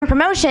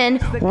promotion,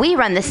 we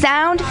run the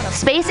sound,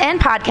 space, and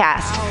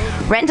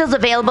podcast. Rentals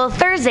available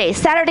Thursday,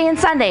 Saturday, and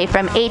Sunday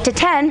from 8 to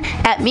 10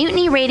 at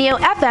Mutiny Radio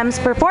FM's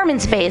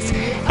performance space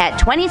at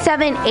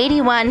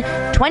 2781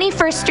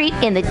 21st Street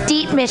in the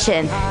Deep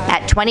Mission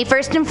at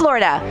 21st in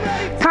Florida.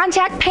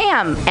 Contact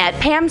Pam at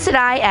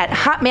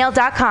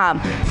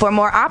pamsadai@hotmail.com for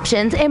more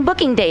options and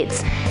booking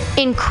dates.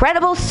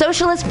 Incredible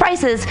socialist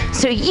prices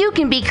so you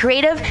can be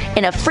creative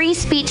in a free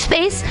speech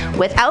space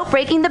without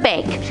breaking the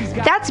bank.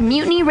 That's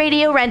Mutiny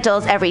Radio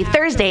Rentals every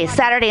Thursday,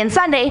 Saturday, and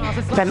Sunday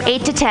from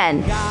 8 to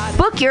 10.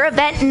 Book your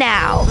event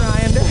now.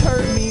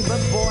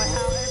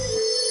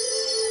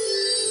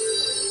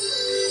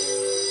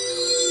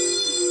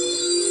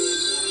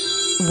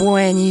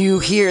 When you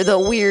hear the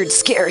weird,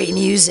 scary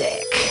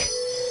music,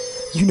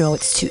 you know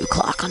it's 2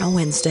 o'clock on a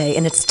Wednesday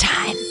and it's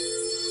time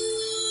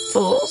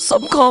for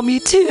Some Call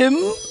Me Tim.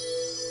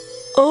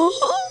 Oh,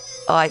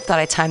 I thought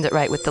I timed it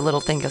right with the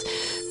little thing. It goes,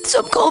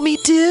 Some Call Me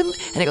Tim.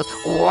 And it goes,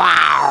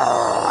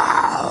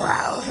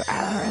 wow,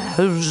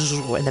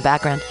 in the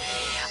background.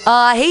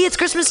 Hey, it's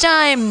Christmas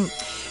time.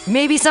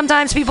 Maybe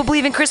sometimes people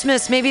believe in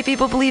Christmas. Maybe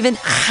people believe in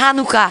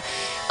Hanukkah.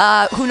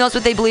 Who knows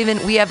what they believe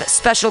in? We have a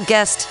special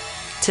guest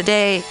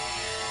today,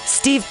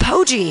 Steve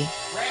Poggi.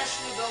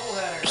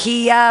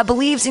 He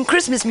believes in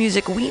Christmas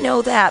music. We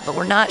know that, but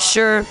we're not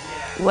sure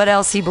what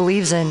else he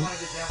believes in.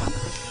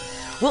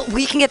 Well,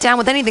 we can get down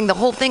with anything. The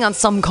whole thing on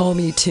Some Call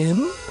Me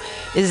Tim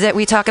is that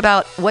we talk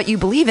about what you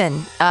believe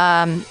in,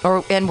 and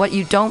what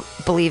you don't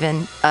believe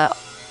in,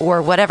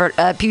 or whatever.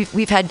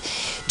 We've had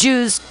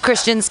Jews,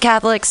 Christians,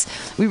 Catholics.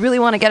 We really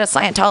want to get a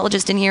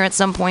Scientologist in here at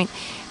some point.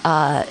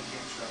 But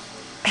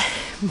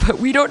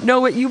we don't know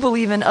what you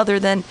believe in other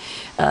than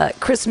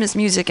Christmas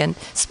music and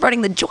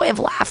spreading the joy of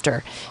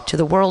laughter to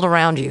the world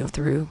around you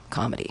through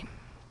comedy.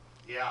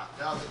 Yeah,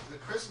 now the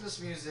Christmas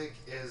music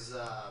is,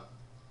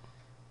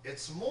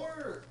 it's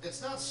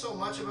not so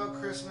much about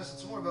Christmas,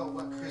 it's more about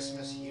what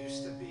Christmas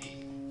used to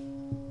be.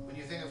 When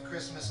you think of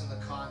Christmas in the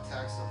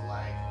context of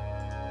like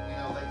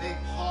they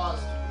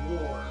paused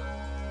war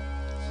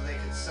so they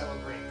could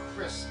celebrate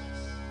Christmas.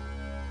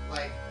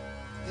 Like,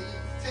 they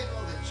take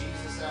all the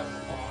Jesus out of the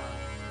barn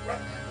and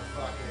the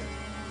fucking,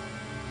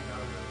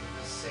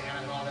 the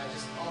Santa and all that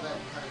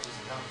kind of just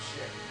dumb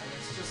shit. And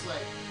it's just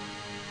like,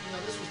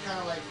 this was kind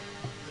of like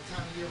the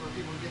time of year where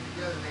people would get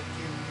together and they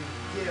give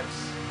you gifts,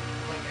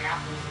 like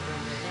apples or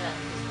whatever they had,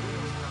 because the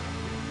winter was coming.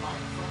 You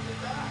might fucking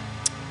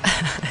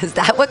die. Is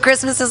that what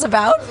Christmas is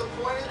about? There's a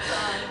point in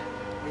time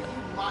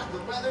where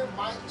the weather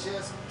might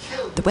just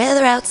kill you. The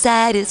weather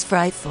outside is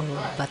frightful,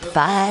 but the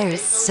fire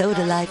is so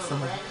delightful.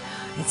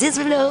 It's just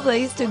no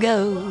place to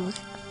go.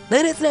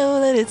 Let it snow,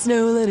 let it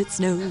snow, let it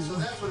snow. And so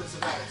that's what it's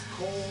about. It's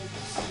cold,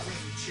 the seasons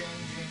are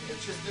changing.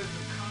 It's just there's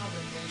a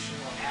combination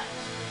of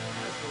atmosphere. And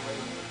that's the way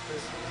with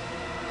Christmas.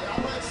 And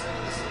I like singing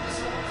the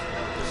songs.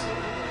 There's some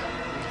people kind of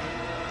creepy.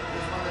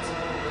 There's one that's a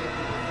little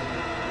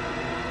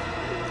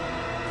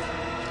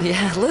rapey.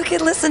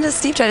 Yeah, listen to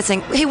Steve try to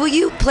sing. Hey, will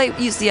you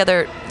use the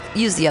other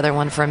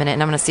one for a minute,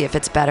 and I'm going to see if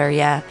it's better.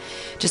 Yeah,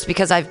 just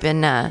because I've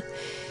been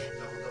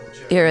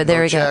here.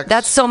 There we go.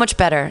 That's so much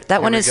better.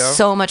 That one is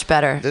so much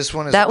better. This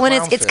one is that one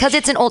is. It's because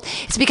it's an old.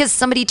 It's because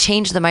somebody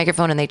changed the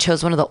microphone and they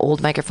chose one of the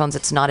old microphones.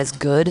 It's not as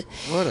good.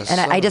 What and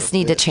I just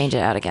need to change it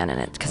out again. And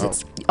it because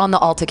it's on the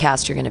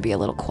AltaCast. You're going to be a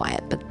little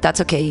quiet, but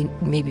that's okay.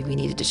 Maybe we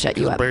needed to shut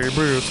you up. Baby,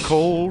 it's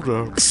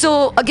cold.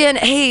 So again,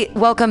 hey,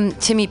 welcome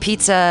Timmy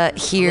Pizza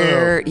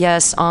here. Hello.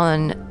 Yes,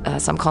 on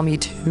Some Call Me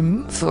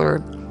Tim for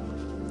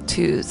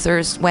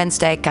Thursday,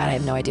 Wednesday. God, I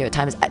have no idea what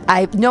time it is.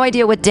 I have no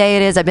idea what day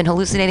it is. I've been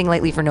hallucinating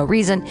lately for no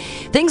reason.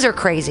 Things are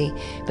crazy,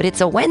 but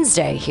it's a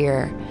Wednesday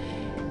here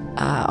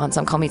on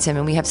Some Call Me Tim,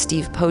 and we have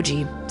Steve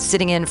Poggi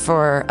sitting in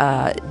for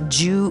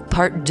Jew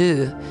Part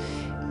 2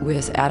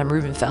 with Adam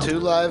Rubenfeld. Too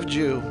Live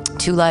Jew.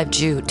 Too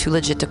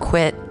legit to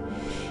quit.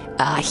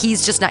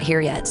 He's just not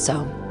here yet,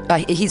 so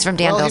he's from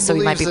Danville, so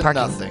he might be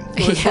parking. Nothing.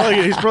 Well,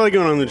 he's probably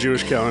going on the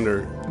Jewish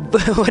calendar.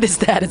 What is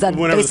that? Is that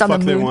whatever based the on the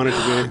fuck moon? they want it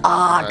to be.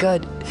 Ah,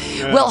 good.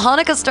 Yeah. Well,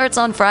 Hanukkah starts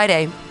on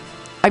Saturday.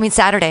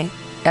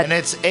 And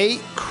it's a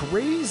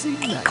crazy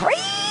night.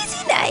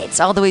 Crazy nights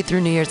all the way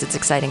through New Year's. It's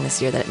exciting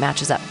this year that it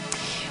matches up.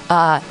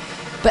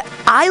 But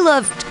I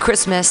loved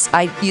Christmas.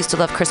 I used to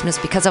love Christmas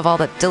because of all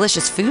the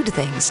delicious food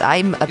things.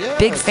 I'm a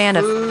big fan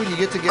food, of you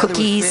get together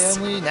cookies. With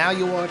family. Now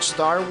you watch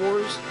Star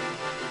Wars.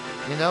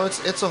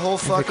 It's a whole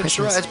fucking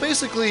Christmas. charade. It's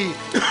basically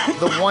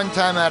the one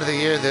time out of the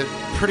year that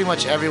pretty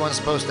much everyone's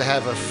supposed to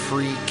have a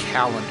free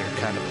calendar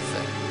kind of a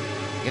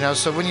thing.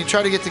 So when you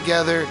try to get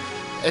together,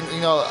 and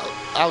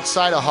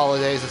outside of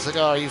holidays, it's like,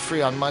 oh, are you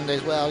free on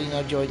Mondays? Well,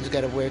 Jordan's got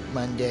to work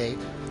Monday.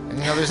 And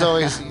there's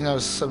always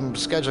some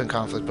scheduling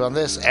conflict. But on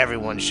this,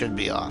 everyone should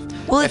be off.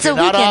 Well, if it's you're a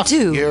not weekend off,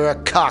 too. You're a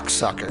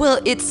cocksucker. Well,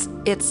 it's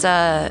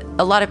a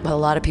lot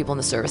of people in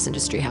the service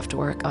industry have to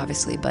work,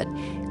 obviously, but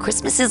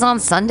Christmas is on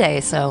Sunday,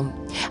 so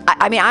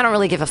I mean, I don't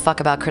really give a fuck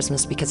about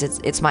Christmas because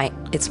it's my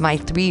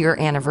 3-year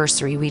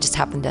anniversary. It just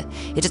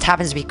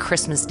happens to be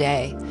Christmas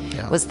Day.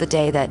 Yeah. Was the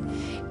day that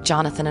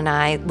Jonathan and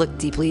I looked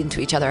deeply into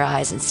each other's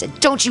eyes and said,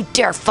 "Don't you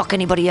dare fuck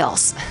anybody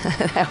else."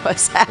 that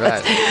was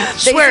Right.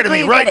 Swear to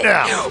me right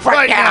now.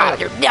 Right now.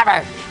 You're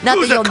never. Not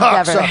Who's that a you'll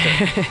never.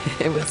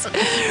 cocksucker? It was.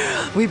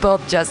 We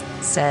both just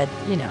said,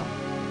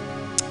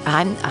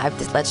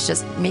 let's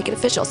just make it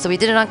official. So we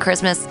did it on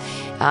Christmas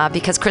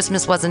because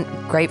Christmas wasn't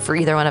great for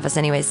either one of us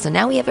anyways. So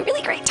now we have a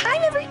really great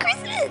time every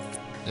Christmas.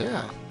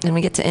 Yeah. And we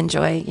get to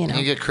enjoy,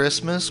 You get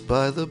Christmas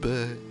by the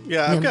bay.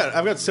 Yeah,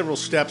 I've got several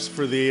steps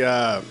for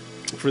the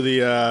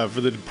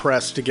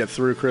depressed to get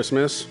through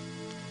Christmas.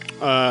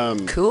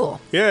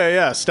 Cool.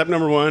 Yeah. Step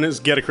number 1 is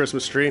get a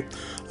Christmas tree.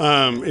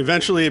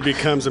 Eventually, it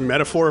becomes a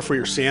metaphor for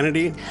your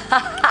sanity.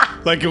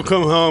 Like, you'll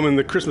come home and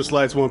the Christmas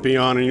lights won't be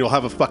on, and you'll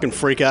have a fucking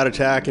freak out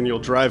attack, and you'll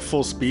drive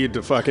full speed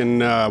to fucking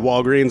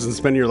Walgreens and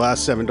spend your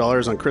last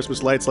 $7 on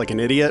Christmas lights like an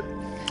idiot.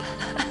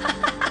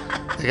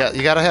 You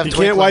got to have. You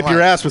can't wipe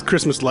your ass with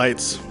Christmas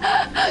lights.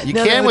 You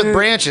can with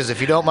branches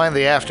if you don't mind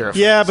the after effects.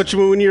 Yeah, but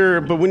when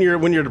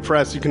you're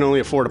depressed, you can only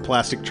afford a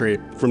plastic tree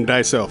from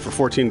Daiso for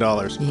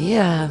 $14.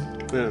 Yeah.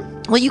 Yeah.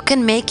 Well, you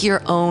can make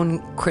your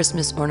own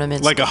Christmas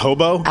ornaments. Like a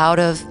hobo? Out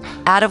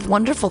of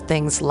wonderful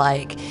things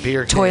like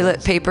Beer toilet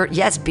cans. paper.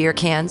 Yes, beer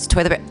cans,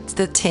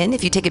 the tin.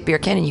 If you take a beer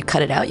can and you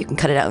cut it out, you can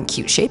cut it out in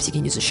cute shapes. You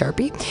can use a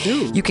Sharpie.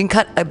 Ooh. You can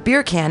cut a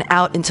beer can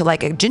out into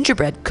like a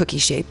gingerbread cookie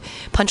shape,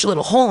 punch a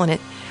little hole in it,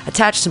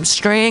 attach some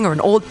string or an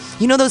old,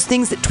 those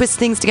things that twist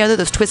things together,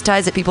 those twist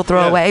ties that people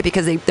throw away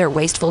because they're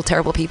wasteful,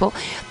 terrible people.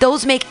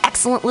 Those make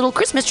excellent little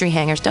Christmas tree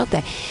hangers, don't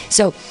they?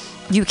 So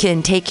you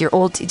can take your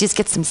just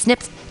get some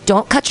snips.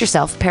 Don't cut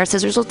yourself. A pair of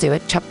scissors will do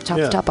it. Chop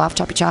the top off,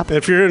 choppy chop.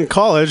 If you're in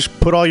college,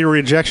 put all your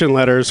rejection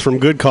letters from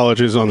good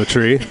colleges on the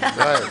tree.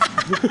 Right.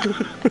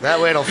 That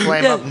way it'll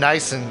flame up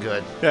nice and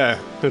good. Yeah.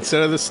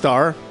 Instead of the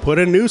star, put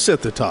a noose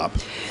at the top.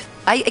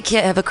 I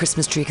can't have a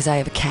Christmas tree because I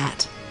have a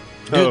cat.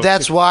 Dude,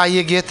 that's why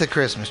you get the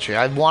Christmas tree.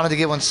 I wanted to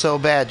get one so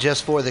bad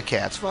just for the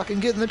cats.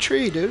 Fucking get in the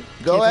tree, dude.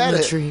 Go Give at him it.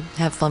 the tree.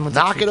 Have fun with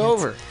Knock the tree. it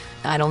over.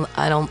 I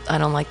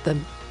don't like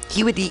them.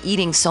 He would be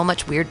eating so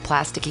much weird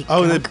plasticky.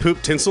 Oh, they gunk.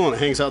 poop tinsel and it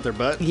hangs out their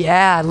butt?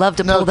 Yeah, I love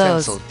to pull No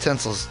those.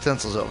 tinsel.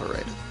 Tinsel's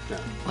overrated.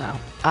 Wow.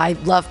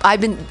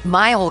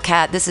 My whole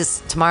cat, this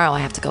is tomorrow I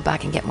have to go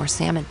back and get more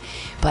salmon.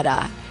 But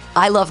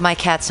I love my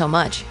cat so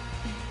much.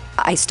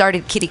 I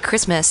started Kitty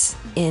Christmas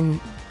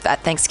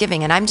at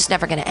Thanksgiving, and I'm just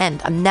never going to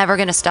end. I'm never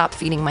going to stop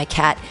feeding my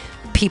cat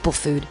people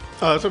food.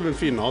 Oh, that's what I've been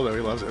feeding Aldo.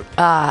 He loves it.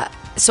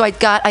 So I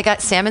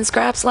got salmon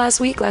scraps last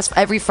week.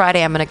 Every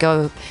Friday I'm going to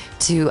go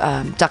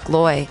to Duck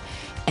Loy,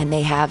 and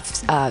they have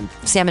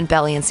salmon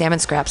belly and salmon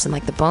scraps and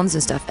like the bones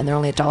and stuff, and they're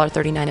only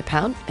 $1.39 a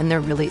pound, and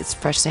it's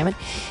fresh salmon.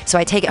 So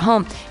I take it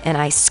home and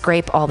I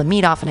scrape all the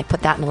meat off and I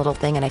put that in a little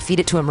thing and I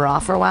feed it to him raw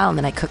for a while and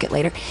then I cook it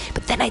later.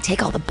 But then I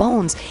take all the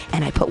bones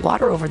and I put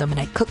water over them and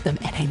I cook them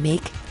and I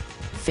make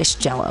fish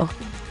jello.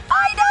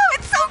 I know,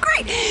 it's so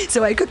great.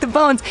 So I cook the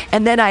bones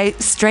and then I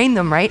strain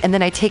them, right? And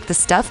then I take the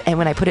stuff and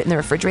when I put it in the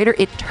refrigerator,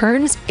 it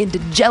turns into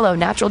jello,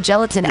 natural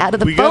gelatin out of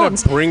the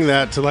bones. We gotta bring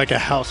that to like a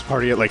house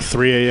party at like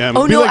 3 a.m.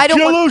 Oh, no, like, I don't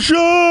Jello want...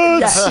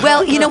 shots! Yeah.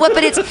 Well, you know what?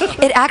 But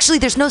it actually,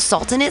 there's no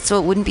salt in it,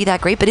 so it wouldn't be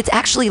that great. But it's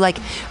actually like,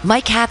 my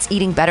cat's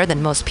eating better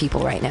than most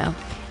people right now.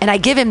 And I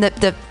give him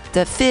the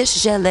fish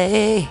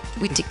gelée.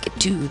 We take it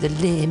to the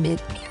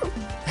limit.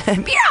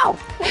 Meow.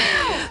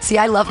 See,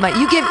 I love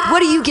what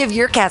do you give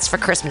your cats for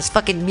Christmas?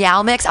 Fucking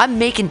Meow Mix? I'm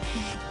making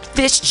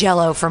fish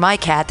jello for my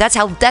cat. That's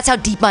how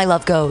deep my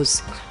love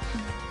goes.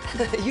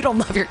 You don't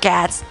love your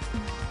cats.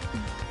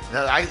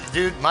 No,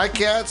 dude, my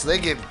cats, they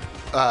get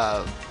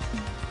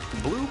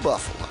Blue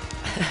Buffalo.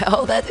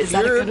 Oh, is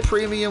that a Pure good...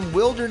 premium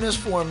wilderness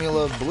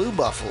formula Blue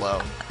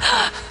Buffalo.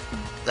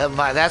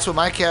 That's what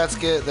my cats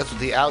get. That's what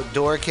the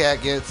outdoor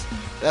cat gets.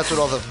 That's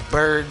what all the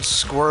birds,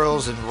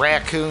 squirrels, and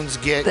raccoons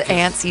get. The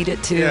ants eat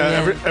it too.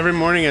 Yeah, every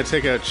morning I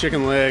take a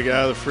chicken leg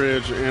out of the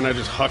fridge and I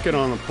just huck it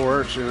on the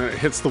porch and it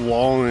hits the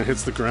wall and it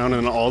hits the ground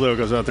and Aldo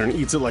goes out there and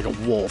eats it like a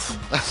wolf.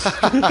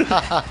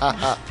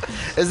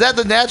 Is that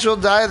the natural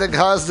dye that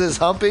caused this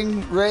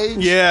humping rage?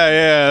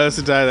 Yeah, that's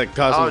the dye that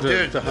caused him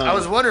dude, to hump. I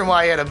was wondering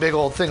why he had a big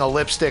old thing of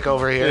lipstick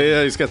over here.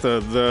 Yeah, he's got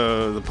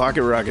the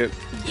pocket rocket.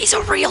 He's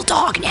a real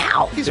dog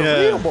now. He's a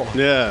real boy.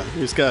 Yeah,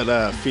 he's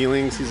got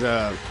feelings.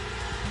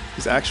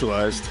 He's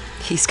actualized.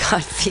 He's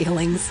got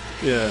feelings.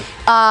 Yeah.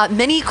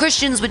 Many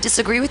Christians would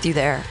disagree with you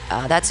there.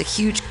 That's a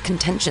huge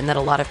contention that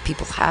a lot of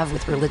people have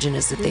with religion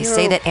is that they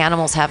say that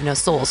animals have no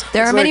souls.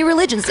 There are many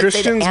religions that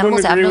say that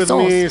animals have no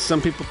souls. Me.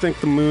 Some people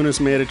think the moon is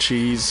made of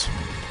cheese.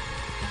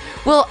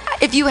 Well,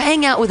 if you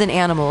hang out with an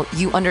animal,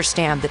 you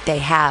understand that they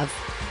have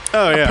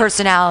a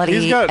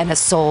personality and a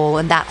soul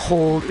and that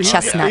whole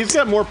chestnut. He's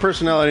got more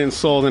personality and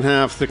soul than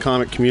half the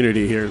comic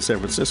community here in San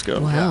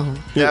Francisco. Wow.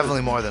 Yeah.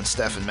 Definitely more than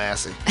Stephen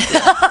Massey.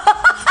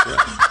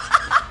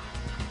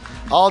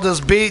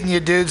 Aldo's beating you,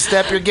 dude.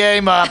 Step your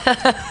game up.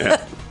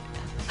 Yeah.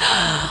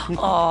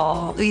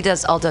 Oh,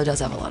 Aldo does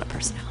have a lot of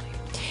personality.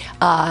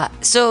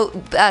 So,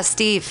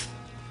 Steve,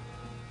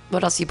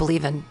 what else you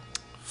believe in?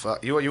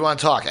 You want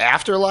to talk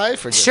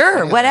afterlife or just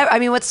Sure, whatever. I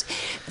mean,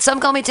 Some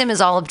Call Me Tim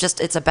is all of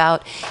just, it's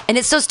about, and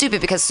it's so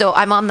stupid because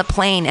I'm on the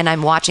plane and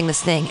I'm watching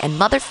this thing and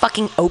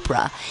motherfucking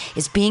Oprah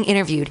is being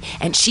interviewed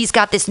and she's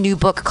got this new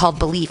book called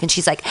Belief and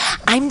she's like,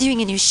 I'm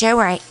doing a new show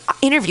where I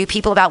interview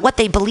people about what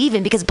they believe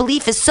in because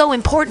belief is so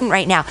important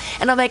right now.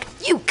 And I'm like,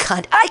 you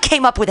cunt, I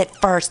came up with it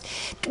first.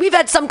 We've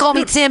had Some Call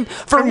Me Tim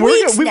for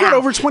weeks We've now. got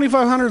over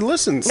 2,500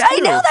 listens. I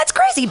know, that's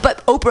crazy,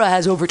 but Oprah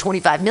has over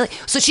 25 million.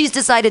 So she's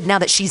decided now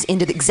that she's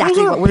into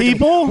exactly what we're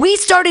doing. We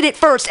started it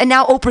first, and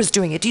now Oprah's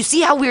doing it. Do you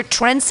see how we're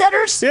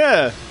trendsetters?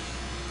 Yeah.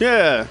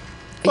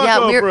 Fuck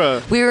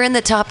Oprah. We were in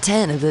the top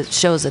 10 of the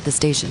shows at the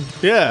station.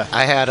 Yeah.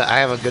 I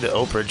have a good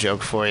Oprah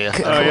joke for you.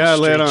 Yeah,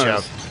 lay it on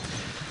us.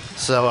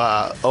 So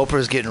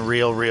Oprah's getting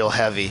real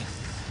heavy,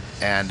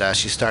 and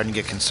she's starting to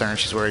get concerned.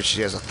 She's worried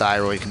she has a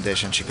thyroid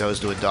condition. She goes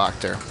to a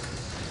doctor,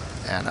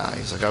 and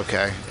he's like,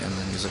 okay. And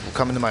then he's like, well,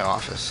 come into my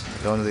office.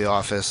 I go into the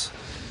office,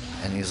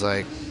 and he's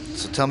like,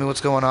 so tell me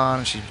what's going on.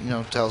 And she,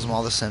 tells him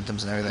all the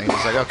symptoms and everything.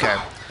 He's like, okay,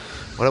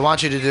 what I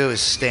want you to do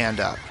is stand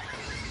up.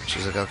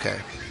 She's like, okay.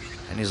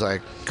 And he's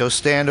like, go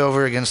stand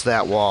over against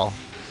that wall.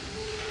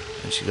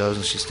 And she goes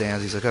and she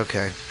stands. He's like,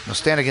 okay. Now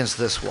stand against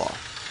this wall.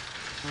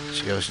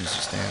 She goes and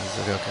she stands.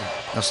 He's like, okay.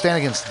 Now stand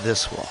against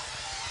this wall.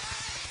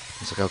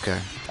 He's like, okay.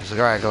 He's like,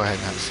 all right, go ahead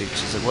and have a seat.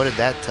 She's like, what did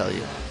that tell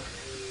you?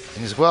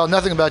 And he's like, well,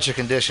 nothing about your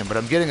condition, but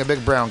I'm getting a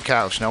big brown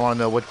couch, and I want to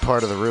know what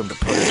part of the room to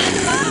put it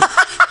in.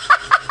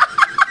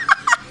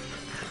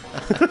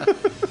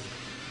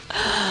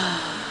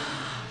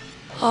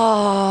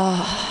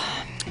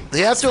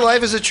 The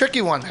afterlife is a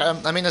tricky one.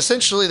 I mean,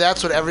 essentially,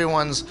 that's what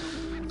everyone's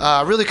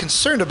really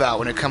concerned about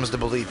when it comes to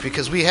belief,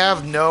 because we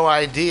have no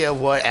idea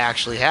what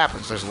actually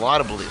happens. There's a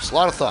lot of beliefs, a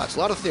lot of thoughts, a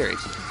lot of theories.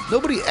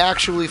 Nobody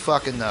actually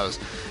fucking knows.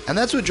 And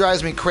that's what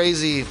drives me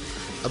crazy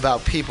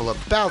about people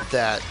about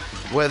that,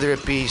 whether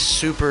it be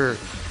super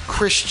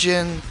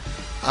Christian,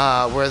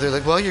 where they're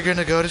like, well, you're going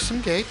to go to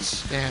some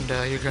gates, and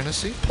you're going to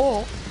see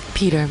Paul.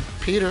 Peter.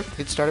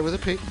 It started with a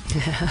P.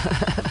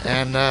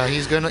 And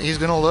he's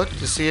gonna look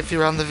to see if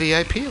you're on the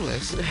VIP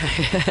list.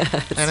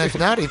 And if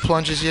not, he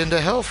plunges you into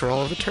hell for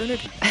all of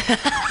eternity.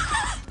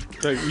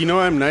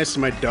 I'm nice to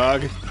my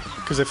dog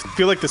because I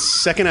feel like the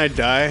second I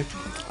die,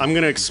 I'm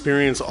gonna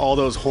experience all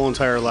those whole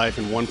entire life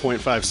in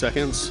 1.5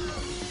 seconds.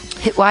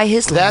 Why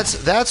his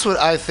life? That's what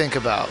I think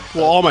about.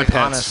 Well, all my pets,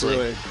 honestly.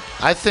 really.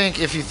 I think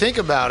if you think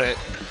about it,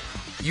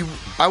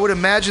 I would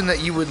imagine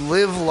that you would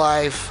live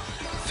life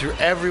through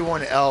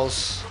everyone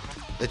else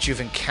that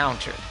you've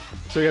encountered.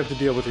 So you have to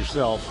deal with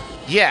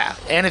yourself. Yeah,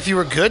 and if you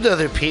were good to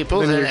other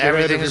people, then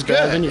everything is good.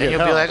 And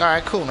you'll be like, all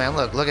right, cool, man,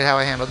 look at how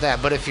I handled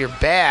that. But if you're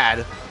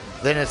bad,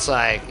 then it's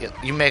like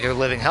you make a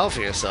living hell for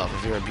yourself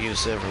if you're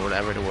abusive or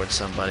whatever towards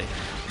somebody.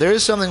 There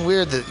is something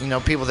weird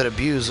that, people that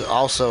abuse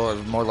also are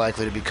more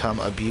likely to become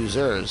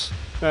abusers.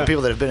 Yeah.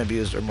 People that have been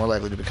abused are more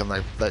likely to become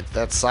like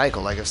that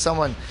cycle. Like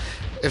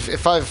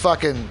if I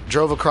fucking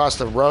drove across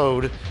the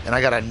road and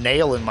I got a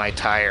nail in my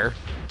tire,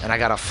 and I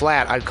got a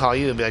flat, I'd call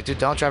you and be like, dude,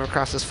 don't drive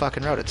across this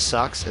fucking road. It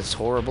sucks. It's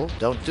horrible.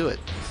 Don't do it.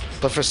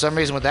 But for some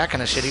reason with that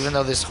kind of shit, even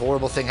though this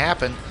horrible thing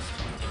happened,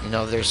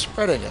 they're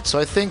spreading it. So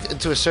I think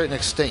to a certain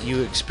extent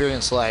you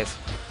experience life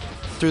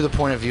through the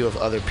point of view of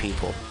other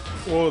people.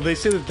 Well, they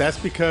say that's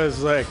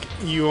because,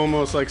 you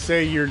almost,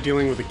 say you're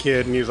dealing with a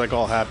kid and he's,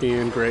 all happy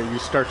and great. You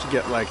start to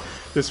get,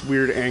 this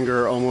weird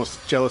anger,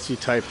 almost jealousy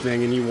type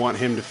thing, and you want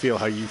him to feel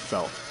how you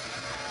felt.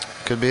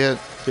 Could be it.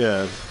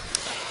 Yeah.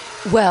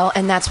 Well,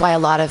 and that's why a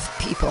lot of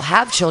people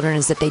have children,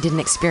 is that they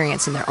didn't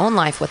experience in their own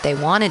life what they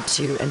wanted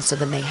to, and so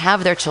then they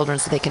have their children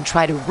so they can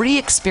try to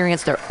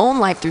re-experience their own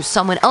life through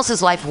someone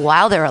else's life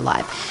while they're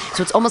alive.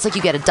 So it's almost like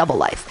you get a double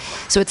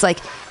life. So it's like,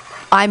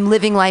 I'm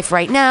living life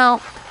right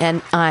now,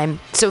 and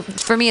so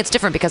for me it's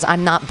different because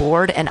I'm not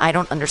bored, and I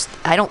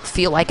don't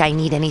feel like I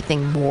need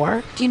anything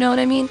more. Do you know what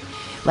I mean?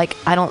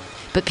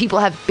 But people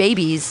have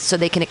babies so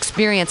they can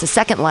experience a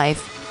second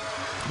life,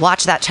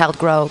 watch that child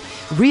grow,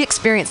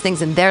 re-experience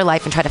things in their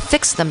life and try to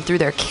fix them through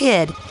their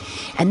kid.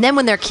 And then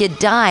when their kid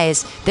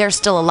dies, they're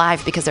still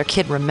alive because their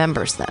kid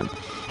remembers them.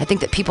 I think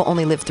that people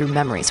only live through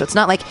memory. So it's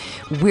not like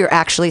we're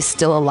actually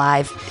still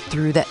alive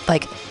through that.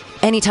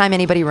 Anytime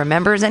anybody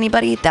remembers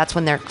anybody, that's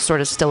when they're sort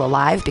of still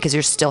alive because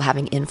you're still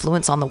having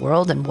influence on the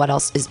world, and what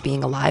else is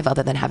being alive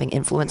other than having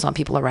influence on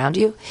people around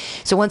you?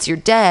 So once you're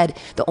dead,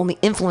 the only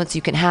influence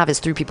you can have is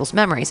through people's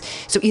memories.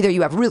 So either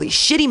you have really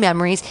shitty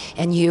memories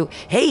and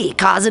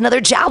cause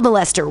another child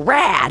molester,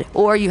 rad,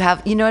 or you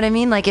have, you know what I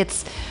mean?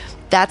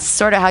 That's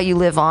sort of how you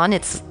live on.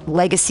 It's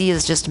legacy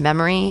is just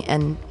memory,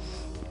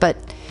 but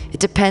it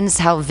depends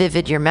how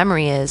vivid your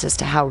memory is as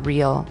to how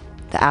real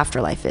the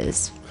afterlife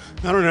is.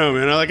 I don't know,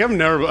 man.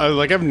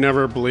 I've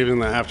never believed in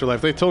the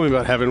afterlife. They told me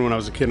about heaven when I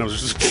was a kid, and I was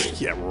just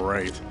yeah,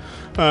 right.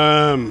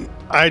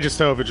 I just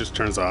hope it just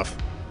turns off.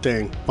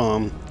 Dang,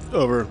 bomb,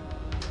 over.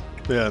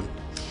 Yeah.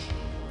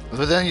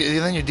 But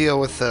then you deal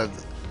with the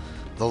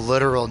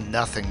literal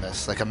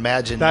nothingness.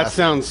 Imagine that nothing.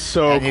 Sounds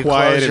so and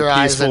quiet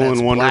and peaceful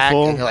and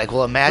wonderful. And you're like,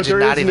 well, imagine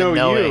not even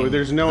knowing.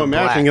 There's no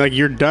imagining. Black.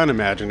 You're done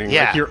imagining.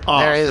 Yeah, you're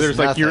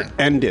off. You're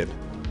ended.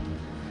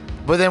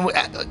 But then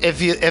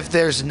if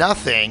there's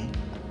nothing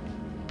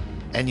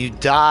and you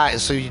die,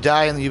 so you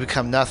die and you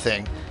become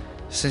nothing,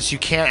 since you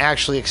can't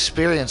actually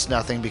experience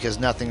nothing because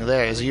nothing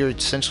there, is you're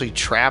essentially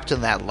trapped in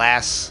that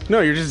last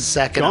you're just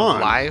second gone.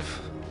 of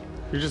life?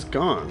 You're just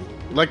gone.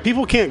 Like,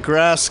 people can't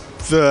grasp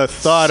the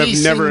thought of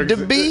never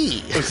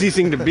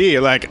ceasing to be.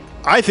 Like,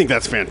 I think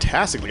that's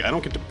fantastic. Like, I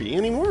don't get to be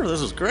anymore.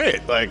 This is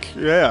great. Like,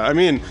 yeah, I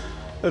mean,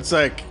 it's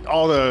like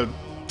all the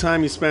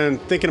time you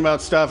spend thinking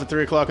about stuff at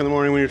 3 o'clock in the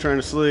morning when you're trying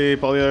to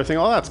sleep, all the other thing.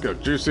 Oh, that's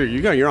good.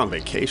 You're on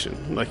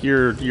vacation. Like,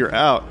 you're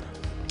out.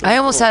 I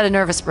almost had a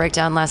nervous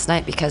breakdown last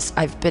night because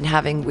I've been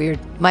having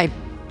weird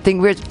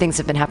things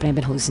have been happening. I've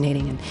been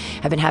hallucinating and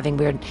I've been having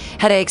weird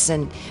headaches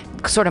and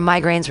sort of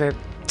migraines where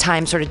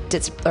time sort of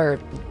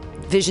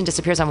vision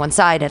disappears on one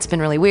side, and it's been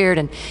really weird.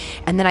 And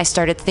then I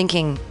started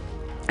thinking,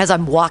 as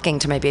I'm walking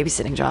to my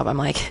babysitting job, I'm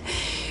like,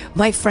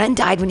 my friend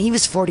died when he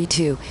was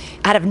 42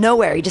 out of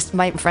nowhere.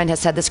 My friend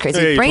has had this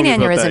crazy brain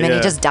aneurysm, and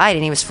he just died,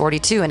 and he was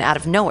 42, and out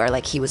of nowhere,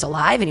 like, he was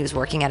alive and he was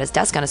working at his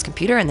desk on his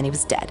computer, and then he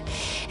was dead.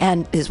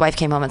 And his wife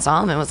came home and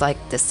saw him and was like,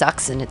 this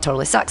sucks, and it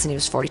totally sucks. And he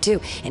was 42,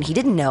 and he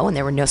didn't know, and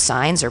there were no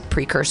signs or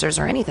precursors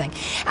or anything.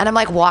 And I'm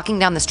like walking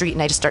down the street,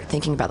 and I just start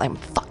thinking about, like,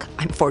 fuck,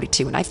 I'm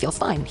 42 and I feel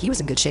fine. He was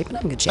in good shape and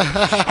I'm in good shape.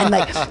 And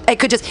like, I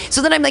could just,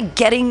 so then I'm like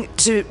getting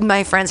to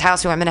my friend's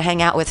house who I'm going to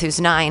hang out with, who's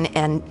 9,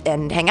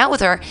 and hang out with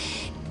her.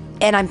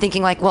 And I'm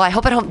thinking, like, well, I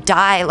hope I don't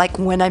die, like,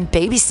 when I'm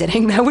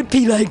babysitting. That would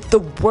be, like, the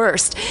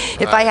worst.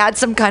 If I had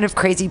some kind of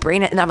crazy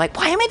brain. And I'm like,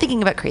 why am I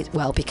thinking about crazy?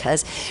 Well,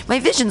 because my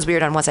vision's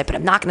weird on one side, but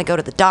I'm not going to go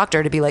to the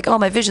doctor to be like, oh,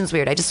 my vision's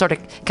weird. I just sort of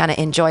kind of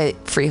enjoy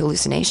free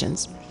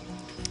hallucinations.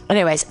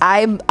 Anyways,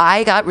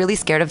 I got really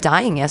scared of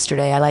dying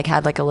yesterday. I, like,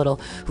 had, like, a little,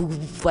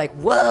 like,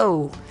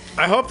 whoa.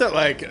 I hope that,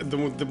 like,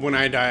 when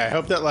I die, I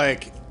hope that,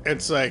 like,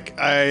 it's like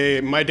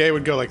my day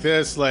would go like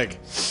this, like,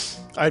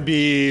 I'd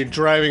be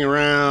driving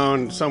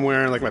around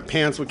somewhere and, like, my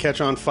pants would catch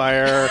on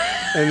fire,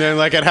 and then,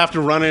 like, I'd have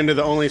to run into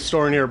the only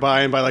store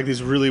nearby and buy, like,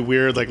 these really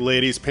weird, like,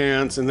 ladies'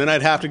 pants, and then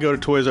I'd have to go to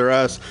Toys R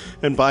Us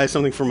and buy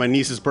something for my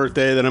niece's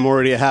birthday that I'm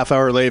already a half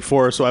hour late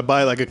for, so I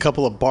buy, like, a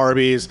couple of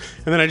Barbies,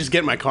 and then I just get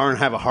in my car and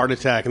have a heart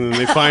attack, and then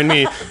they find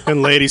me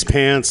in ladies'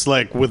 pants,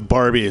 like, with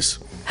Barbies.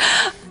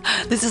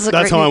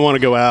 That's how I want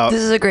to go out.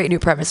 This is a great new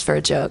premise for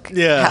a joke.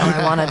 Yeah. How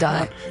I want to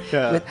die.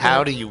 Yeah.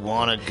 How do you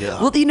want to go?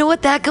 Well, you know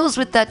what? That goes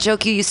with that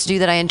joke you used to do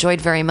that I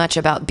enjoyed very much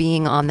about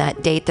being on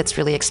that date that's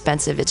really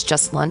expensive. It's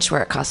just lunch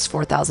where it costs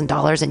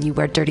 $4,000 and you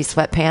wear dirty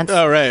sweatpants.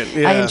 Oh, right.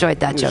 Yeah. I enjoyed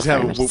that joke just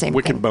very have much. a Same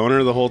wicked thing.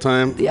 boner the whole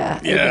time. Yeah.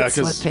 Yeah,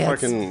 because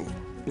fucking...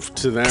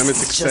 To them,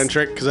 it's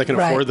eccentric because I can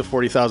afford the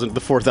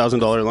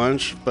 $4,000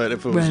 lunch. But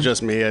if it was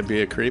just me, I'd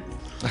be a creep.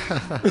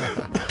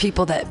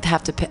 People that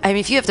have to pay. I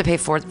mean, if you have to pay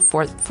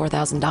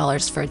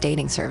 $4,000 for a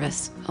dating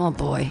service, oh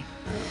boy.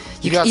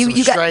 You got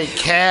straight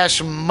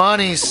cash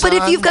money, son.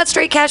 But if you've got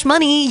straight cash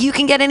money, you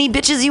can get any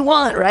bitches you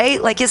want,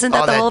 right? Like, isn't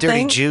that the whole dirty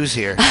thing? Jews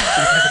here.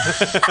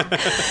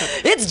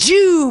 It's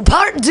Jew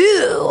Part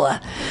 2.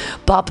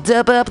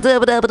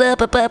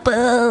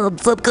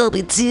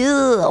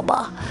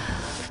 SomeCallMeTim.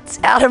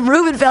 Adam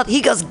Rubenfeld,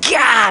 he goes,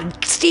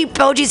 God, Steve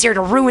Poggi's here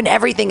to ruin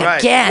everything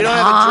again. You don't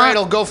have a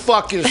dreidel, go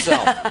fuck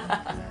yourself.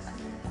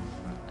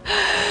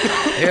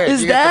 Here,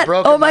 is that?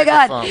 Oh my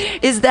God!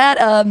 Is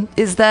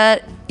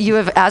that you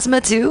have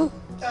asthma too?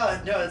 No,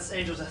 it's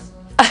Angel's asthma.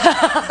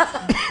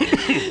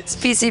 It's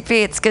PCP.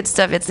 It's good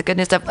stuff. It's the good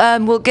new stuff.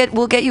 We'll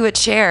get you a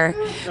chair.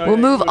 We'll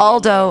move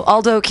Aldo.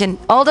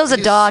 Aldo's a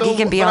dog. He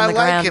can be on the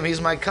ground. I like him. He's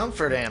my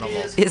comfort animal.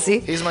 Is he?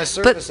 He's my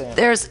service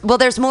animal.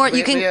 There's more.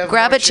 You can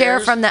grab a chair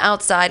from the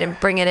outside and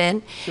bring it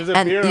in,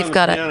 and you've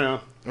got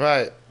it.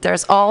 Right.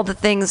 There's all the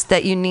things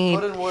that you need.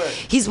 Put in wood.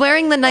 He's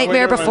wearing the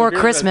Nightmare Before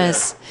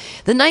Christmas.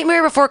 The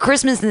Nightmare Before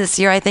Christmas this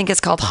year, I think,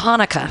 is called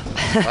Hanukkah.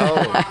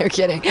 Oh. You're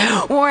kidding.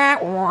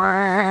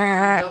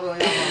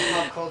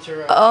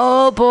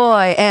 Oh,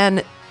 boy.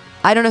 And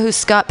I don't know who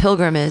Scott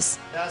Pilgrim is.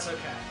 That's okay.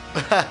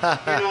 You're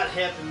not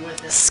hip and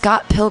with it.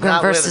 Scott Pilgrim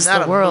versus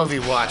the World.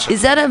 Movie watching.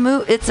 Is that a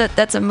movie?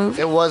 That's a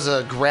movie? It was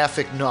a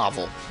graphic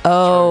novel.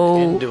 Oh.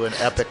 Turned into an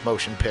epic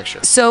motion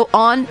picture. So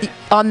on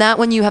that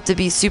one, you have to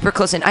be super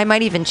close, and I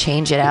might even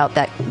change it out.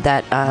 That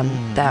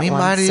We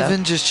one. might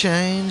even just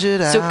change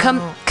it out. So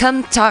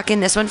come talk in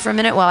this one for a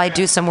minute while I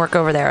do some work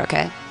over there.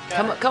 Okay.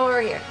 Come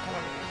over here.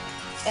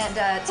 And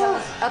tell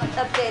us,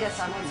 update us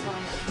on what's going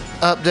on.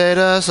 Update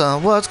us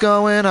on what's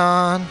going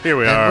on. Here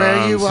we are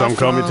on Some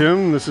Call Me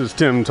Tim. This is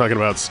Tim talking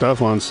about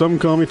stuff on Some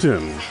Call Me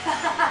Tim.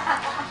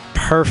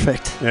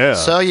 Perfect. Yeah.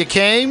 So you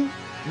came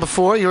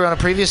before, you were on a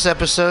previous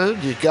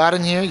episode, you got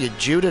in here, you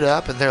Jewed it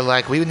up, and they're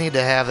like, we need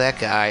to have that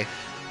guy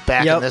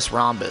back in this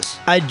rhombus.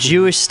 I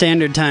Jewish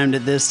Standard Timed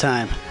it this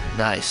time.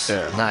 Nice.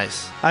 Yeah.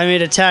 Nice. I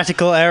made a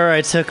tactical error.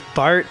 I took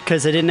Bart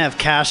because I didn't have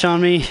cash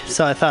on me,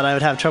 so I thought I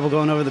would have trouble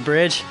going over the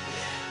bridge.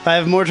 I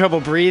have more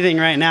trouble breathing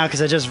right now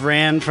because I just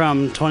ran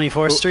from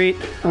 24th Street.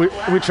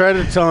 We tried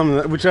to tell him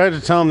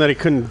that he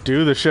couldn't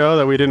do the show,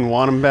 that we didn't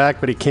want him back,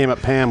 but he came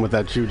at Pam with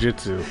that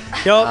jujitsu.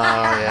 Yup.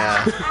 Oh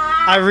yeah.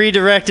 I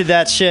redirected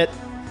that shit.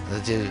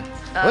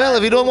 Well,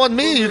 if you don't want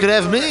me, you could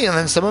have me, and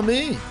then some of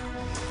me.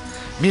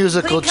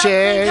 Musical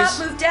chairs.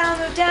 Move down.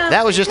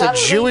 That was just a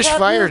Jewish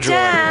fire drill.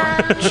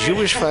 down.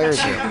 Jewish fire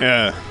drill.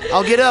 Yeah.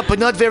 I'll get up, but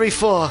not very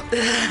far.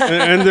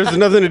 And there's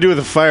nothing to do with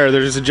the fire.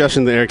 They're just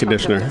adjusting the air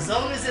conditioner. As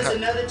long as there's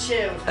another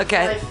chair with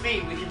Okay. 5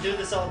 feet, we can do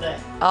this all day.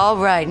 All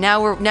right,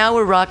 now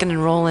we're rocking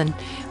and rolling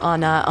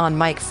on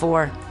mic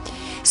 4.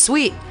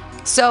 Sweet.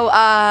 So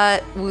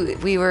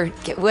we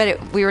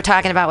were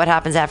talking about what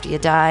happens after you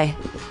die.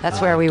 That's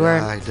where we were.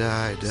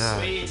 Die.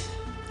 Sweet.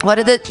 What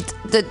do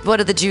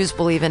the Jews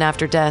believe in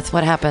after death?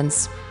 What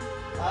happens?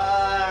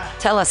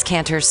 Tell us,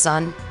 Cantor's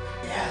son.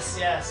 Yes.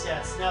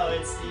 No,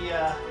 it's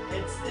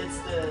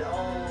the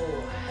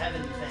whole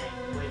heaven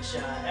thing, which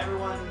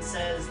everyone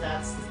says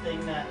that's the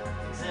thing that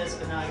exists,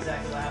 but not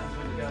exactly what happens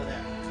when you go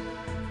there.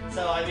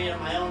 So I made up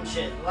my own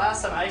shit. The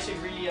last time I actually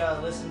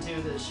listened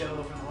to the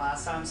show from the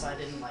last time, so I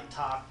didn't like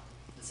talk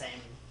the same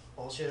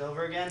bullshit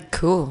over again.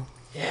 Cool.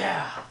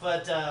 Yeah,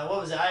 but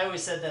what was it? I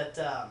always said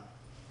that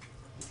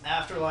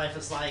afterlife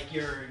is like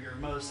your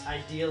most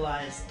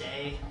idealized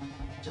day.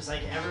 Just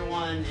like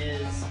everyone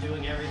is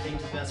doing everything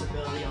to the best of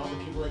ability, all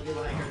the people that you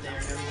like are there,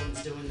 and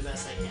everyone's doing the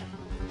best they can.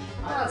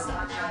 All that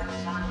stuff.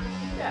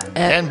 Yeah.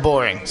 And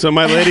boring. So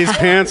my lady's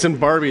pants and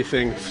Barbie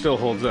thing still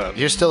holds up.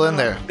 You're still in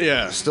there.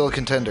 Yeah. Still a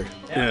contender.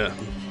 Yeah.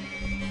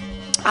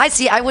 I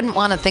see. I wouldn't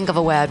want to think of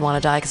a way I'd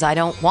want to die because I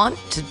don't want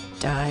to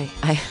die.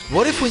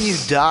 What if when you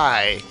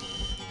die,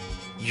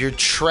 you're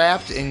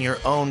trapped in your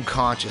own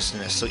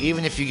consciousness? So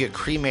even if you get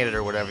cremated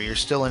or whatever, you're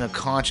still in a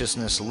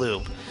consciousness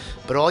loop.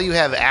 But all you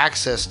have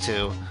access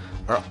to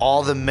are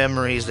all the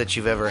memories that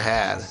you've ever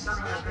had.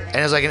 And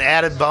as like an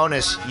added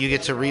bonus, you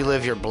get to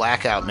relive your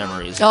blackout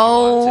memories. if you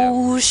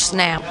want to. Oh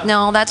snap!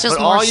 No, that's just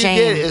But more all you shame.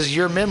 get is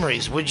your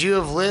memories. Would you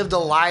have lived a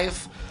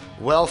life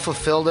well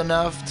fulfilled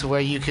enough to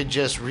where you could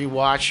just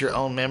rewatch your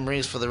own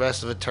memories for the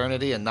rest of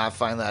eternity and not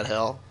find that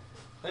hell?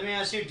 Let me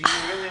ask you, do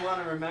you really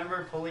want to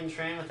remember pulling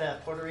train with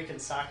that Puerto Rican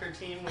soccer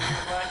team when you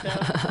were blacked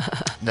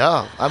out?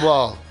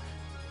 No.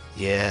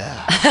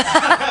 Yeah.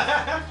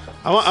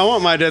 I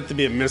want my death to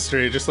be a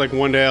mystery. Just like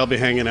one day I'll be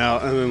hanging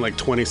out and then like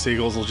 20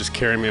 seagulls will just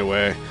carry me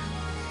away.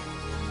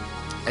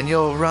 And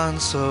you'll run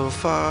so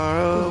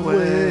far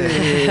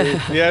away.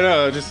 Yeah,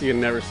 no, just you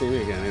can never see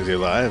me again. Is he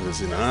alive? Is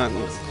he not?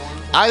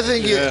 I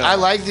think Yeah. I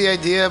like the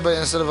idea, but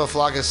instead of a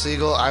flock of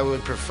seagull, I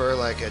would prefer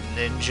like a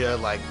ninja,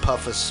 like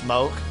puff of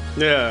smoke,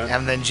 Yeah.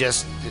 and then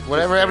just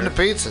whatever happened to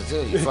pizza,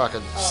 dude, you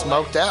fucking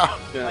smoked out.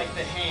 Yeah. Like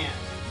the hand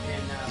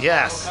in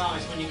Yes. Marvel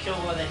Comics, when you kill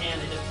one with a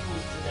hand, they just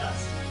poof to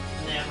dust,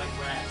 and they have like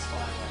rags fly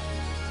away.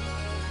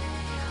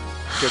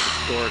 Get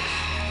the dork.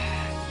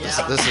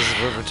 Yeah. This is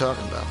what we're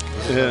talking about.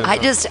 Yeah.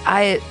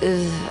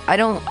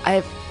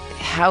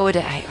 How would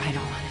I don't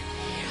want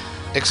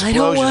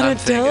Explosion, I'm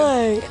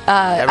thinking.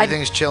 die.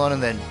 Everything's chilling,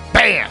 and then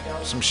bam,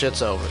 some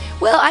shit's over.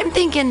 Well, I'm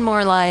thinking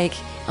more like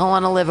I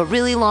want to live a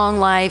really long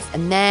life,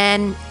 and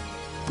then,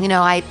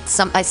 I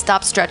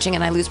stop stretching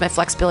and I lose my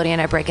flexibility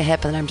and I break a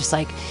hip, and I'm just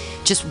like,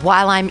 just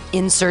while I'm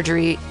in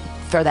surgery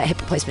for that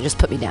hip replacement, just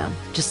put me down,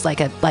 just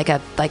like a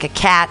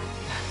cat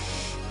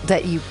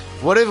that you.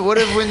 What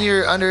if when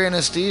you're under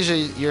anesthesia,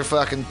 your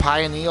fucking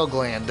pineal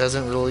gland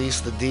doesn't release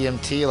the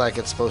DMT like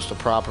it's supposed to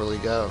properly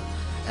go?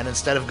 And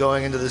instead of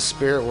going into the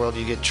spirit world,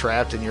 you get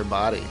trapped in your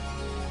body.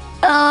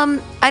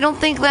 I don't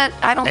think that.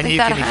 I don't And think you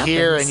that can happens.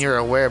 hear and you're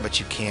aware, but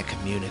you can't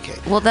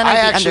communicate. Well, then I I'd be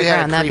actually had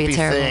a underground. That'd be creepy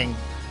terrible. thing.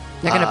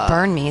 They're gonna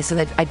burn me, so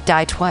that I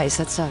die twice.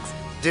 That sucks.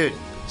 Dude,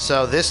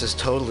 so this is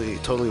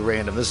totally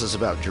random. This is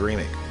about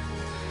dreaming.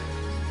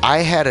 I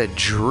had a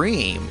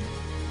dream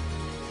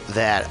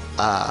that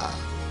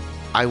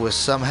I was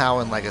somehow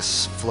in like a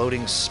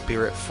floating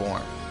spirit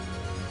form,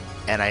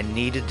 and I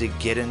needed to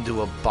get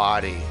into a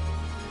body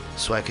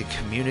so I could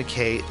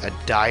communicate a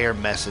dire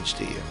message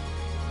to you.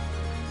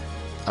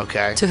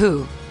 Okay? To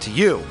who? To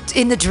you.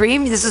 In the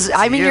dream?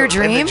 I'm in You, your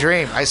dream? In the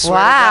dream. I swear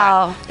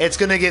Wow. to God. It's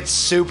going to get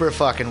super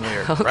fucking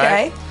weird. Okay.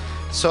 Right?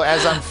 So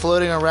as I'm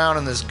floating around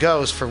in this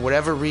ghost, for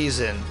whatever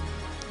reason,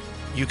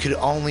 you could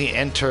only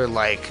enter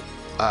like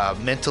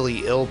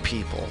mentally ill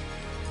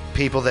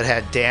people that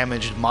had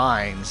damaged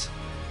minds,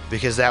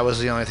 because that was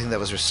the only thing that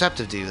was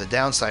receptive to you. The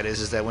downside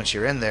is that once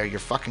you're in there, you're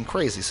fucking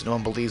crazy, so no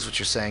one believes what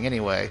you're saying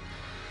anyway.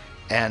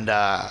 And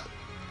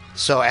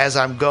so as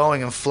I'm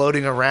going and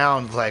floating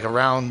around, like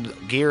around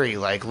Geary,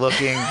 like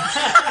looking,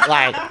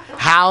 like,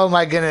 how am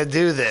I gonna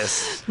do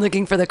this?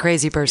 Looking for the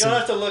crazy You person. don't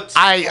have to look.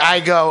 I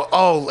go,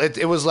 oh,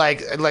 it was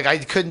like I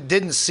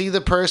didn't see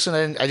the person,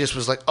 and I just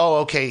was like, oh,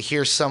 okay,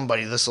 here's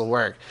somebody, this will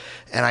work.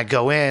 And I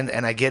go in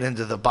and I get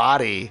into the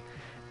body,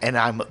 and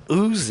I'm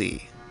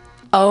Uzi.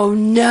 Oh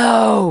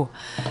no,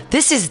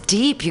 this is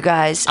deep, you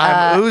guys.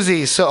 I'm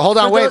Uzi. So hold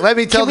on, wait. Let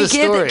me tell the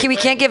story. We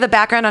can't give a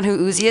background on who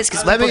Uzi is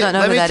because Let people me don't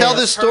know who that tell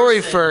is. the story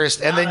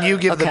first, and then you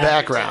give the Okay.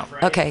 background.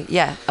 Okay,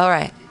 yeah, all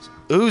right.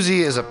 Uzi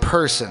is a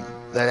person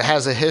that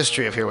has a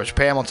history of here, which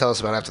Pam will tell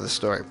us about after the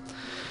story.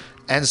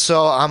 And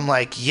so I'm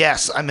like,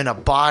 yes, I'm in a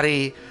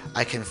body.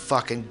 I can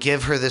fucking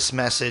give her this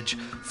message.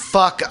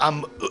 Fuck,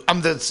 I'm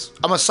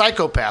a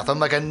psychopath. I'm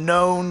like a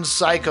known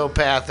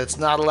psychopath that's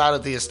not allowed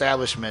at the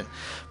establishment.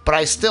 But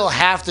I still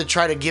have to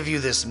try to give you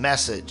this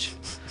message.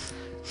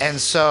 And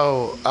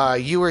so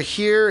you were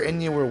here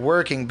and you were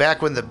working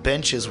back when the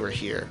benches were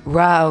here.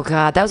 Wow,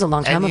 God, that was a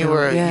long time And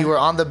ago. you were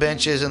on the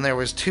benches, and there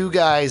was 2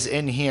 guys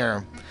in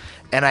here,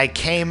 and I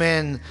came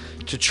in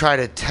to try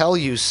to tell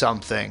you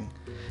something,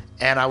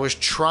 and I was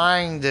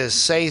trying to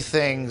say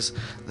things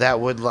that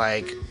would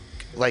like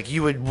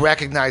you would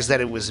recognize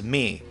that it was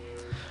me.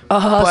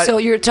 But So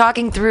you're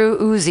talking through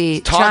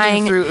Uzi,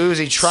 trying so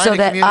to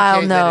that communicate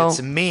I'll know that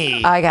it's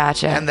me. I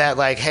gotcha. And that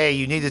like, hey,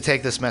 you need to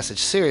take this message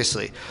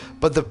seriously.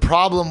 But the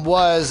problem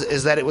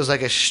is that it was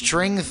like a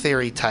string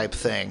theory type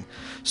thing.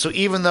 So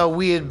even though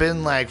we had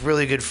been like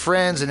really good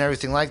friends and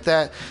everything like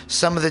that,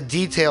 some of the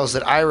details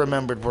that I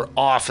remembered were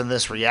off in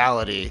this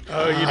reality.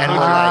 Oh, you and were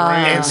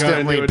like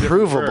instantly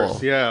provable.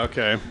 Yeah,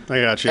 okay.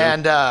 I got you.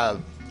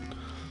 And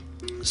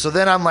so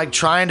then I'm like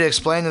trying to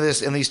explain to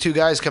this, and these 2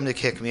 guys come to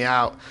kick me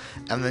out.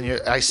 And then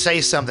I say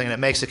something, and it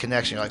makes a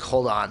connection. You're like,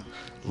 hold on,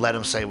 let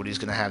him say what he's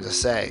gonna have to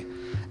say.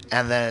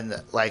 And then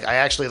like I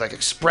actually like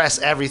express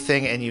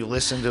everything, and you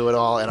listen to it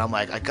all. And I'm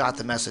like, I got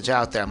the message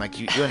out there. I'm like,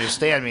 you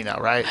understand me now,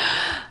 right?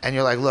 And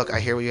you're like, look, I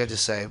hear what you have to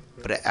say,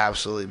 but it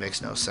absolutely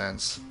makes no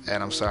sense.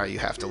 And I'm sorry, you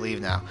have to leave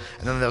now.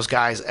 And then those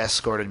guys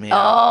escorted me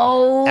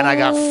out. And I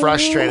got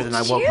frustrated, and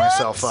I woke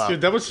myself up.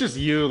 Dude, that was just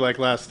you like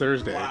last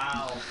Thursday.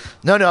 Wow.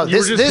 No,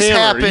 this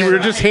happened. You were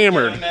just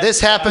hammered. This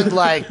happened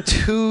like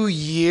 2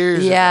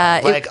 years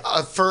ago. Like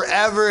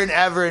forever and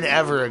ever and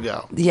ever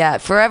ago. Yeah,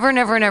 forever and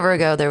ever and ever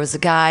ago, there was a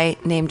guy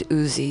named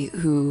Uzi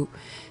who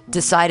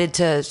decided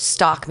to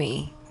stalk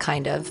me,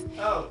 kind of.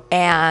 Oh.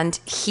 And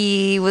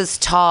he was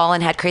tall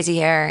and had crazy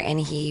hair, and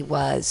he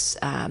was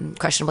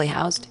questionably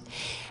housed.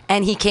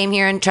 And he came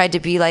here and tried to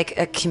be like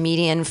a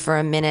comedian for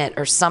a minute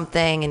or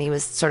something, and he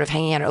was sort of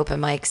hanging out at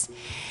open mics.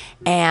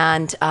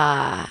 And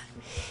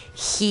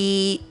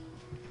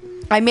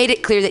I made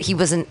it clear that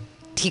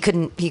he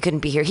couldn't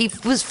be here. He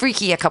was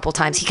freaky a couple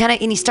times.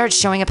 He started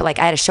showing up at like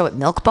I had a show at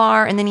Milk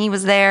Bar, and then he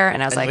was there,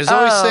 and I was like, he was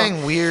always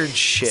saying weird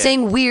shit.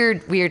 Saying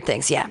weird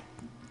things, yeah.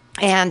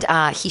 And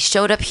he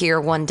showed up here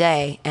one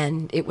day,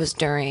 and it was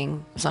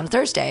on a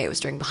Thursday. It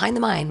was during Behind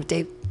the Mind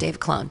with Dave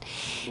Clone.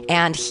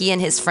 And he and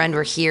his friend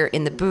were here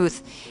in the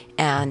booth,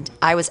 and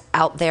I was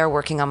out there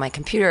working on my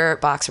computer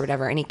box or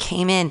whatever, and he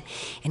came in,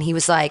 and he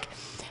was like,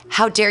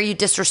 how dare you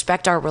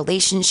disrespect our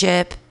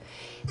relationship?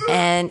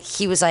 And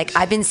he was like,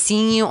 I've been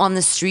seeing you on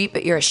the street,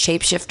 but you're a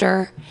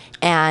shapeshifter,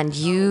 and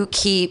you're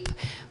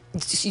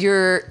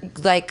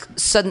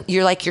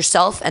like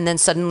yourself, and then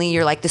suddenly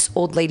you're like this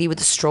old lady with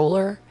a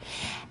stroller.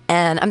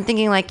 And I'm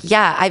thinking like,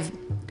 yeah,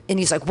 and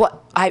he's like,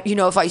 what?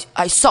 If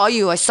I saw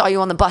you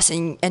on the bus,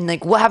 and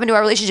like, what happened to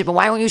our relationship, and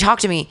why won't you talk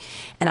to me?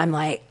 And I'm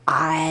like,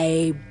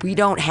 we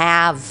don't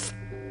have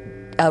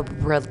a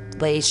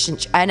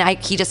relationship. And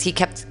he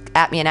kept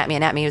at me.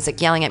 He was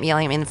like yelling at me.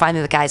 And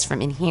finally the guys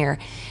from in here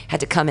had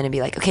to come in and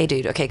be like, okay,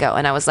 dude, okay, go.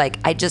 And I was like,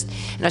 I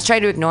was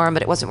trying to ignore him,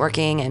 but it wasn't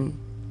working. And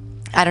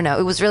I don't know.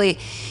 He was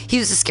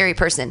a scary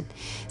person.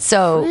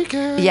 So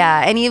Freaker.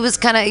 Yeah. And he was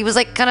kind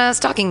of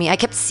stalking me. I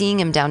kept seeing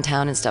him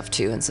downtown and stuff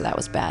too. And so that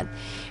was bad.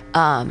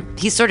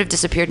 He's sort of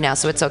disappeared now,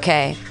 so it's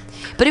okay.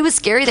 But it was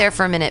scary there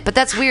for a minute. But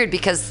that's weird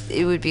because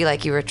it would be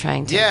like you were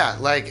trying to. Yeah,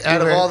 like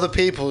out of all the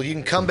people, you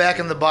can come back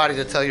in the body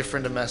to tell your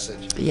friend a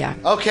message. Yeah.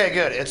 Okay,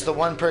 good. It's the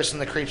one person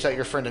that creeps out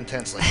your friend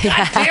intensely.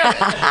 God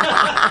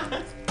damn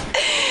it.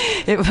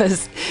 It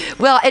was,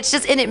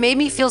 and it made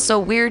me feel so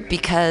weird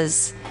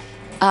because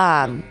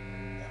I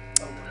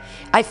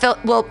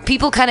felt,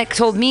 people kind of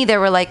told me, they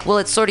were like, well,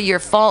 it's sort of your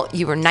fault.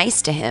 You were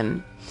nice to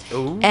him.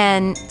 Ooh.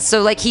 And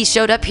so like he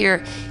showed up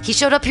here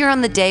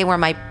on the day where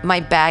my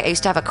bag, I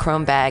used to have a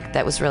chrome bag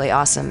that was really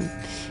awesome,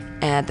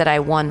 and that I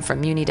won from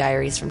Muni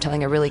Diaries from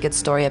telling a really good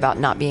story about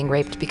not being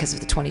raped because of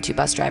the 22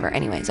 bus driver.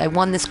 Anyways, I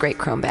won this great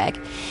chrome bag,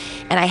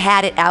 and I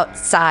had it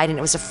outside, and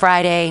it was a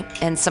Friday,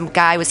 and some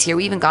guy was here.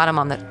 We even got him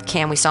on the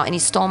cam we saw, and he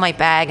stole my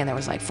bag, and there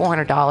was like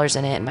 $400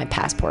 in it, and my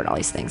passport, all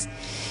these things,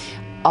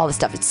 all this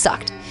stuff. It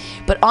sucked.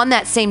 But on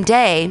that same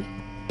day,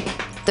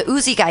 the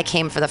Uzi guy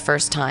came for the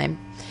first time,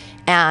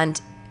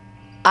 and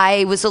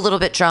I was a little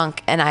bit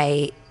drunk, and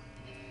I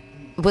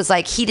was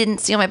like, he didn't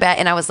steal my bag.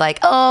 And I was like,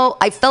 oh,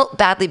 I felt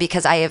badly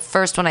because at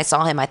first when I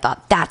saw him, I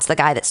thought that's the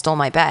guy that stole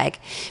my bag,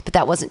 but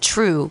that wasn't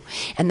true.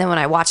 And then when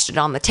I watched it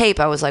on the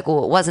tape, I was like,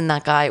 well, it wasn't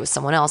that guy, it was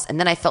someone else. And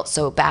then I felt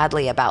so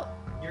badly about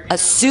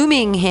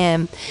assuming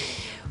him.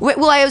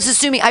 Well, I was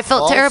assuming, I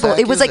felt terrible.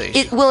 It was like,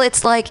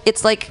 it's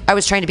like I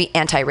was trying to be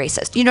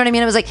anti-racist. You know what I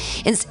mean? I was like,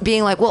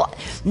 being like, well,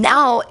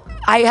 now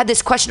I had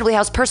this questionably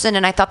housed person,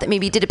 and I thought that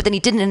maybe he did it, but then he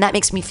didn't, and that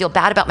makes me feel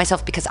bad about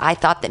myself because I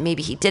thought that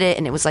maybe he did it,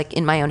 and it was like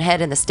in my own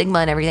head and the stigma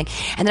and everything.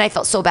 And then I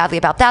felt so badly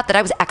about that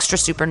I was extra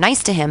super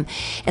nice to him.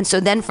 And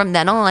so then from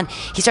then on,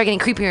 he started getting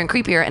creepier and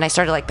creepier, and I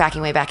started like backing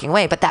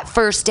away. But that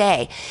first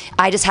day,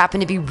 I just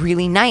happened to be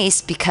really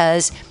nice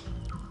because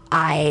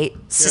I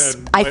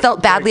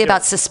felt badly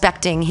about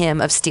suspecting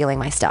him of stealing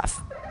my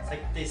stuff. It's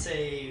like they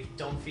say,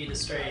 don't feed a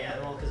stray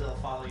animal because they'll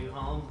follow you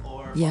home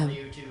or follow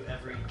you to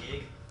every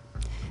gig.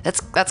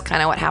 That's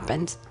kind of what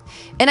happened.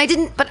 And I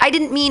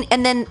didn't mean,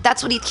 and then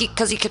that's what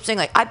because he kept saying,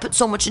 like, I put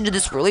so much into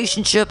this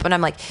relationship, and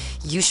I'm like,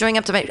 you showing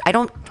up to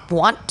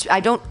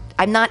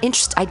I'm not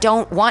interested, I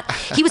don't want,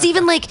 he was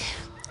even like,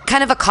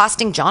 kind of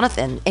accosting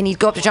Jonathan, and he'd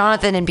go up to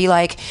Jonathan and be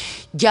like,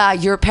 yeah,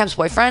 you're Pam's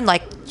boyfriend,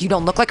 like, you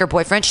don't look like her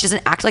boyfriend, she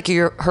doesn't act like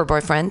you're her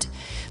boyfriend,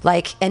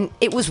 like, and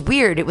it was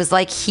weird. It was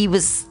like he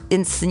was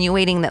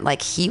insinuating that,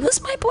 like, he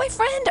was my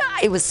boyfriend.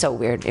 It was so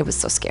weird. It was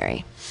so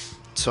scary.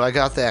 So I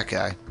got that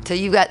guy. So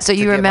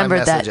you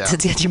remembered that to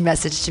get your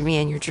message to me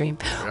in your dream.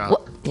 Yeah.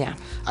 Well, yeah.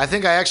 I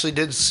think I actually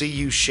did see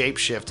you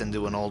shapeshift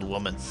into an old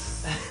woman.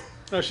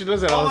 Oh, she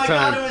does that all the time. Oh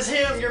my God, it was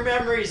him. Your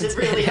memories. It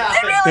really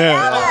happened.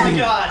 Yeah. Oh my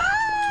God.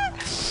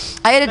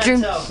 I had a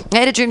dream. I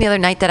had a dream the other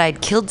night that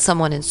I'd killed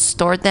someone and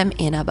stored them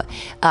in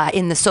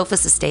the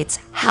Sophus Estates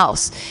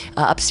house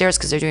upstairs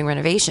because they're doing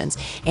renovations.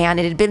 And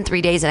it had been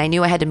 3 days, and I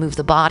knew I had to move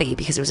the body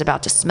because it was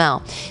about to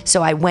smell.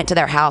 So I went to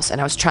their house and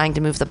I was trying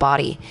to move the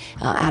body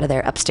out of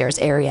their upstairs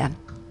area,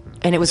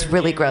 and it was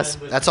really gross.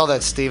 That's all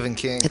that Stephen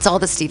King. It's all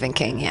the Stephen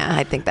King. Yeah,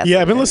 I think that's. Yeah,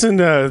 I've been listening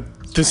to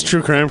this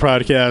true crime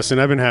podcast, and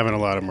I've been having a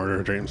lot of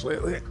murder dreams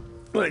lately.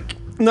 Like,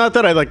 not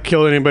that I like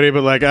killed anybody,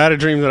 but like I had a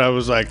dream that I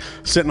was like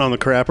sitting on the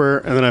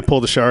crapper, and then I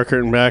pulled the shower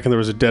curtain back, and there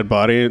was a dead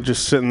body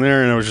just sitting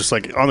there, and I was just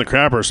like on the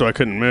crapper, so I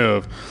couldn't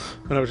move,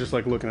 and I was just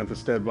like looking at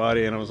this dead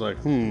body, and I was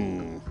like,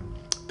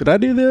 did I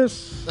do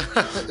this?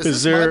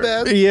 Is this my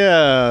bed?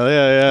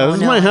 Yeah. This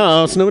is my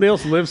house. Nobody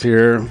else lives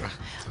here.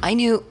 I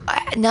knew,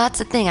 that's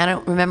the thing, I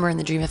don't remember in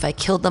the dream if I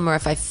killed them or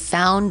if I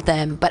found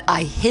them, but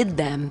I hid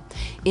them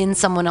in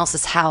someone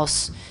else's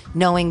house,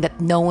 knowing that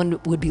no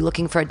one would be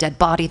looking for a dead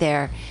body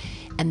there.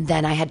 And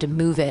then I had to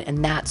move it,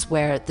 and that's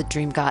where the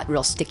dream got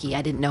real sticky.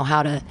 I didn't know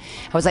how to,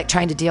 I was like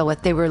trying to deal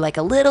with, they were like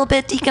a little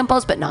bit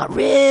decomposed, but not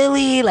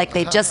really. Like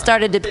they just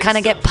started to kind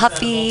of get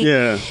puffy.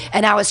 Yeah.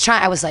 And I was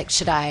like,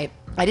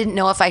 I didn't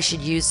know if I should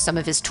use some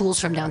of his tools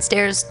from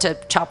downstairs to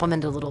chop them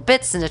into little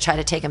bits and to try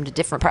to take them to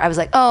different parts. I was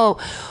like, oh,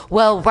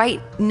 well, right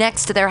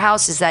next to their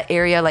house is that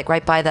area, like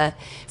right by the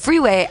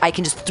freeway. I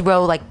can just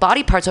throw like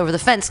body parts over the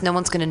fence. No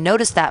one's going to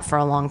notice that for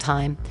a long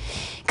time.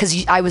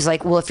 Because I was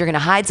like, well, if you're going to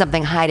hide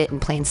something, hide it in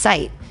plain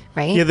sight,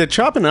 right? Yeah, the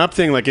chopping up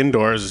thing like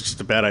indoors is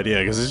just a bad idea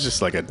because it's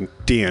just like a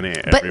DNA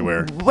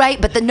everywhere. Right,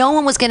 but no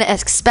one was going to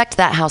expect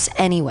that house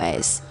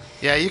anyways.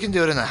 Yeah, you can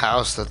do it in a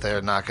house that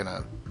they're not going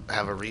to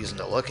have a reason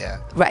to look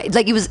at. Right,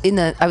 like it was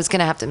I was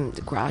gonna have to in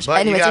the garage. But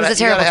anyways, you it was a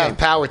terrible gotta have dream.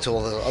 power tool,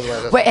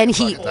 otherwise that's Right, and a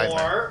fucking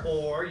nightmare.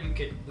 Or you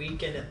could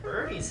weekend at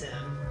Bernie's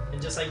him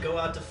and just like go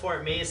out to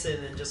Fort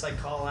Mason and just like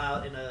call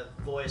out in a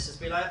voice,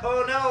 just be like,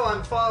 "Oh no,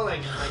 I'm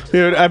falling." And, like, just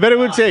Dude, I bet it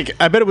would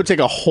take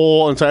a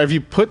whole entire. If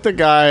you put the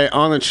guy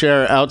on the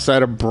chair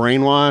outside of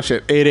Brainwash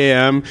at 8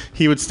 a.m.,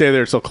 he would stay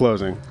there till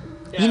closing.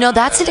 You know,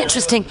 that's an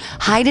interesting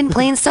hide in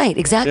plain sight.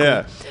 Exactly.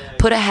 Yeah.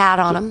 Put a hat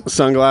on him.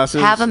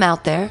 Sunglasses. Have him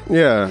out there.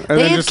 Yeah, and They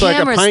then have just like a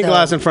cameras, pint though.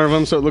 glass in front of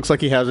him, so it looks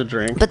like he has a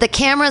drink. But the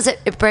cameras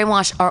at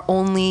Brainwash are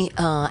only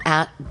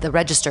at the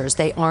registers.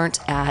 They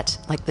aren't at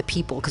like the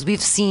people because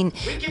we've seen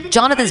We give you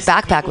Jonathan's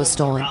advice to backpack people was who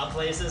stolen. rob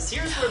places.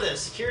 Here's where the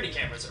security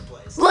cameras are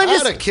placed. Well,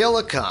 How to kill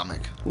a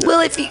comic.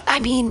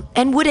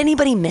 and would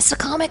anybody miss a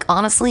comic?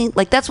 Honestly,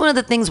 like that's one of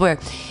the things where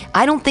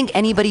I don't think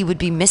anybody would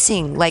be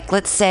missing. Like,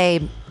 let's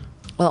say.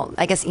 Well,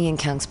 I guess Ian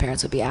Kung's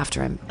parents would be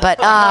after him, but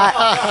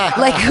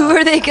like, who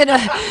are they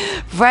gonna?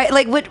 Right?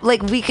 Like, what?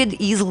 Like, we could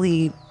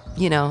easily,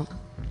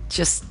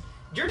 just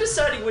You're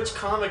deciding which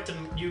comic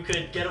you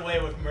could get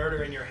away with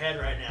murder in your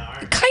head right now,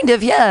 aren't you? kind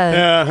of,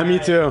 yeah. Yeah, me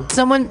too.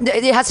 Someone.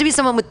 It has to be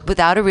someone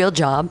without a real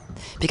job,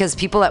 because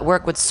people at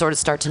work would sort of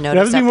start to It notice.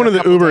 has to be after one a of the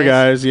couple Uber days.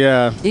 guys.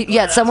 Yeah.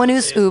 Yeah, someone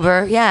who's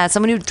Uber. Yeah,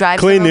 someone who drives.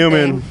 Clay their own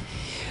Newman. thing.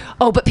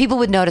 Oh, but people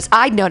would notice.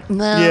 I'd know.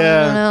 No,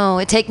 Yeah. no.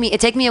 It'd take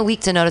me a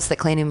week to notice that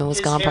Clay Newman was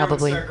His gone. hair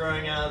Probably. would start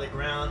growing out of the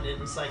ground,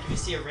 and it's like if you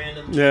see a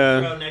random Yeah.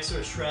 grow next to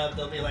a shrub,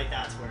 they'll be like,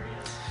 "That's where he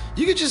is."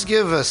 You could just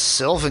give a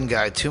Sylvan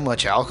guy too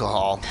much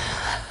alcohol.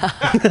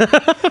 Finish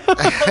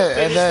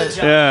the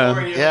job Yeah.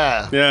 for you.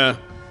 Yeah. Yeah.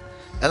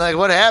 And like,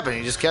 what happened?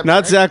 He just kept.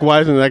 Not drinking? Zach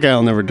Wiseman. That guy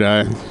will never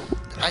die.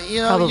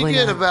 Probably you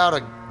get not.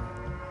 about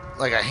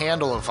a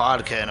handle of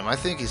vodka in him. I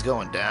think he's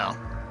going down.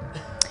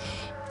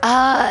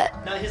 No,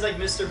 he's like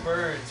Mr.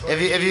 Burns. where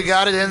If you he's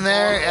got it in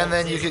there, vulnerable and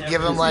then to you could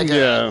give him everything. like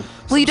Yeah. a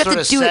Well, you'd have sort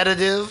to of do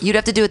sedative. it. You'd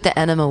have to do it the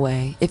enema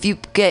way. If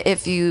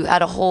you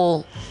had a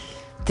whole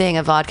thing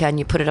of vodka and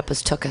you put it up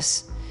as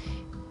tuchus.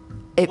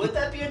 Would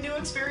that be a new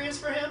experience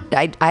for him?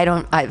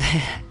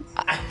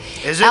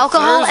 Is it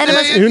Alcohol Thursday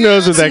enemas- Who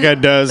knows what again? that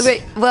guy does?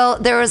 Wait, well,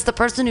 there was the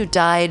person who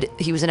died.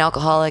 He was an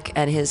alcoholic,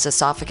 and his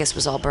esophagus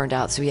was all burned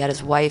out. So he had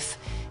his wife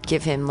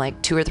give him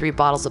like 2 or 3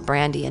 bottles of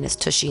brandy in his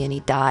tushy, and he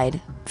died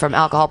from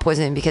alcohol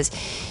poisoning because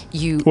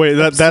you. Wait,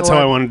 that's how I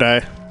absorb want to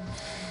die.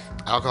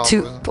 Alcohol.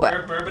 Two,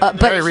 poisoning? Bourbon but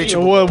Very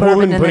reachable. Well, a Bourbon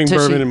woman in putting the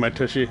tushy. bourbon in my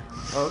tushy.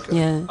 Okay.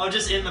 yeah. Oh,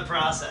 just in the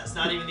process,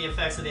 not even the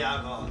effects of the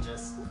alcohol.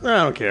 Just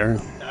I don't care.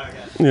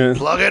 okay. Yeah.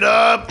 Plug it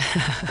up.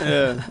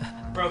 Yeah.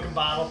 Broken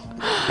bottle.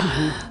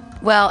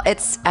 Well,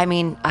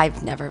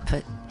 I've never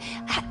put.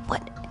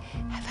 What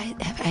have I?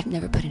 I've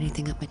never put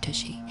anything up my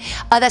tushy.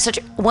 That's so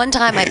true. One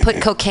time I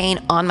put cocaine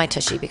on my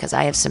tushy because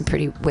I have some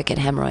pretty wicked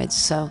hemorrhoids.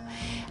 So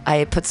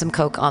I put some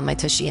coke on my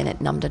tushy and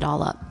it numbed it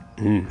all up.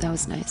 That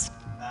was nice.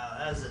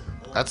 Wow,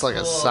 That's like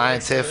a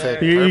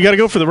scientific. You got to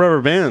go for the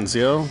rubber bands,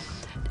 yo.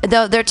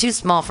 Though they're too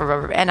small for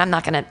rubber, and I'm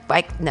not gonna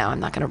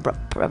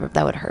rubber.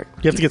 That would hurt.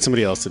 You have to get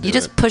somebody else to do it. You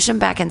just push them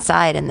back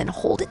inside and then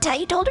hold it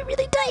tight. Hold it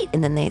really tight,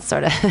 and then they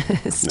sort of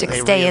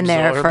stay in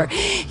there for.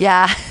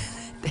 Yeah,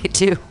 they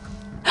do.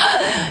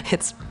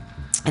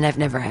 And I've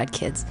never had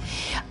kids.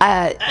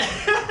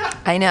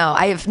 I know.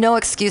 I have no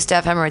excuse to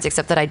have hemorrhoids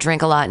except that I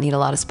drink a lot and eat a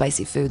lot of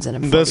spicy foods, and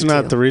I'm 42. That's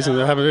not the reason.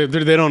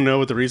 They don't know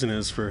what the reason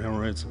is for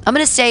hemorrhoids. I'm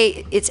gonna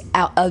say it's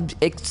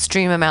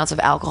extreme amounts of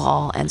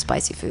alcohol and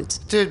spicy foods.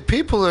 Dude,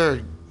 people are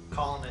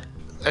calling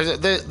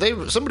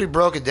it. Somebody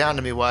broke it down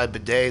to me why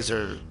bidets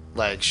are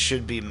like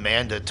should be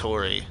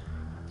mandatory,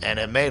 and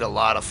it made a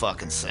lot of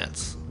fucking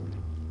sense.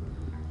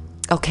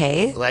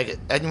 Okay. Like,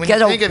 and when you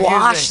gotta think of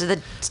wash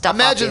the stuff.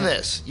 Imagine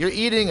this: you're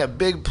eating a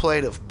big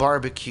plate of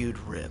barbecued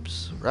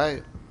ribs,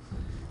 right?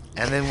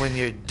 And then when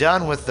you're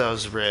done with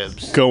those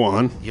ribs, go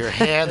on. Your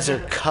hands are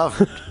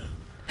covered.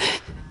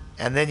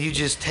 And then you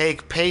just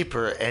take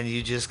paper and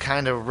you just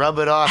kind of rub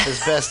it off as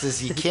best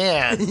as you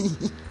can.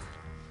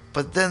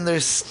 But then they're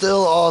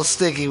still all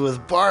sticky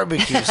with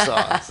barbecue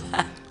sauce.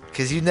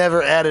 Because you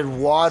never added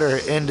water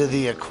into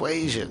the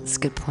equation. That's a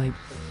good point.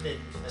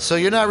 So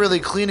you're not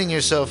really cleaning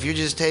yourself. You're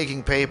just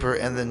taking paper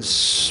and then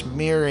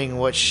smearing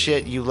what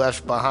shit you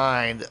left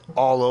behind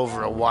all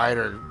over a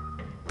wider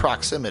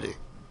proximity.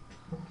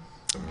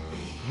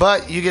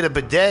 But you get a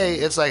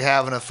bidet, it's like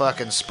having a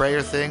fucking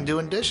sprayer thing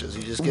doing dishes.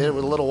 You just get it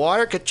with a little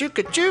water, ka-choo,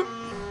 ka-choo.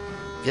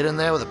 Get in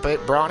there with a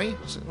brawny,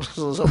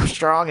 so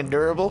strong and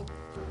durable.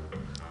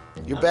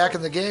 You're back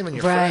in the game and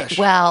you're fresh.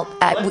 Well,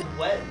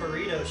 wet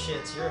burrito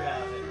shits you're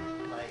having.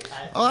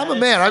 I'm a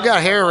man. I've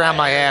got hair around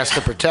my ass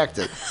to protect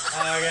it.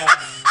 Okay.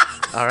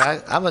 All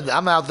right,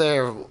 I'm out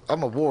there.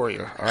 I'm a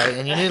warrior. All right,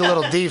 and you need a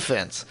little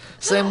defense.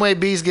 Same way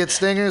bees get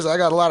stingers, I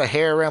got a lot of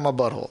hair around my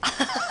butthole.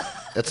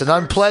 It's an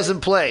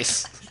unpleasant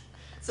place.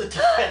 It's a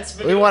defense.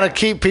 We want to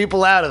keep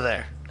people out of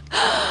there.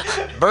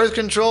 Birth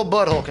control,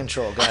 butthole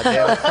control.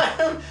 Goddamn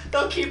it.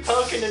 Don't keep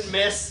poking and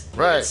miss.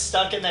 Right. It's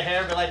stuck in the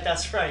hair, but like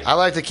that's right. I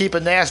like to keep a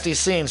nasty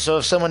scene, so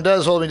if someone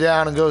does hold me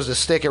down and goes to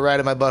stick it right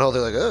in my butthole,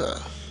 they're like,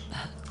 ugh.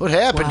 What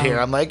happened here?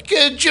 I'm like,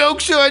 good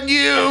joke's on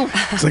you.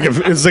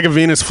 It's like a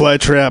Venus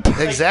flytrap.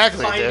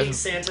 Exactly, like finding dude.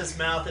 Santa's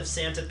mouth if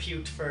Santa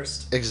puked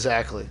first.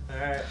 Exactly. All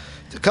right.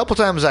 A couple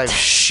times I've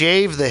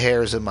shaved the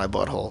hairs in my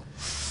butthole.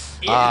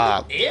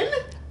 In?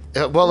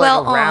 Well,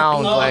 like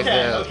around, like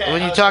okay.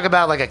 when you talk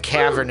about like a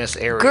cavernous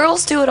area.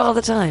 girls do it all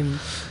the time.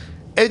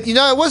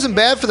 It wasn't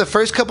bad for the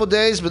first couple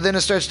days, but then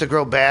it starts to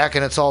grow back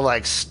and it's all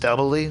like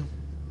stubbly.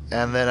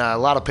 And then a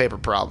lot of paper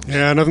problems.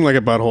 Yeah, nothing like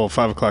a butthole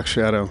 5 o'clock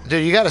shadow.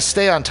 Dude, you got to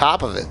stay on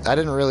top of it. I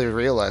didn't really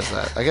realize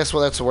that. I guess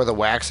that's where the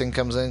waxing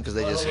comes in because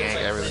they just yank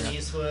everything. Clint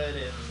Eastwood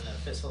and a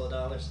fistful of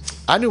dollars.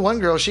 I knew one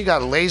girl, she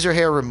got laser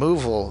hair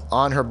removal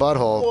on her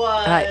butthole.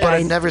 What? But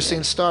I'd never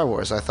seen Star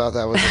Wars. I thought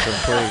that was a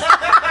complete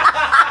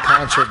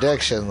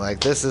contradiction. Like,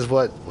 this is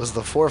what was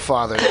the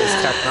forefather of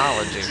this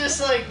technology. Just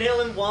like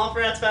nailing womp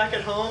rats back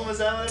at home, was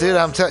that what it Dude,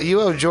 was? I'm telling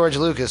you, owe George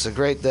Lucas a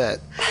great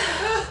debt.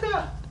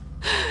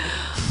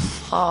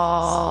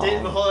 Oh.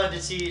 Hold on,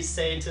 did she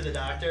say to the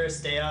doctor,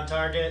 stay on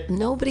target?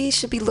 Nobody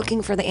should be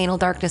looking for the anal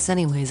darkness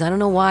anyways. I don't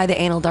know why the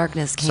anal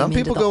darkness came Some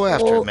into people the go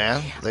after whole- it,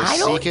 man. They I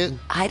seek it.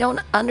 I don't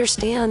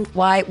understand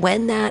why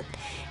when that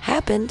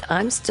happened,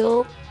 I'm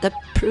still the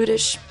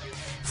prudish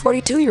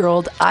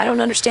 42-year-old. I don't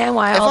understand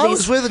why If all I these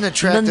was with an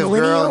attractive girl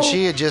and millennial-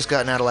 she had just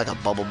gotten out of like a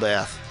bubble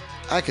bath,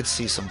 I could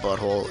see some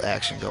butthole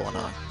action going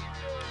on.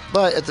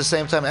 But at the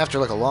same time, after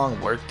like a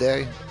long work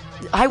day,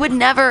 I would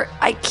never.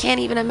 I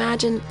can't even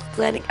imagine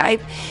letting. I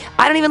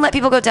don't even let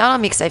people go down on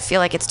me because I feel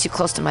like it's too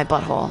close to my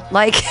butthole.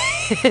 Like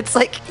it's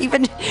like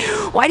even.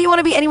 Why do you want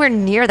to be anywhere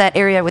near that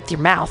area with your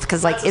mouth?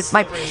 Because like it's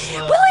my.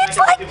 Well, it's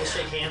like no,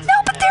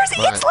 but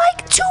it's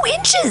like 2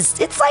 inches.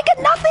 It's like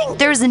a nothing.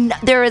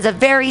 There is a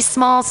very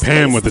small space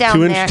Pam with a down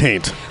 2-inch there.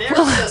 taint. There's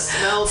a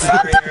smell From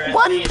barrier the at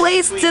one least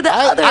place between- to the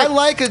other. I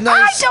like a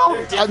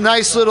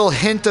nice little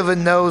hint of a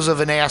nose of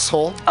an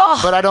asshole,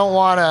 but I don't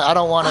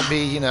wanna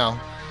be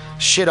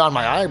shit on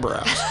my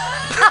eyebrows.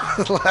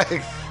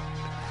 Like,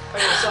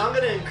 Okay, so I'm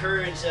going to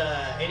encourage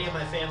any of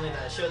my family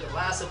that I showed the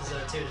last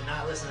episode to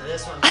not listen to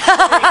this one.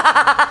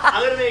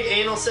 I'm going to make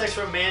anal sex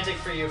romantic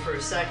for you for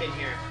a second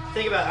here.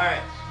 Think about, all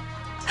right,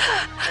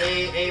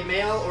 a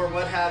male or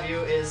what have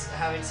you is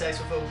having sex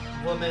with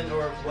a woman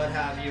or what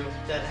have you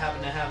that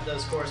happen to have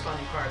those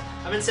corresponding parts.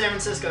 I'm in San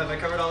Francisco. Have I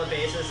covered all the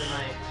bases?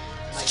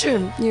 It's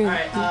true. All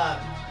right,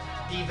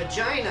 the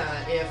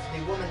vagina, if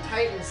the woman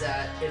tightens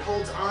that, it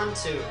holds on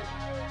to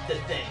the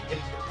thing. It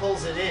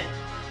pulls it in.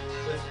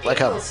 With like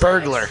a anal sex-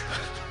 burglar.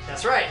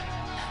 That's right.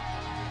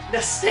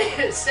 Now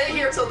stay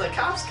here till the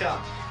cops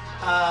come.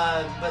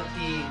 But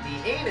the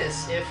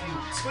anus, if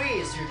you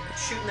squeeze, you're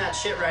shooting that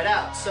shit right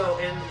out. So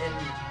in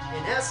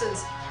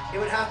essence, it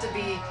would have to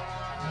be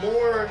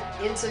more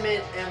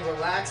intimate and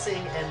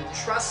relaxing and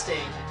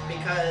trusting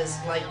because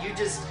like you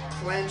just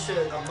clench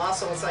a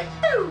muscle. It's like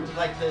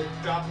like the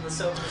dropping the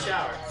soap in the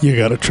shower. You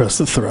gotta trust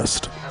the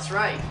thrust. That's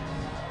right.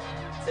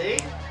 See?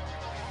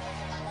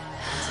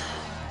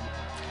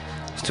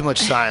 It's too much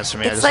science for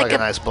me. I It's just like like a a-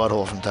 nice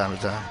butthole from time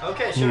to time.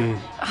 Okay, sure.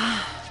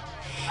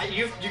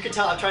 You can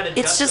tell I'm trying to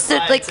It's just justify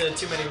that, like- it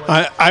to too many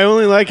women. I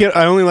only like it.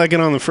 I only like it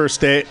on the first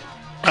date.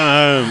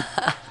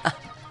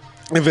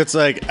 If it's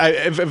like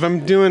if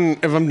I'm doing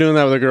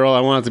that with a girl, I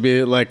want it to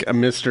be like a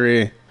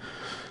mystery.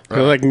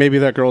 Or like maybe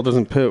that girl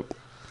doesn't poop.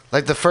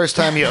 Like the first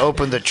time you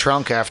opened the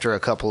trunk after a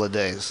couple of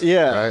days.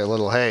 Yeah. Right? A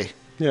little, hey,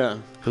 Yeah.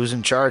 who's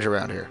in charge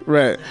around here?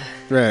 Right.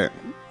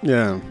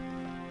 Yeah.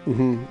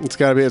 It's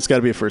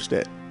gotta be a first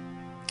date.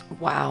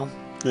 Wow.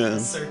 Yeah.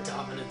 Assert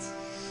dominance.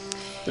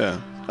 Yeah.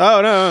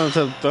 Oh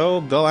no,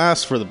 they'll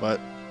ask for the butt.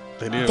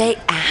 They do. They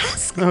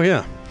ask? Oh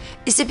yeah.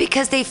 Is it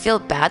because they feel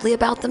badly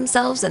about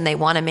themselves and they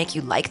want to make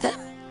you like them?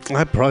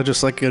 I'd probably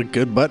just like a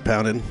good butt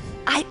pounded.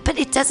 But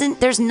it doesn't.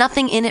 There's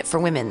nothing in it for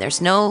women.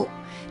 There's no.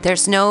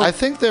 I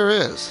think there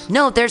is.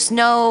 No, there's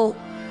no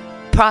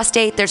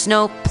prostate. There's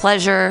no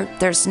pleasure.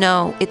 There's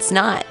no. It's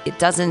not. It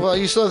doesn't. Well,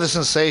 you still have the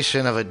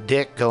sensation of a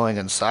dick going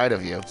inside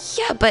of you.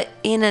 Yeah, but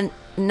in a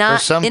not.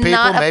 For some in people,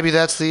 not a- maybe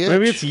that's the itch.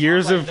 Maybe it's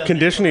years of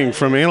conditioning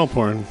from anal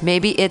porn.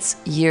 Maybe it's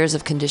years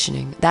of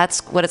conditioning.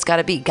 That's what it's got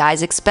to be.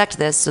 Guys expect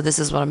this, so this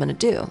is what I'm going to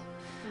do.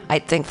 I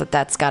think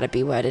that's got to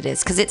be what it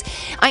is. Because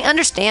I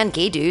understand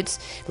gay dudes,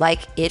 like,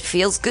 it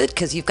feels good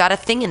because you've got a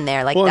thing in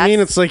there. Like, Well, I mean,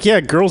 it's like,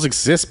 yeah, girls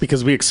exist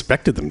because we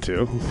expected them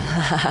to.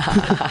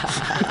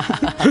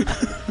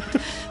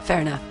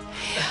 fair enough.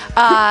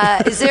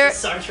 Is there...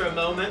 Sartre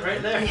moment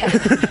right there.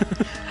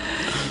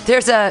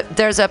 There's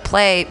a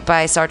play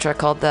by Sartre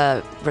called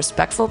The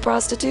Respectful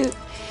Prostitute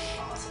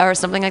or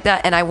something like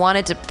that, and I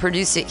wanted to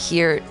produce it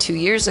here 2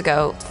 years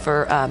ago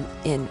for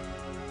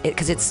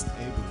because it's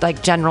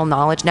like general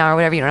knowledge now or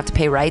whatever. You don't have to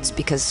pay rights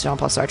because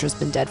Jean-Paul Sartre has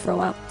been dead for a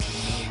while.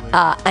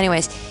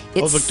 Anyways,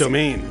 it's Public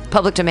domain.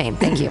 Public domain.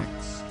 Thank you.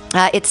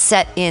 It's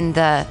set in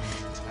the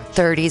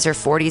 30s or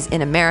 40s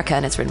in America,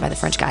 and it's written by the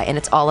French guy, and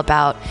it's all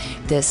about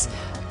this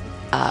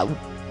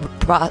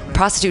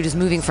prostitute is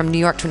moving from New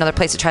York to another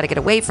place to try to get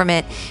away from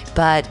it,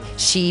 but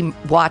she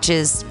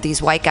watches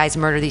these white guys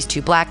murder these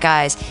two black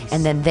guys,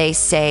 and then they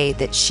say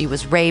that she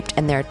was raped,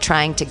 and they're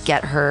trying to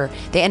get her.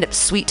 They end up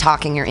sweet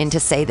talking her into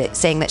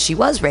saying that she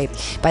was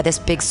raped by this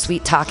big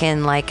sweet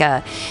talking like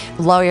a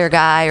lawyer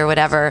guy or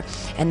whatever,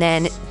 and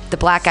then the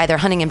black guy, they're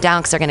hunting him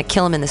down because they're going to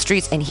kill him in the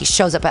streets, and he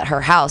shows up at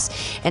her house,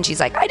 and she's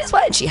like, I just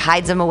want, and she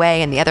hides him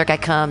away, and the other guy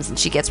comes, and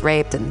she gets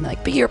raped, and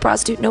like, but you're a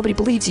prostitute, nobody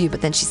believes you,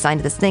 but then she signed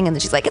this thing, and then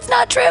she's like, it's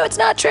not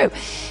true.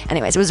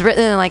 Anyways, it was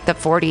written in like the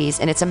 40s,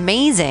 and it's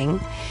amazing,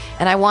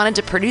 and I wanted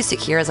to produce it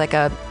here as like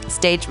a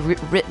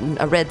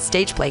read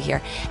stage play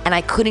here, and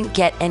I couldn't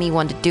get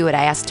anyone to do it.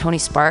 I asked Tony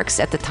Sparks.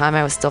 At the time,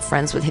 I was still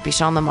friends with Hippie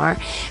Sean Lamar,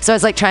 so I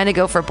was like trying to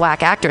go for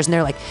black actors, and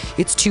they're like,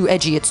 it's too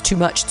edgy, it's too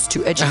much, it's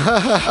too edgy.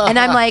 and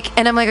I'm like,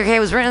 okay, it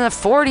was written in the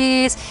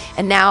 40s,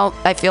 and now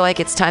I feel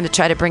like it's time to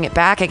try to bring it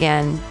back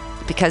again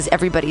because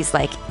everybody's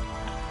like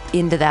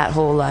into that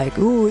whole like,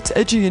 oh, it's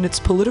edgy and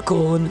it's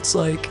political, and it's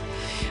like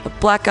a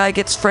black guy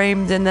gets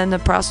framed and then the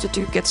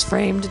prostitute gets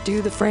framed to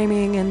do the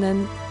framing, and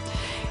then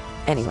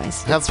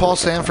anyways, Have Paul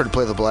Sanford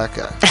play the black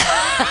guy.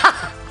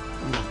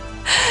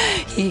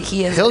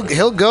 he is.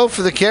 He'll go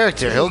for the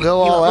character. He'll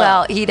go all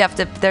well, out. he'd have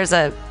to. There's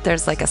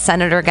like a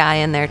senator guy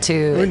in there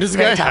too. I mean, does the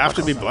Very guy have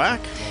to topical. be black?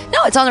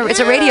 No, it's it's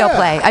a radio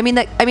play. I mean,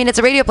 it's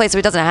a radio play, so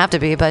it doesn't have to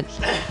be. But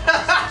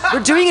we're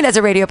doing it as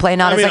a radio play,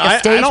 not I mean, as like a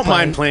stage I don't play.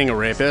 mind playing a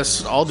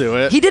rapist. I'll do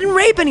it. He didn't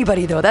rape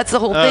anybody though. That's the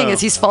whole thing. Oh.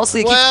 Is he's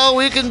falsely accused. Well,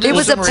 we can do It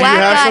was some a Do you black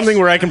have guy. something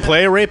where I can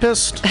play a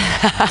rapist?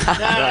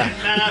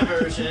 Not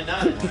version,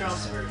 not a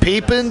Trump's version.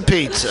 Peepin'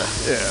 pizza.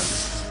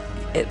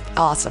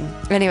 Awesome.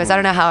 Anyways, I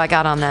don't know how I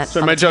got on that. So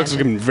on my a jokes have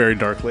tangent. been very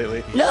dark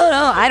lately. No,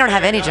 I don't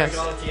have any jokes.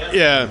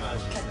 Yeah.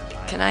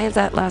 Can I have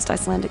that last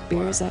Icelandic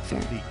beer? Is that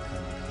fair?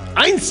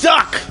 I'm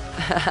stuck.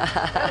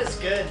 That is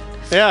good.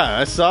 Yeah,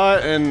 I saw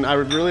it and I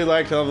really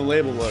liked how the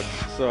label looked,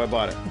 so I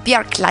bought it.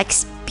 Björk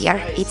likes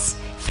beer. It's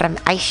from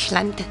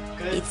Iceland.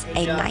 It's Good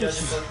a job nice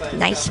judging book by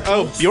place.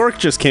 Oh, Bjork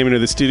just came into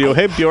the studio.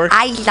 Hey, Bjork.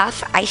 I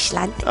love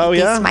Iceland. Oh, It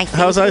is yeah? my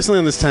How's favorite.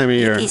 Iceland this time of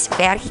year? It's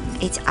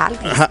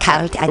always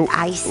cold and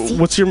icy.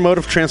 What's your mode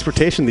of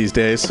transportation these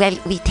days? Well,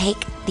 we take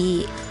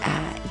the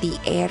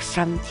air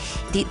from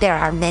there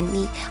are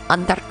many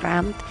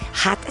underground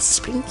hot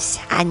springs,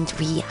 and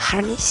we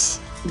harness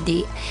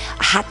the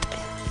hot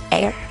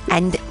air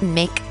and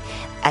make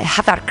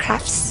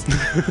hovercrafts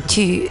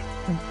to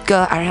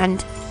go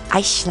around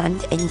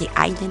Iceland and the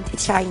island.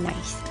 It's very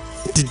nice.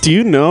 Do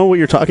you know what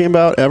you're talking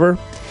about ever?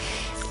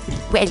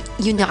 Well,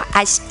 you know,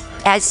 as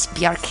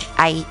Björk,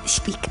 I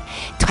speak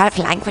 12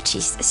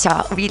 languages, so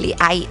really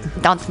I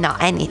don't know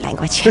any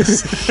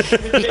languages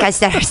because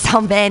there are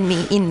so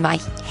many in my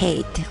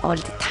head all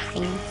the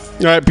time.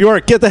 All right,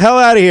 Bjork, get the hell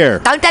out of here.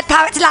 Don't let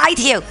poets lie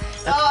to you.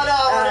 Oh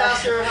no, I'm not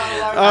sure how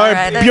long. All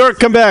right, right, Bjork,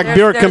 come back. there's-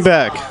 Bjork, come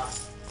back.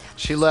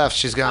 She left.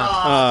 She's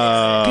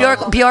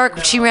gone.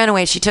 Bjork, she ran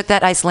away. She took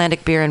that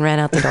Icelandic beer and ran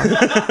out the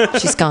door.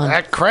 She's gone.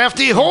 That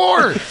crafty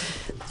whore.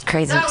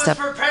 Crazy That was stuff.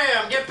 for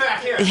Pam. Get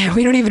back here. Yeah,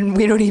 we don't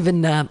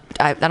even.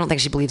 I don't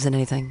think she believes in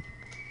anything.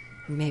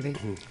 Maybe.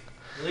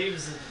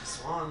 Believes in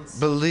swans.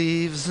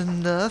 Believes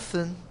in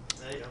nothing.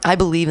 There you go. I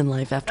believe in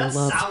life after That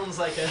love. sounds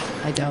like a.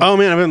 I don't. Oh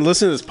man, I've been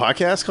listening to this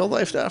podcast called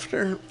Life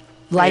After.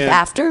 Life And-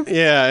 after?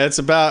 Yeah, it's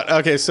about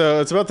this.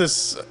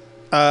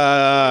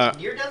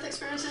 Near-death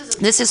experiences?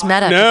 This is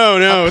meta. No,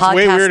 A it's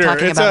way podcast weirder.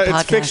 talking It's about a it's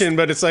podcast. fiction,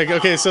 but it's like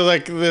okay, so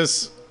like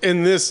this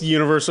in this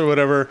universe or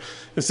whatever.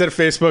 Instead of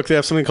Facebook, they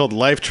have something called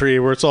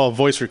Lifetree, where it's all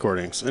voice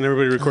recordings, and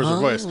everybody records their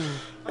voice.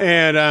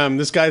 And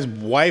this guy's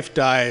wife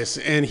dies,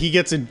 and he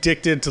gets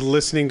addicted to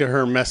listening to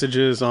her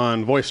messages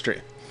on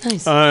VoiceTree.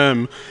 Nice.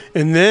 And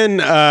then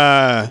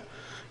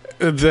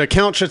the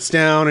account shuts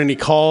down, and he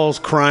calls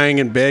crying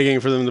and begging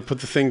for them to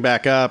put the thing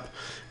back up.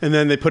 And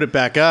then they put it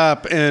back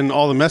up, and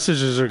all the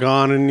messages are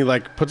gone. And he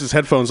like puts his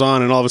headphones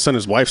on, and all of a sudden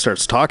his wife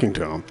starts talking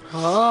to him.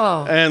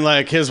 Oh. And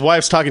like his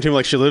wife's talking to him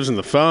like she lives in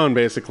the phone,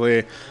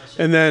 basically.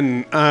 And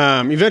then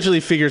eventually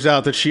figures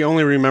out that she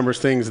only remembers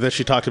things that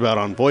she talked about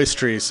on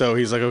VoiceTree. So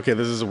he's like, okay,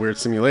 this is a weird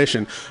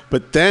simulation.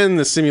 But then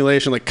the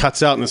simulation like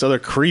cuts out, and this other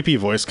creepy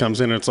voice comes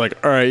in, and it's like,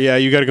 all right, yeah,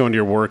 you got to go into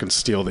your work and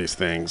steal these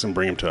things and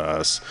bring them to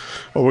us,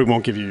 or we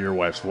won't give you your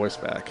wife's voice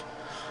back.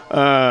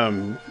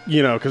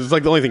 Because it's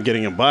like the only thing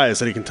getting him by is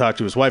that he can talk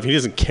to his wife. He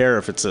doesn't care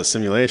if it's a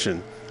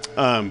simulation.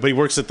 But he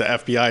works at the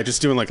FBI,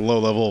 just doing like low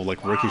level,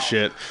 like rookie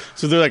shit.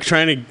 So they're like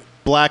trying to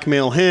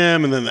blackmail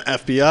him, and then the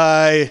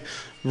FBI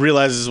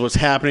realizes what's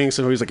happening.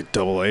 So he's like a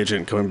double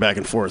agent going back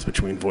and forth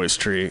between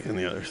VoiceTree and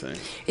the other thing.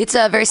 It's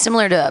very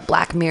similar to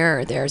Black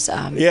Mirror. There's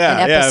an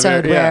Yeah,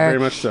 episode very where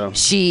much so.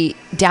 she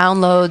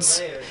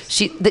downloads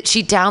she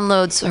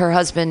downloads her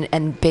husband,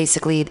 and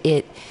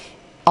basically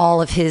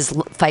all of his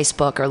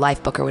Facebook or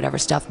Lifebook or whatever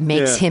stuff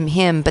makes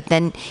him. But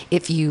then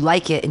if you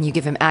like it and you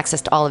give him access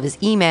to all of his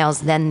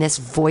emails, then this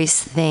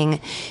voice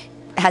thing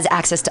has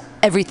access to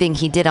everything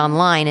he did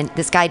online. And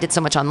this guy did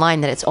so much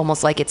online that it's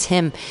almost like it's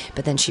him.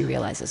 But then she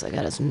realizes, like,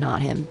 that is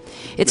not him.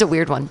 It's a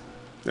weird one.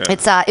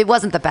 Yeah. It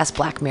wasn't the best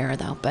Black Mirror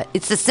though, but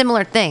it's a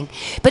similar thing.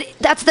 But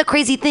that's the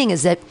crazy thing,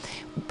 is that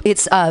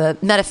it's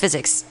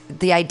metaphysics,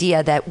 the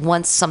idea that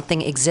once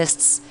something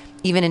exists,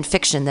 even in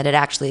fiction, that it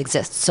actually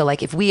exists. So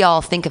like if we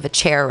all think of a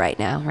chair right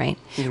now, right?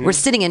 Mm-hmm. We're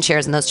sitting in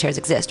chairs and those chairs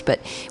exist. But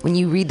when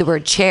you read the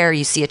word chair,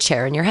 you see a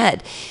chair in your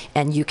head.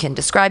 And you can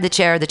describe the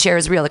chair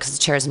is real because the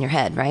chair is in your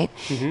head, right?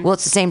 Mm-hmm. Well,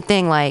 it's the same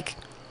thing. Like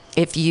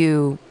if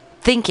you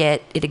think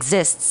it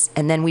exists,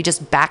 and then we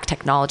just back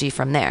technology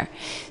from there.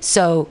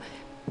 So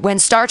when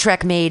Star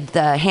Trek made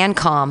the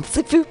handcom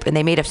flip, and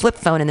they made a flip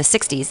phone in the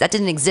 60s, that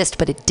didn't exist,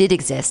 but it did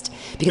exist.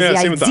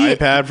 Because Same with the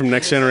iPad from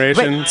Next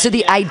Generation. Right, so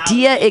the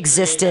idea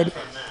existed.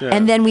 Yeah.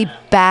 And then we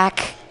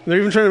back. They're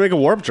even trying to make a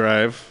warp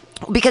drive.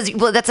 Because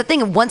that's the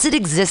thing. Once it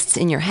exists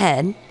in your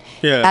head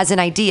as an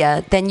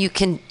idea, then you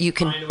can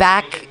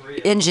back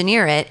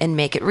engineer it and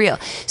make it real.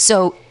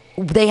 So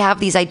they have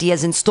these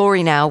ideas in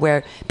story now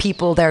where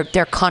people their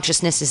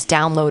consciousness is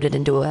downloaded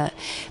into a,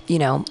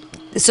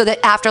 so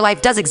that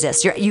afterlife does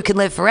exist. You can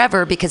live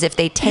forever because if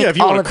they take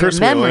all of your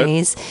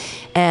memories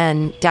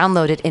and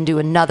download it into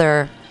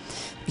another,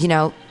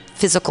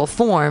 physical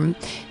form,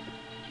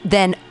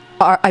 then.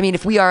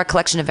 If we are a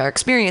collection of our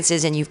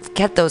experiences, and you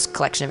get those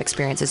collection of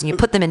experiences and you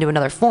put them into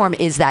another form,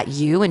 is that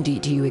you, and do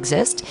you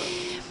exist?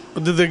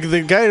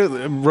 The guy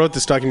who wrote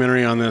this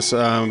documentary on this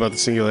about the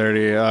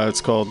singularity,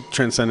 it's called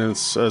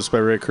Transcendence. It's by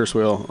Ray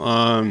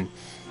Kurzweil.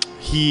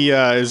 He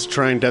is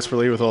trying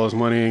desperately with all his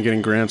money and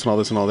getting grants and all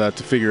this and all that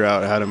to figure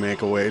out how to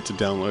make a way to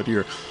download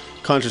your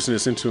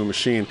consciousness into a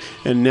machine.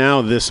 And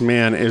now this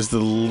man is the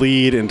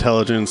lead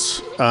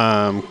intelligence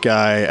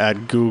guy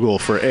at Google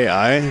for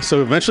AI.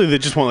 So eventually they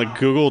just want like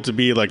Google to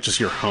be like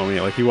just your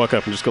homie. Like you walk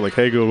up and just go like,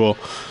 hey Google,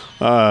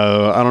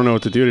 I don't know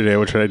what to do today.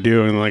 What should I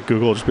do? And like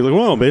Google will just be like,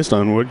 well, based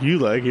on what you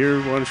like here,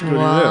 why don't you go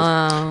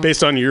do this?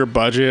 Based on your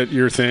budget,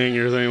 your thing,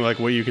 like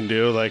what you can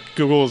do. Like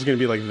Google is going to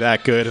be like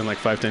that good in like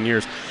 5-10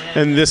 years.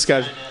 And this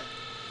guy's,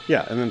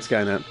 and then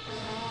Skynet.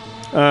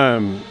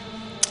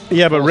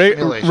 Yeah, but Ray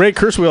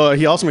Kurzweil,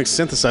 he also makes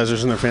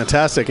synthesizers, and they're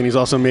fantastic. And he's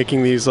also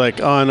making these, like,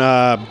 on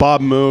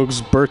Bob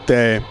Moog's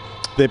birthday,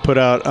 they put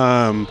out,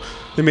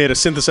 they made a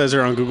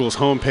synthesizer on Google's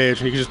homepage,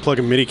 and you can just plug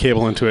a MIDI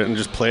cable into it and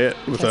just play it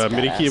with a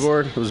MIDI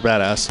keyboard. It was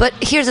badass. But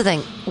here's the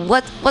thing.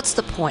 What's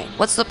the point?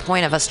 What's the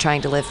point of us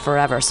trying to live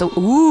forever? So,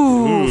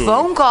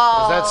 phone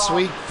call. Is that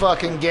sweet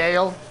fucking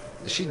Gail?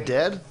 Is she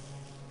dead?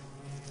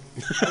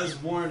 I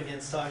was warned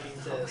against talking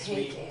to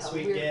sweet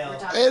Gail.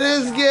 It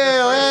is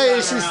Gail. Hey,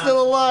 she's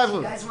still alive.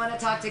 You guys want to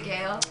talk to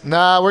Gail?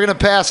 Nah, we're going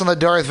to pass on the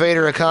Darth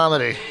Vader of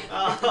comedy.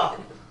 Oh.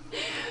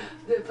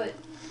 But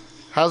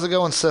how's it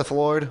going, Sith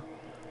Lord?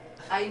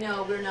 I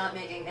know we're not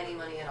making any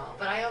money at all,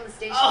 but I own the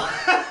station.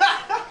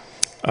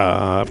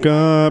 I've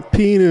got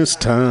penis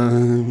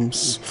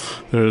times.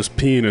 There's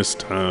penis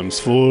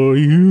times for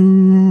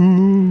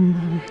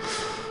you.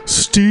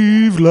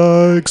 Steve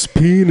likes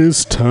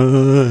penis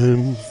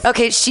time.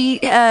 Okay, she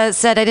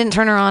said, I didn't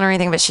turn her on or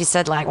anything, but she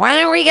said, like,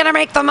 when are we going to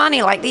make the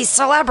money like these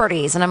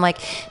celebrities? And I'm like,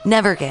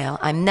 never, Gail.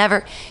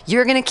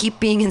 You're going to keep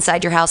being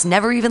inside your house,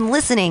 never even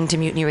listening to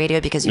Mutiny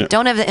Radio because you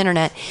don't have the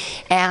internet.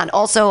 And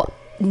also,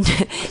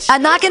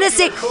 I'm not going to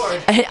say,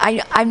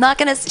 I'm not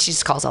going to, she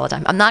just calls all the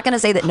time. I'm not going to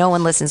say that no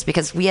one listens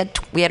because we had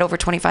over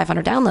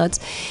 2,500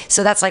 downloads.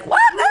 So that's like, what?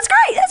 That's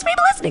great. That's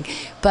people listening.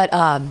 But,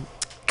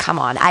 come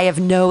on, I have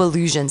no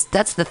illusions.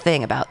 That's the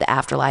thing about the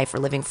afterlife or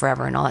living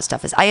forever and all that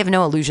stuff is I have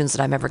no illusions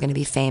that I'm ever going to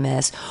be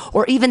famous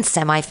or even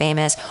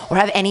semi-famous or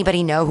have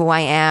anybody know who I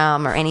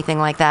am or anything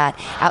like that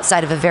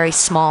outside of a very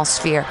small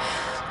sphere.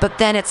 But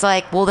then it's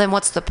like, well, then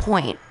what's the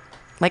point?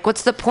 Like,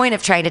 what's the point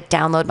of trying to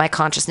download my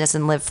consciousness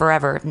and live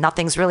forever?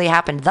 Nothing's really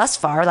happened thus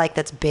far, like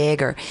that's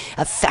big or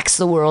affects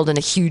the world in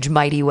a huge,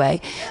 mighty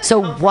way.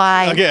 So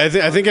why? Okay,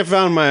 I think I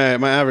found my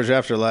average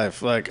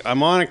afterlife. Like,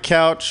 I'm on a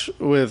couch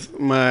with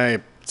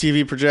my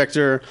TV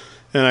projector,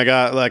 and I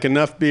got like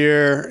enough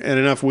beer and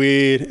enough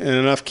weed and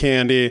enough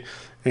candy,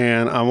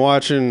 and I'm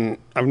watching.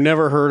 I've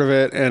never heard of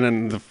it, and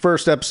then the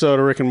first episode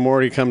of Rick and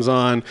Morty comes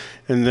on,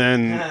 and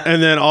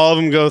then all of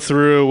them go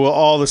through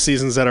all the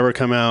seasons that ever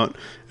come out,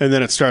 and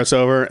then it starts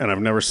over, and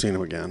I've never seen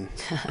them again.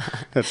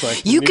 It's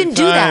like you can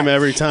do that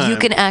every time. You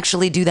can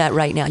actually do that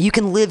right now. You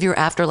can live your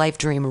afterlife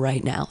dream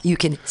right now. You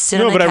can sit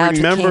on a couch but I with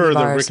remember candy the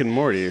bars. Rick and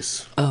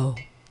Mortys. Oh.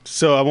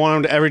 So I want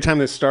them to, every time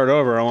they start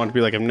over, I want it to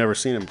be like I've never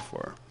seen them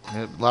before.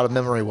 A lot of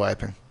memory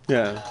wiping.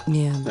 Yeah.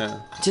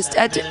 Just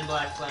Men in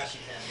Black flashy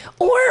pen.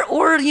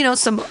 or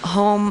some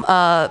home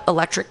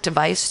electric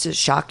device to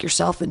shock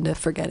yourself into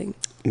forgetting.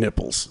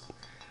 Nipples.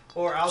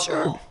 Or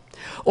alcohol.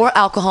 Or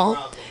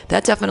alcohol.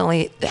 That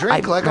definitely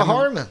Drink like a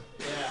Harmon.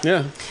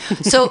 Yeah.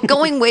 So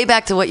going way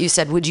back to what you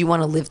said, would you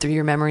want to live through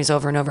your memories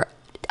over and over?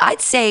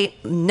 I'd say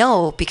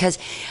no, because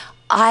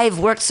I've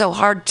worked so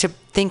hard to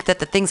think that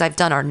the things I've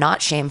done are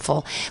not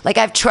shameful. Like,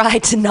 I've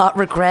tried to not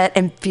regret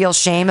and feel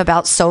shame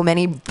about so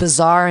many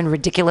bizarre and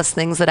ridiculous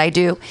things that I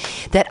do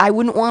that I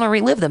wouldn't want to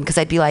relive them because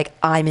I'd be like,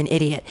 I'm an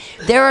idiot.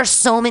 There are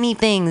so many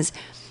things.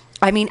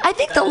 I mean, I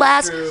think the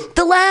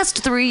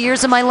last 3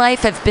 years of my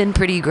life have been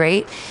pretty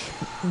great.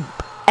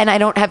 And I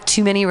don't have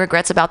too many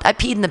regrets about that. I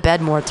peed in the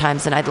bed more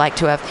times than I'd like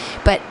to have.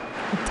 But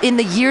in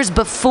the years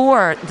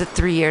before the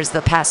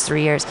past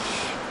 3 years,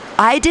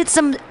 I did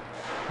some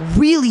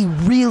really,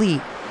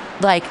 really,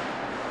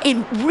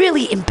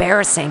 really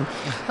embarrassing.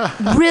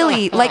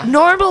 Really, like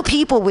normal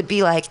people would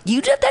be like,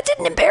 that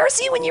didn't embarrass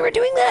you when you were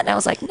doing that? And I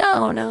was like,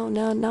 no,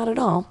 not at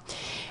all.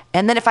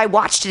 And then if I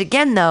watched it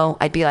again, though,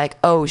 I'd be like,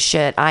 oh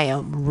shit, I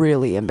am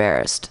really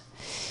embarrassed.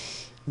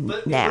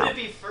 But now. Would it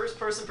be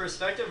first-person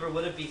perspective, or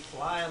would it be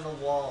fly on the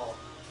wall?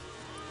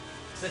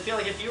 Because I feel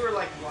like if you were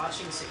like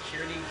watching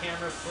security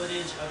camera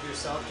footage of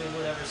yourself doing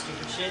whatever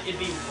stupid shit, it'd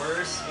be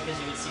worse because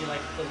you would see like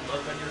the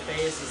look on your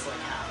face is like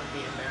half of the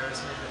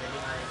embarrassment of any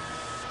like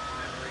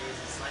memories.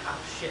 It's like, oh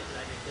shit, did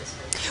I make this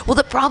face? Well,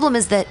 the problem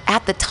is that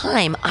at the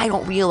time, I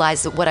don't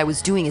realize that what I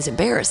was doing is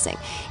embarrassing.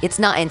 It's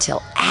not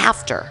until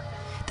after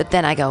that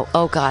then I go,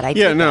 oh God, I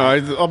did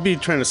that. I'll be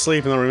trying to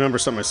sleep and I'll remember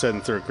something I said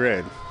in third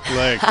grade.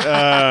 Like,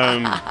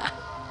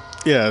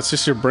 yeah, it's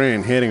just your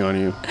brain hating on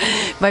you.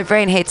 My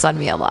brain hates on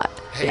me a lot.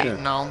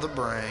 Hating on the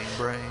brain.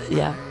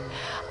 Yeah.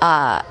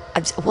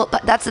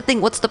 But that's the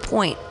thing. What's the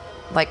point?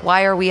 Like,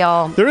 why are we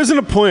all... There isn't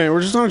a point.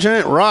 We're just on a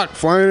giant rock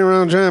flying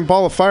around a giant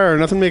ball of fire.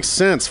 Nothing makes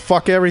sense.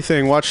 Fuck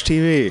everything. Watch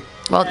TV.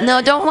 Well,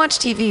 no, don't watch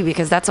TV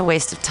because that's a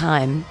waste of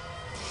time.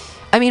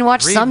 I mean,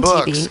 watch Read some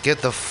books, TV.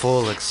 get the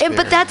full experience.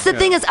 But that's the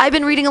thing is, I've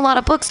been reading a lot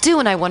of books too,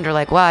 and I wonder,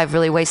 like, wow, I've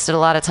really wasted a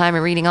lot of time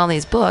in reading all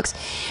these books.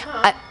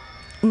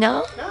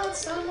 No? No,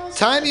 it's not most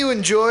Time you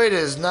enjoyed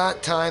is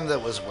not time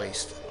that was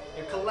wasted.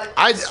 You're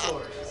collecting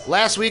stories.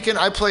 Last weekend,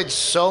 I played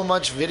so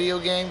much video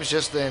games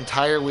just the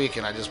entire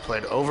weekend. I just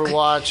played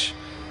Overwatch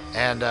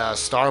and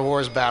Star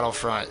Wars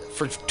Battlefront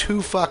for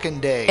 2 fucking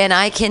days. And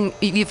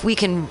if we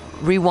can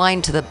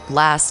rewind to the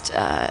last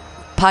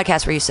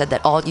podcast where you said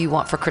that all you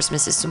want for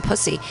Christmas is some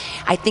pussy,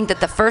 I think that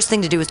the first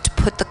thing to do is to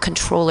put the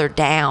controller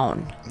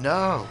down.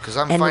 No, because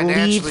I'm and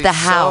financially leave the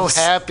house.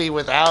 so happy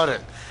without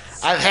it.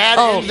 I've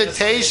had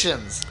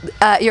invitations.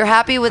 You're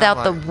happy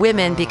without the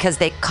women because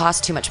they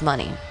cost too much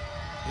money.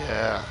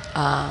 Yeah.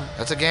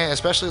 That's a game,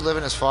 especially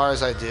living as far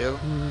as I do.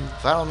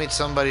 If I don't meet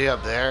somebody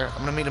up there,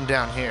 I'm going to meet them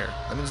down here.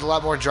 That means a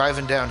lot more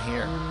driving down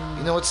here.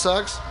 You know what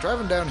sucks?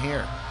 Driving down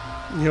here.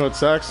 You know what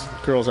sucks?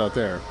 Girls out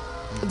there.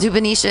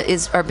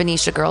 Are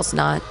Benicia girls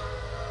not?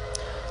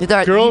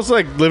 Girls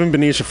like live in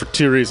Benicia for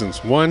 2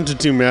 reasons. One, to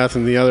do meth,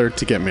 and the other,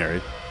 to get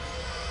married.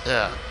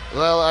 Yeah.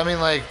 Well, I mean,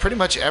 like, pretty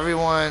much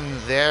everyone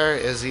there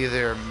is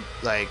either,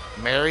 like,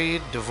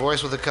 married,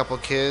 divorced with a couple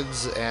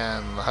kids,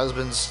 and the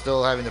husband's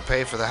still having to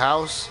pay for the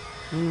house,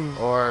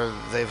 or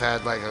they've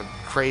had, like, a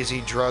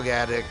crazy drug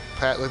addict.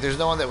 Like, there's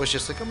no one that was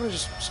just like, I'm going to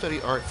just study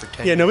art for 10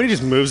 years. Yeah, nobody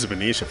just moves to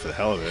Benicia for the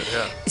hell of it.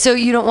 Yeah. So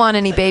you don't want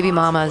any baby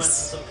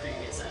mamas?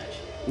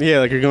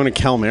 Yeah, like you're going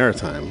to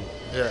CalMeTim.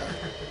 Yeah.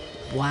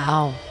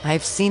 Wow.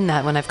 I've seen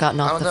that when I've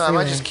gotten off the freeway. I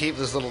might just keep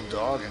this little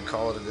dog and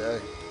call it a day.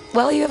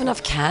 Well, you have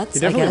enough cats. He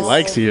definitely I guess.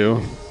 likes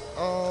you.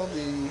 All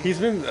the He's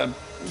been a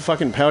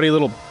fucking pouty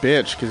little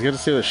bitch because he got to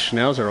see the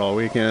schnauzer all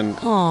weekend.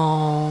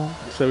 Aww.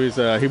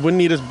 So he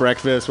wouldn't eat his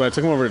breakfast. But I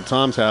took him over to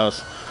Tom's house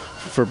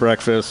for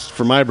breakfast,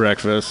 for my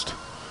breakfast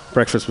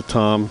with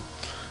Tom.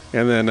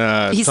 And then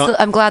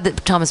I'm glad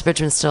that Thomas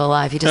Bridgman's still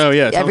alive. He just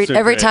every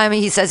great. time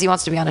he says he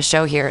wants to be on a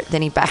show here,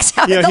 then he backs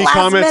out. Yeah, at the he last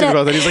commented minute.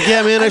 about that. He's like,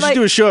 "Yeah, man, I should like-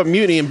 do a show at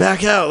Mutiny and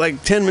back out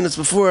like 10 minutes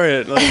before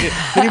it." Like,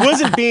 and he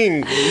wasn't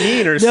being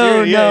mean or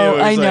serious. Yeah, it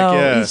was I know. Like,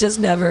 yeah. He's just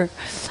never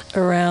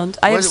around.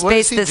 I have What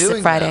is space he this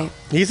doing Friday. now?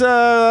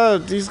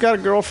 He's got a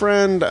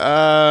girlfriend.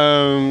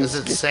 Is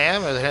it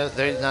Sam? Or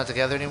they're not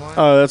together anymore?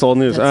 Oh, that's old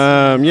news.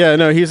 Yeah,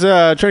 no, he's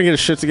trying to get his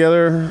shit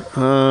together.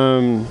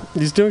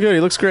 He's doing good. He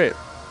looks great.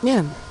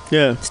 Yeah.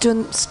 Yeah. He's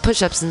doing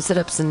push-ups and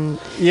sit-ups and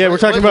Yeah, we're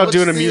talking about what's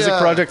doing a the, music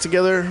project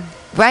together.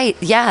 right.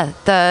 Yeah.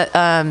 The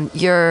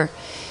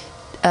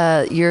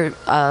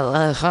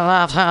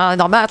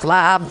the math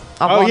lab.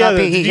 I Oh wanna yeah,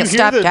 be did your you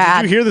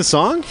stepdad. hear the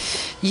song?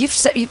 You've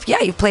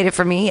played it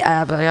for me.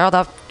 But you're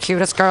the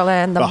cutest girl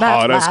in the The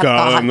math hottest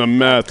lab. girl in the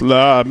meth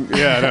lab.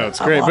 Yeah, no, it's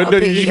I great. wanna But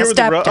did be you your hear what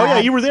the Oh yeah,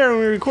 stepdad. you were there when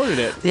we recorded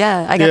it.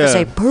 Yeah, I got to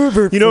say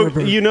pervert.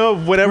 fervor. You know,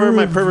 whenever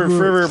my pervert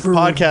fervor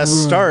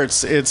podcast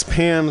starts, it's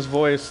Pam's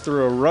voice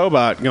through a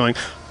robot going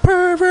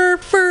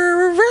pervert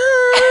fervor.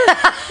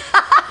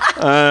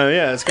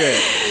 Yeah, it's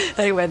great.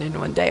 I went in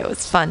one day. It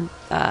was fun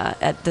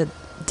at the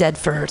Dead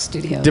Fur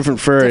Studio. Different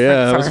fur.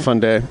 Yeah, that was a fur. fun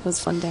day. It was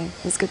a fun day.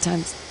 It was good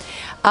times.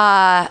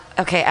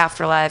 Okay,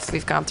 Afterlife.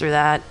 We've gone through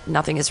that.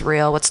 Nothing is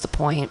real. What's the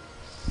point?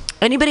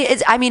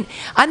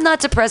 I'm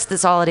not depressed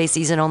this holiday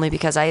season only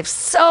because I have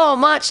so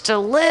much to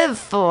live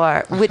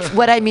for.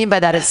 What I mean by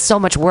that is so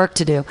much work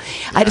to do.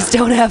 I just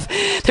don't have.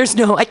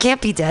 I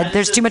can't be dead.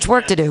 There's too much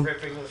work to do.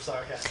 Ripping with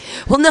sarcasm.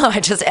 Well, no, I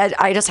just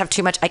have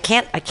too much. I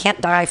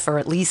can't die for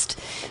at least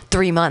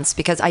 3 months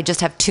because I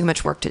just have too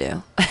much work to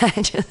do. I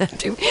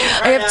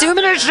have too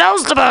many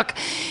shows to book.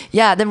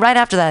 Yeah, then right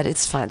after that,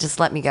 it's fine.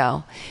 Just let me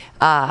go.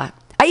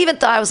 I even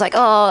thought, I was like,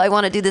 oh, I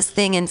want to do this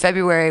thing in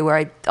February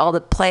where all the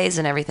plays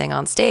and everything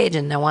on stage,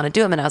 and I want to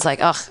do them. And I was like,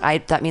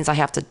 that means I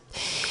have to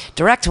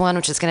direct one,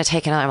 which is going to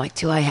take I'm like,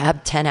 do I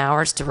have 10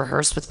 hours to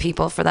rehearse with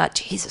people for that?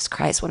 Jesus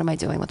Christ, what am I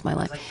doing with my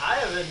life? Like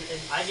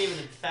I gave an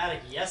emphatic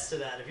yes to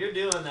that. If you're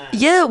doing that,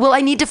 Yeah, well, I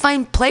need to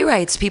find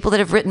playwrights, people that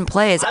have written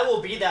plays. I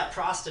will be that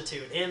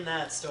prostitute in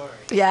that story.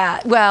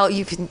 Yeah, well,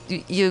 you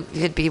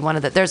could be one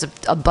of the. There's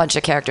a bunch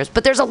of characters,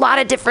 but there's a lot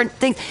of different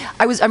things.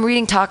 I'm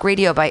reading Talk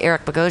Radio by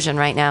Eric Bogosian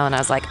right now, and I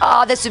was like,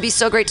 oh, this would be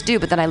so great to do.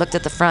 But then I looked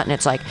at the front, and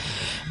it's like,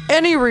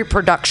 any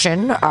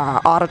reproduction,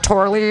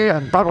 auditorily,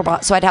 and blah blah blah.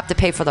 So I'd have to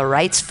pay for the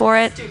rights for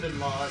it. Stupid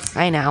laws.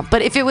 I know,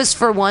 but if it was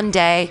for one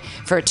day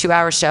for a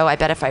 2-hour show, I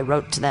bet if I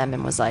wrote to them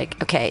and was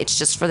like, okay, it's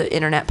just for the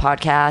internet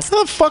podcast.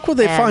 How the fuck would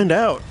they And- find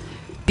out?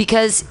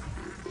 Because,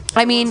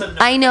 I mean,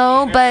 I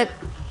know, but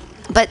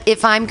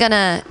if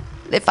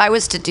I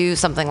was to do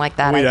something like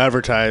that, We'd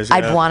advertise.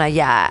 I'd yeah. want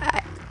to,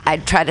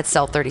 I'd try to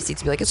sell 30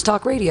 seats and be like, it's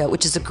Talk Radio,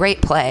 which is a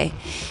great play.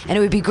 And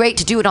it would be great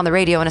to do it on the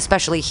radio and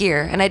especially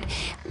here. And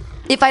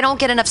if I don't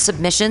get enough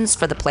submissions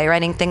for the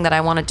playwriting thing that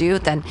I want to do,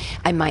 then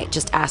I might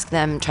just ask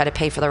them, try to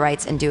pay for the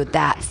rights and do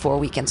that 4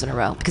 weekends in a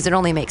row. Because it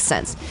only makes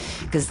sense.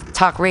 Because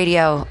Talk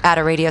Radio at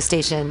a radio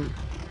station,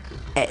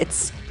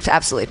 it's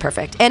absolutely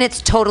perfect. And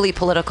it's totally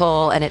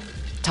political, and it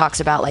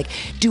talks about, like,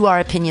 do our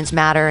opinions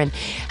matter, and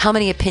how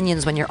many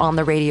opinions when you're on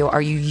the radio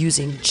are you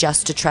using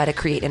just to try to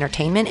create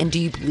entertainment, and do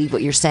you believe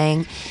what you're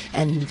saying,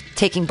 and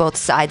taking both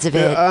sides of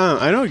it.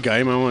 I know a guy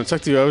you might want to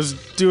talk to. I was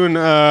doing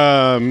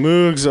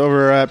Moogs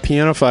over at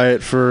Piano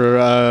Fight for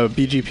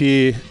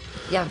BGP.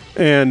 Yeah.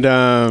 And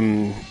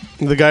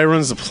the guy who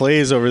runs the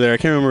plays over there, I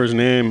can't remember his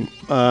name,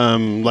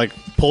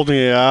 pulled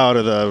me out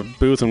of the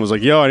booth and was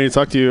like, yo, I need to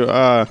talk to you.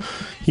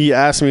 He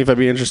asked me if I'd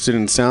be interested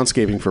in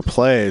soundscaping for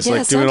plays, Yeah,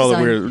 like doing all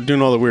sound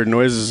the weird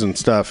noises and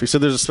stuff. He said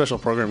there's a special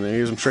program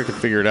there. I'm sure I could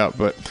figure it out,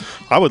 but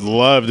I would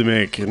love to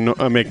make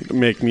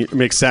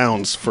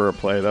sounds for a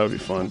play. That would be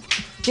fun.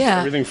 Yeah.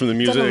 Everything from the Done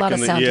music a lot of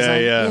and sound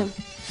design. yeah.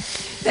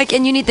 Like,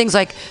 and you need things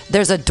like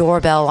there's a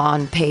doorbell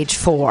on page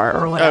 4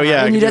 or whatever. Oh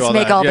yeah, and I you could do just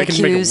make that. all Yeah, the I could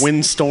cues. make a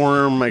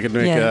windstorm. I could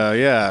make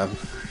Yeah.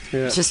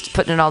 Just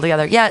putting it all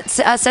together. Yeah,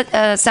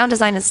 sound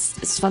design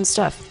is fun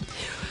stuff.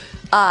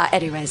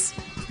 Anyways,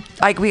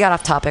 we got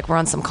off topic. We're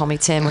on Some Call Me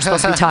Tim. We're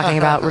supposed to be talking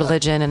about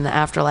religion and the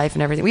afterlife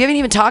and everything. We haven't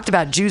even talked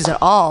about Jews at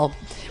all.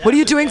 What are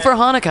you doing for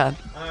Hanukkah?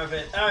 All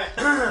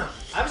right.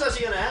 I was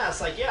actually going to ask,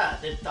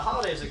 the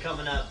holidays are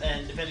coming up,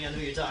 and depending on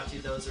who you talk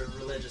to, those are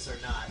religious or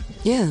not.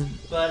 Yeah.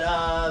 But,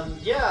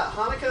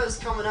 Hanukkah is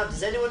coming up.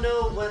 Does anyone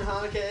know when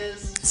Hanukkah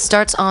is?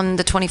 Starts on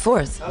the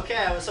 24th. Okay,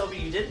 I was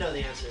hoping you did know the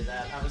answer to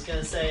that. I was going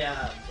to say,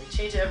 they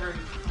change it every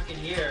fucking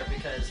year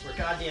because we're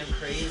goddamn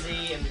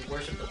crazy and we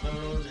worship the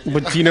moon.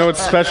 But do you know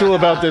what's special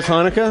about this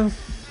Hanukkah?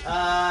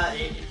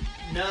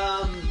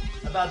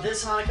 About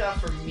this Hanukkah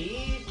for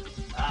me,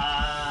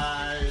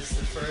 it's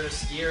the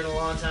first year in a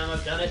long time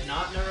I've done it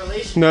not in a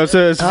relationship. No, it's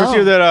the first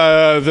year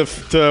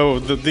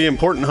that the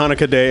important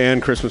Hanukkah day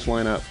and Christmas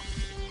line up.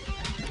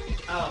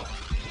 Oh.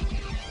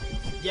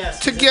 Yes,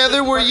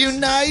 Together we're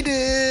united.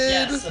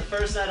 Yes, the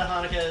first night of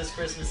Hanukkah is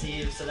Christmas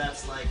Eve, so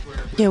that's like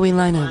Yeah, we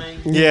line up.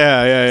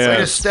 Yeah. Way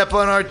to step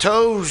on our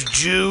toes,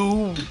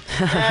 Jew.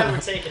 Yeah, we're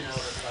taking over.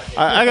 Fuck it.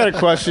 I got a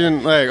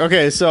question. Like,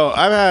 okay, so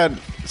I've had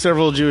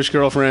several Jewish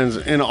girlfriends,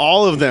 and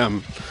all of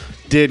them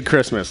did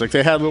Christmas. Like,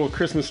 they had little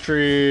Christmas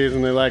trees,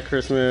 and they liked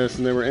Christmas,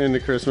 and they were into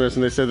Christmas,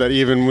 and they said that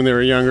even when they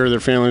were younger, their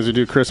families would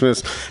do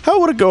Christmas. How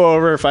would it go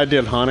over if I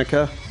did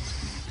Hanukkah?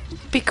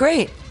 Be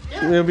great.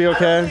 Yeah, It'll be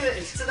okay? I don't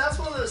think so that's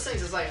one of those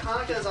things. It's like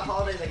Hanukkah is a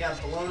holiday that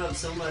got blown up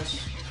so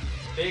much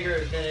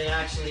bigger than it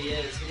actually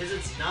is because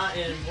it's not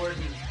an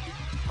important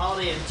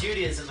holiday in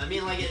Judaism. I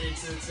mean, like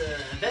it's an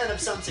event of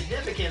some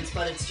significance,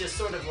 but it's just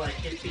sort of like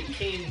it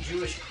became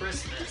Jewish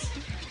Christmas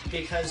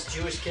because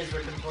Jewish kids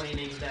were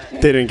complaining that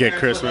They didn't get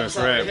parents Christmas,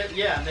 wouldn't right?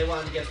 Yeah, and they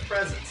wanted to get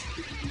presents.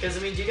 Because I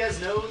mean, do you guys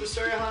know the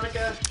story of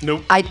Hanukkah?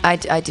 Nope.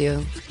 I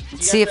do.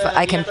 See if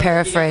I can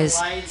paraphrase.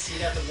 You got the lights, you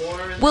got the war.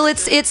 And Well,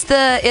 it's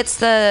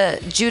the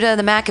Judah,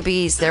 the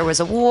Maccabees. There was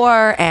a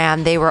war,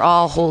 and they were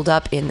all holed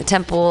up in the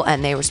temple,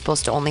 and they were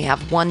supposed to only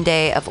have 1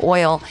 day of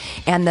oil,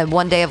 and the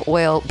 1 day of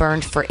oil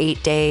burned for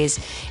 8 days,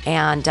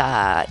 and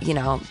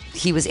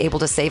he was able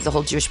to save the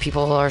whole Jewish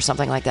people or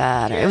something like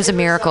that. It was a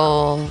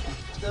miracle.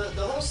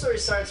 The whole story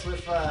starts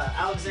with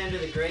Alexander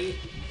the Great,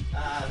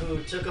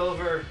 who took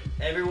over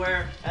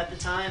everywhere at the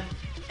time.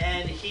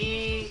 And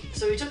he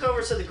took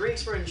over, so the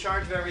Greeks were in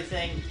charge of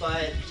everything,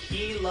 but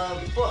he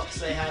loved books.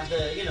 They have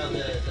the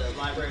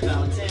Library of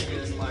Alexandria,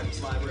 is the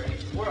largest library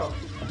in the world.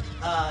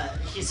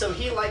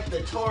 He liked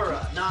the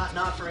Torah,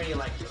 not for any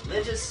like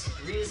religious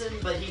reason,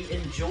 but he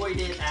enjoyed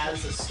it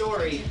as a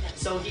story,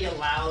 so he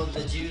allowed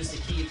the Jews to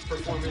keep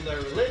performing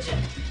their religion.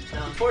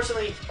 Now,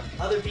 unfortunately,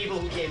 other people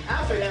who came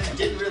after him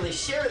didn't really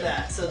share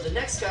that, so the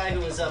next guy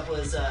who was up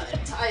was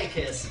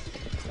Antiochus.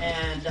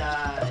 And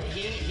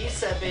he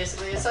said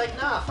basically, it's like,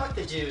 nah, fuck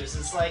the Jews.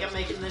 It's like, I'm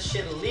making this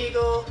shit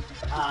illegal.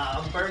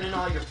 I'm burning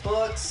all your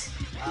books.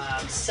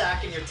 I'm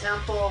sacking your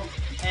temple.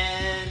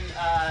 And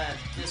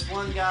this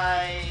one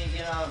guy,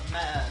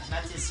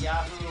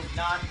 Matisyahu,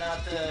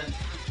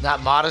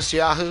 Not Modest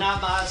Yahoo?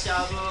 Not Modest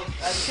Yahoo,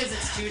 because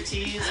it's two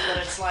T's, but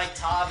it's like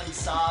Tav and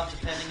Sav,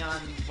 depending on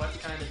what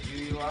kind of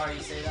Jew you are, you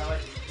say it that way.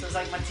 So it's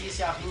like Matisse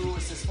Yahoo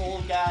was this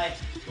old guy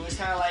who was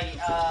kind of like,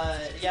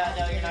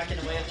 no, you're not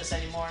getting away with this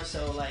anymore.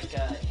 So like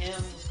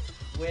him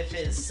with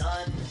his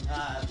son,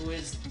 who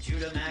is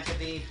Judah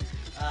Maccabee,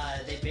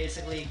 they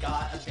basically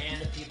got a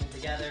band of people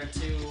together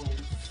to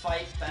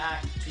fight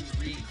back to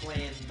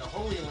reclaim the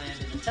Holy Land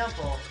in the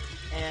temple.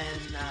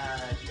 And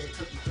it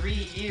took 3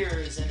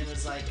 years, and it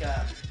was like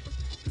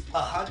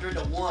 100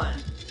 to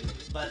 1.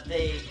 But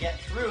they get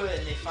through it,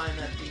 and they find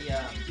that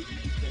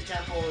the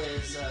temple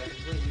is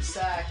completely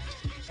sacked,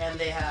 and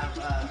they have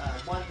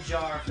one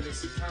jar for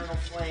this eternal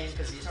flame,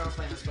 because the eternal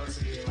flame is supposed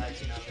to be like,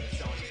 they're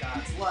showing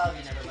God's love,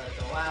 you never let it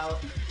go out.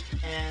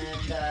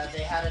 And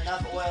they had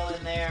enough oil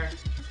in there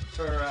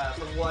for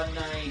one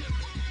night.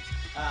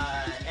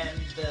 And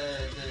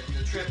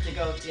the trip to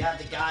have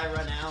the guy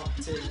run out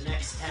to the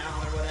next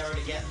town or whatever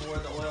to get more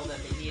of the oil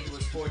that they needed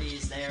was 4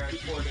 days there and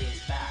 4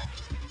 days back.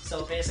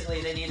 So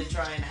basically they need to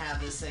try and have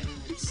this thing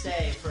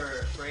stay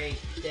for 8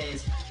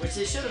 days, which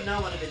they should have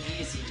known would have been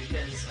easy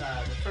because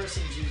the first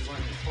thing Jews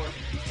learned is pork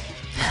control.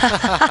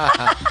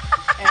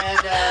 And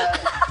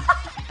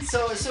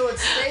so it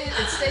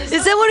stays.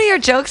 Is that one of your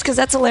jokes? Because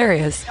that's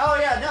hilarious. Oh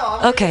yeah,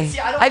 no. Okay.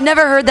 I've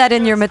never heard that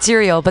in your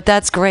material, but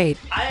that's great.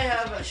 I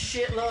have a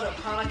shitload of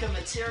Hanukkah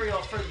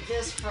material for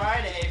this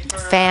Friday. For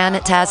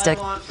Fantastic.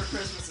 All I want for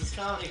Christmas is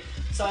comedy,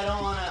 so I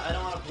don't want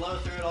to blow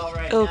through it all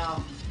right Oh.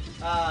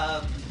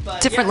 now. But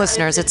Different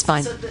listeners, it's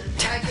fine. So the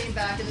guy came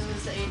back and it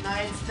was the 8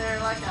 nights. They're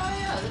like, oh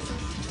yeah,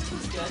 this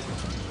was good.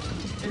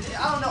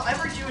 I don't know.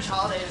 Every Jewish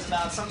holiday is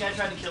about some guy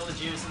tried to kill the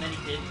Jews and then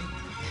he didn't.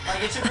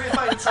 Like, it's a great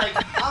fight. It's like,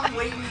 I'm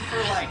waiting for,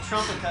 like,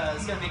 Trumpika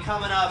is going to be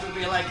coming up and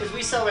be like, because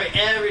we celebrate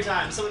every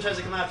time someone tries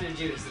to come after the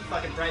Jews, the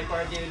fucking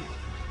Breitbart dude.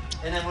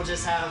 And then we'll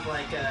just have,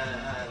 like,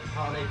 a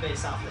holiday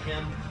based off of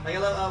him. Like,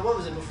 what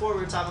was it, before we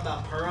were talking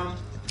about Purim?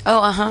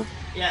 Oh, uh-huh.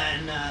 Yeah,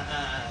 and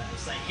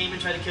it's like Haman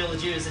tried to kill the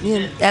Jews and he Yeah,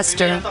 didn't.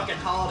 Esther. We made a fucking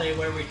holiday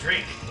where we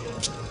drink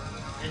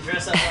and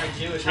dress up like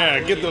Jewish. Yeah,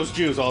 Halloween. get those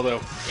Jews,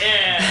 Aldo.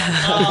 Yeah.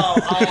 Oh,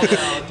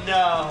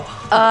 no.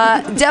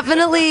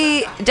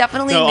 Definitely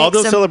No, make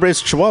Aldo some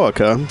celebrates Chihuahua.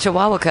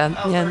 Chihuahua.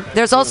 Yeah.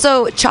 There's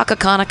also Chaka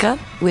Hanukkah,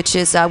 which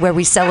is where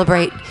we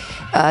celebrate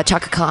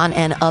Chaka Khan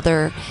and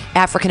other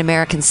African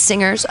American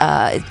singers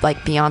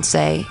like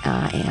Beyonce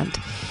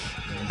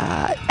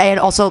and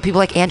also people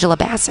like Angela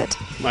Bassett.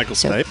 Michael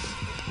So- Stipe.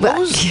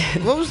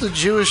 What was the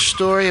Jewish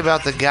story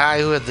about the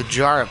guy who had the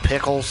jar of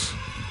pickles?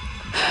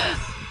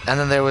 And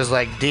then there was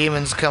like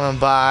demons coming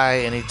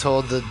by, and he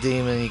told the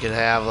demon he could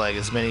have like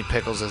as many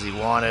pickles as he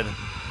wanted.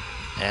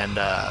 And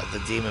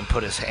the demon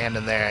put his hand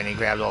in there, and he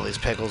grabbed all these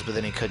pickles, but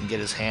then he couldn't get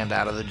his hand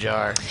out of the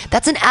jar.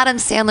 That's an Adam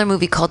Sandler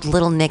movie called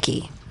Little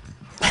Nicky.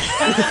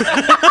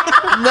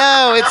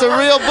 No, it's a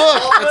real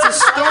book. It's a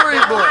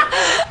storybook.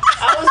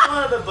 I was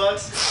one of of the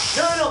books.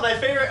 No, my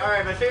favorite. All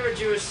right, my favorite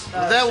Jewish.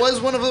 That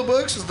was one of the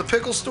books. Is the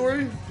pickle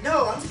story?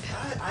 No,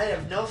 I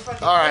have no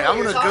fucking. All right, clue I'm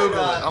what gonna you're talking Google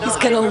it. about. I'm He's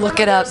gonna look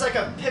it up. There's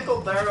like a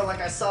pickle barrel.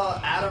 Like I saw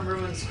Adam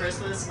Ruins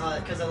Christmas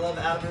because I love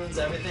Adam Ruins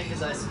everything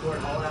because I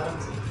support all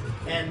Adams.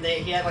 And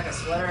he had like a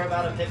sweater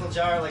about a pickle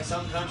jar. Like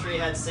some country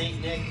had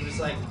Saint Nick, who's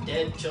like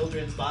dead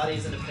children's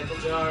bodies in a pickle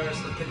jar, or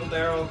some pickle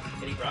barrel,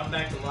 and he brought them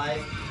back to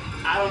life.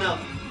 I don't know.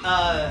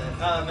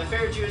 My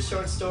favorite Jewish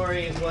short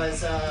story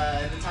was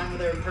at the time when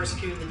they were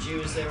persecuting the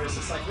Jews. There was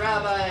this like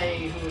rabbi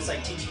who was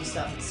like teaching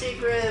stuff in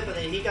secret, but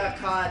then he got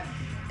caught.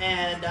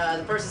 And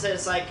the person said,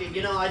 "It's like,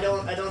 you know, I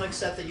don't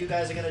accept that you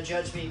guys are gonna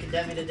judge me,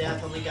 condemn me to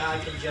death. Only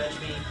God can judge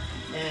me."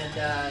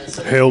 And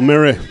so Hail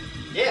Mary.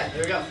 yeah,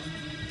 there we go.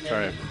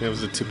 Sorry, it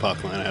was a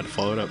Tupac line. I had to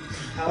follow it up.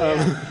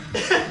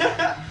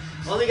 Yeah.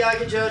 Only God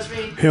can judge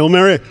me. Hail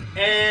Mary.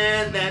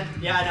 And then,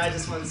 I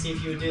just wanted to see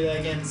if you would do that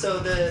again. So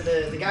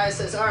the guy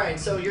says, all right,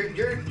 so your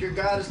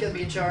God is going to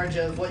be in charge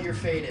of what your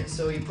fate is.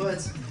 So he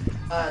puts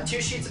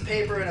 2 sheets of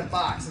paper in a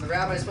box, and the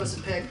rabbi is supposed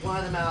to pick one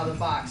of them out of the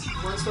box.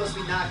 One's supposed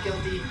to be not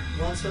guilty,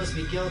 one's supposed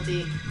to be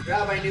guilty. The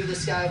rabbi knew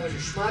this guy was a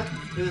schmuck,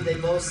 knew they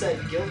both said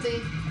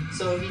guilty.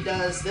 So he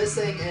does this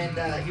thing,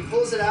 and he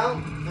pulls it out,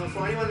 and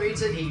before anyone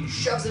reads it, he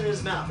shoves it in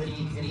his mouth, and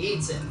he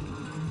eats it.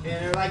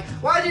 And they're like,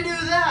 why'd you do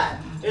that?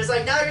 And it's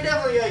like, now you're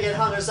definitely going to get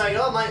hung. It's like,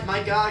 oh,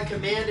 my God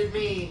commanded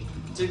me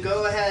to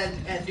go ahead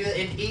and do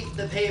it and eat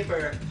the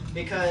paper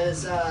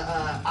because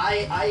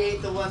I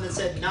ate the one that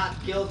said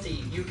not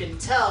guilty. You can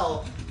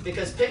tell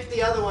because pick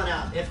the other one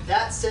out. If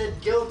that said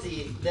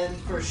guilty, then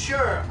for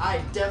sure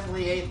I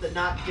definitely ate the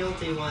not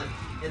guilty one.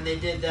 And they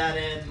did that,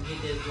 and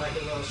he did like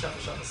a little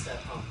shuffle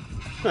step home.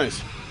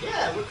 Nice.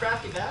 Yeah, we're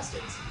crafty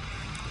bastards.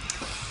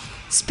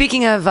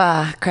 Speaking of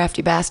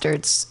crafty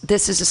bastards,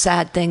 this is a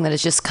sad thing that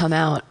has just come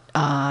out.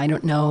 I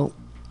don't know.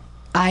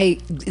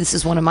 This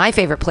is one of my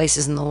favorite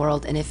places in the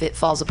world, and if it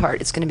falls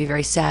apart, it's going to be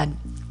very sad.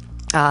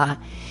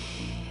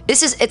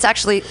 It's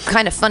actually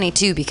kind of funny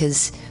too,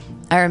 because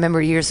I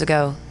remember years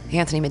ago,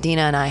 Anthony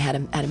Medina and I had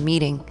a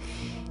meeting,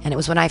 and it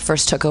was when I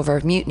first took over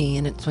Mutiny,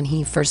 and it's when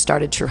he first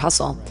started True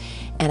Hustle,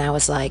 and I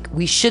was like,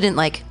 we shouldn't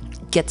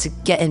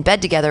get in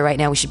bed together right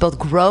now. We should both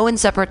grow in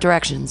separate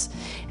directions,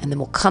 and then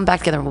we'll come back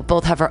together and we'll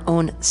both have our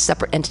own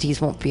separate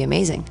entities. Won't be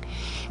amazing?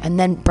 And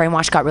then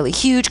Brainwash got really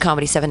huge,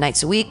 comedy 7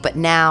 nights a week, but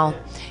now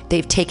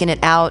they've taken it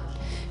out,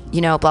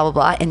 blah, blah,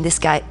 blah. And this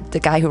guy, the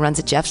guy who runs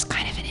it, Jeff's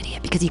kind of an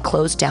idiot because he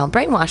closed down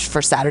Brainwash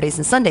for Saturdays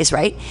and Sundays,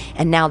 right?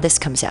 And now this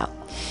comes out.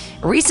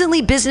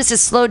 Recently, business has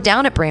slowed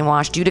down at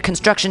Brainwash due to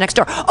construction next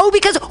door.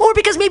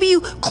 Because maybe you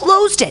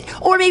closed it.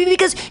 Or maybe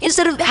because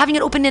instead of having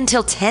it open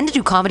until 10 to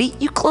do comedy,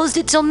 you closed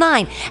it till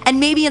 9. And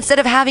maybe instead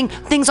of having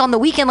things on the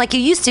weekend like you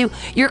used to,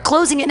 you're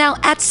closing it now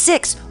at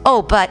 6.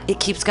 Oh, but it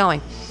keeps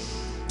going.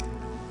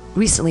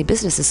 Recently,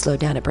 business has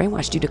slowed down at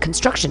Brainwash due to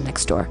construction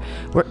next door.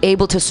 We're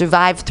able to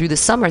survive through the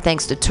summer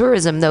thanks to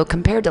tourism, though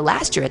compared to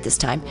last year at this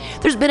time,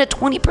 there's been a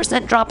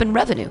 20% drop in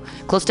revenue,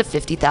 close to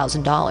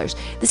 $50,000.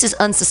 This is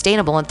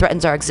unsustainable and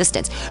threatens our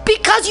existence.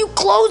 Because you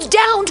closed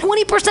down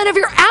 20% of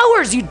your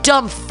hours, you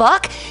dumb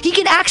fuck! He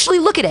can actually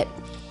look at it.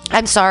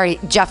 I'm sorry,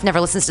 Jeff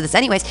never listens to this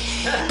anyways.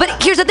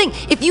 But here's the thing.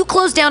 If you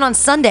close down on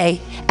Sunday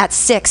at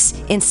 6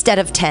 instead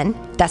of 10,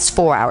 that's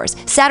 4 hours.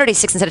 Saturday,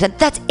 6 instead of 10,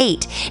 that's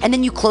 8. And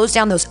then you close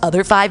down those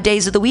other 5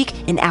 days of the week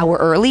an hour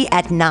early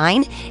at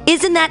 9.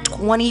 Isn't that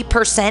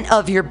 20%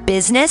 of your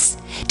business?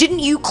 Didn't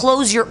you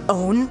close your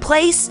own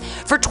place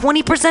for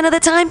 20% of the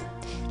time?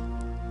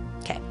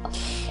 Okay.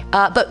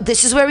 But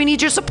this is where we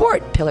need your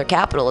support. Pillar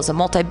Capital is a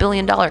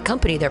multi-billion-dollar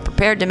company. They're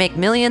prepared to make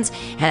millions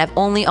and have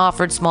only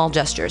offered small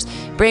gestures.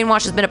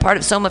 Brainwash has been a part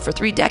of Soma for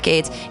 3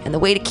 decades, and the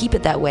way to keep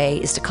it that way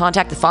is to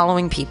contact the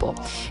following people: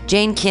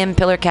 Jane Kim,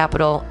 Pillar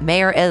Capital,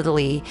 Mayor Ed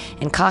Lee,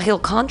 and Cahill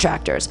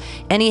Contractors.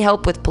 Any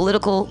help with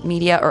political,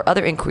 media, or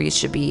other inquiries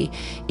should be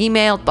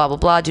emailed, blah, blah,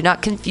 blah. Do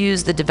not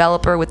confuse the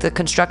developer with the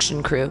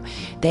construction crew.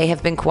 They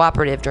have been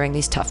cooperative during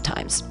these tough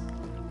times.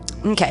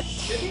 Okay.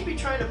 Shouldn't he be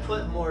trying to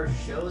put more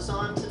shows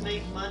on to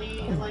make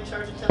money and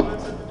charging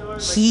 $10 at the door?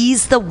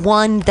 He's the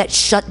one that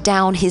shut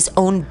down his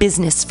own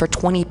business for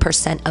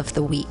 20% of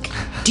the week.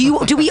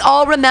 Do we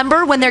all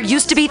remember when there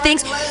used to be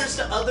things?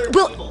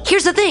 Well,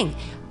 here's the thing.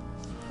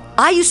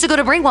 I used to go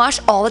to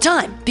Brainwash all the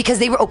time because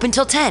they were open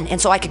till 10. And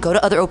so I could go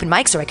to other open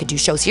mics, or I could do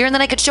shows here, and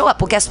then I could show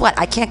up. Well, guess what?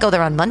 I can't go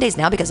there on Mondays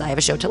now because I have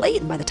a show till 8.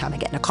 And by the time I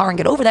get in a car and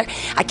get over there,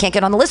 I can't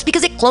get on the list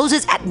because it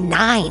closes at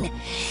 9.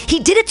 He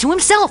did it to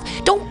himself.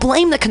 Don't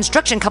blame the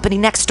construction company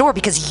next door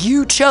because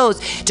you chose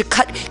to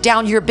cut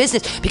down your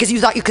business because you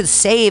thought you could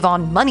save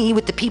on money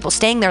with the people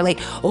staying there late.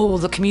 Oh,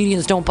 the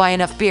comedians don't buy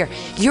enough beer.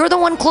 You're the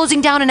one closing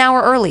down an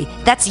hour early.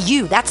 That's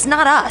you. That's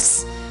not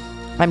us.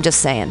 I'm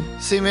just saying.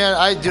 See, man,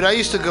 I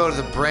used to go to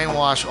the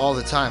Brainwash all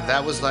the time.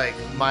 That was like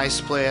my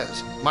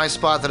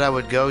spot that I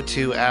would go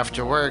to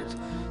after work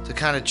to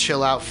kind of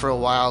chill out for a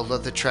while,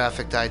 let the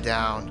traffic die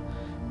down.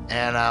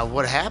 And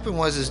what happened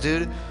was,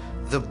 dude,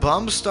 the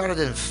bums started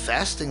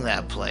infesting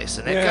that place,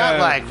 and it got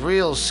like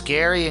real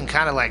scary and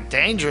kind of like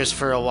dangerous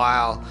for a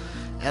while.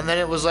 And then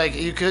it was like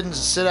you couldn't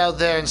sit out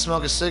there and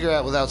smoke a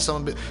cigarette without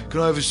someone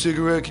can I have a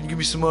cigarette? Can you give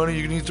me some money?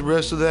 You can eat the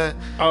rest of that.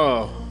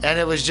 Oh. And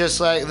it was just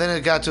like, then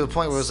it got to a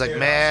point where it was like,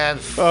 man,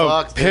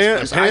 fuck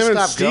this place. Pam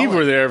and Steve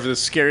were there for the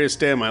scariest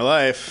day of my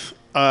life.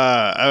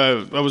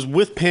 I was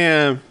with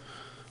Pam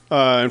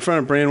in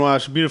front of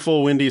Brainwash,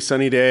 beautiful, windy,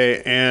 sunny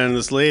day, and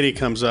this lady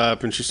comes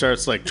up and she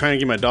starts like trying to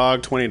give my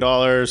dog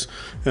 $20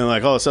 and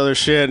like all this other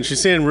shit, and she's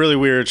saying really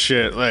weird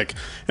shit. Like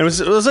it was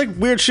like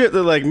weird shit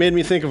that like made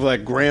me think of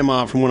like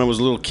grandma from when I was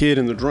a little kid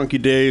in the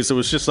drunky days. It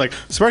was just like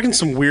sparking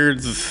some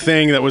weird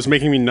thing that was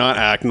making me not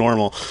act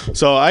normal.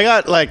 So I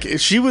got like,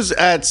 she was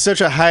at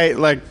such a height,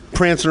 like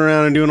prancing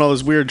around and doing all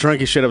this weird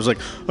drunky shit. I was like,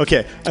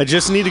 okay, I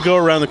just need to go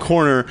around the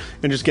corner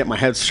and just get my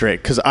head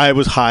straight because I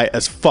was high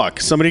as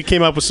fuck. Somebody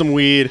came up with some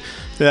weed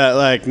that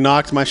like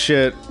knocked my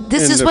shit.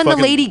 This is when the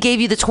lady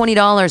gave you the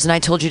 $20 and I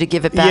told you to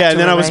give it back. Yeah, and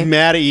then her, I was right?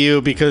 mad at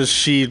you because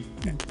she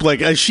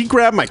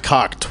grabbed my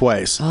cock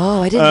twice.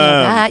 Oh, I didn't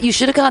know that. You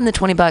should have gotten the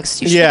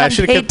 $20. You should I have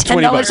should paid have kept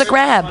 $20 $10 a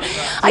grab.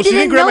 I she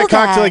didn't grab my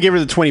cock till I that. gave her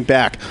the 20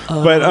 back.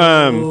 But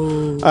I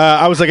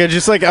was like,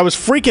 I was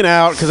freaking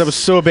out because I was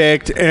so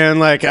baked,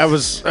 and like I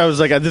was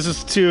like, this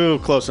is too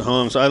close to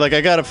home. So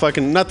I gotta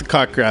fucking, not the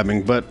cock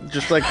grabbing, but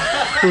just like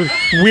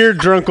weird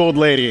drunk old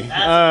lady.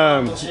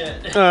 I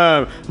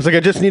was like,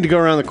 I just need to go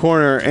around the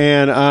corner,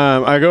 and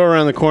I go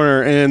around the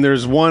corner, and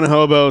there's one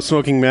hobo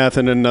smoking meth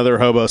and another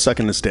hobo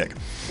sucking a stick.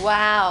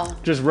 Wow.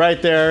 Just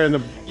right there in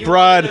the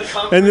broad,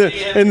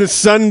 and the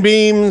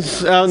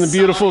sunbeams out in the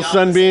beautiful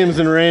sunbeams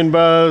and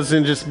rainbows,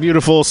 and just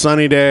beautiful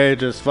sunny day,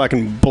 just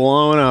fucking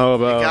blowing a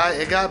hobo.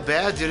 It got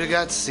bad, dude. It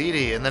got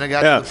seedy, and then it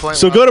got to the point.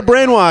 So where go to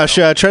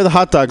Brainwash. Try the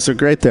hot dogs; they're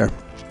great there.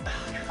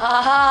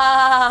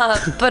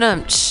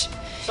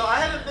 So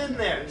I haven't been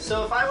there.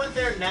 So if I went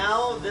there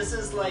now, these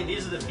are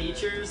the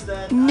features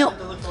that No. I have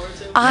to look forward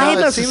to?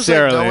 No, it seems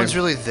like no one's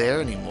really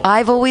there anymore.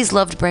 I've always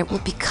loved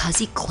because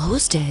he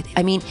closed it.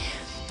 I mean,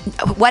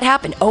 what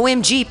happened?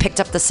 OMG picked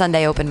up the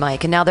Sunday open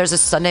mic, and now there's a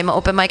Sunday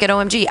open mic at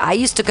OMG. I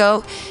used to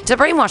go to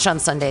Brainwash on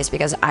Sundays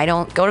because I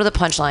don't go to the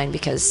Punchline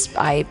because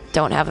I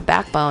don't have a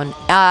backbone.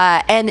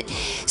 And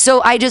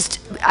so I'll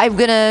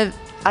go to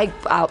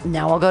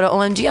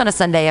OMG on a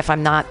Sunday if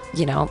I'm not,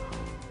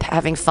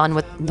 having fun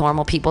with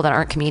normal people that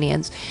aren't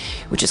comedians,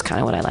 which is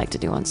kind of what I like to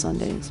do on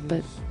Sundays.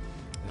 But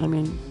I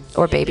mean,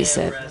 or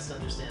babysit.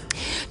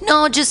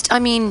 No,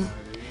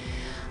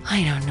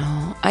 I don't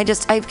know. I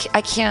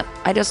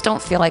just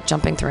don't feel like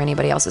jumping through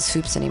anybody else's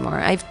hoops anymore.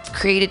 I've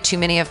created too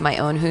many of my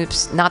own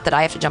hoops. Not that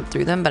I have to jump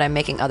through them, but I'm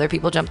making other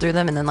people jump through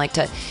them. And then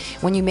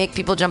when you make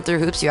people jump through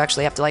hoops, you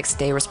actually have to like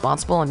stay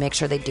responsible and make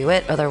sure they do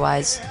it.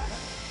 Otherwise.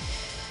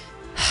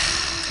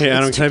 Hey,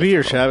 Adam, can I be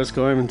your Shabbos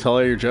goyim and tell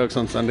all your jokes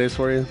on Sundays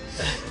for you?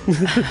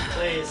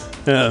 Please.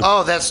 Yeah.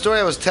 Oh, that story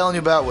I was telling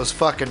you about was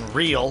fucking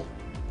real.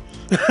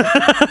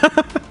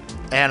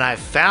 And I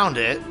found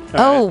it.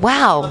 Oh,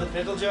 wow. The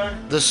pickle jar?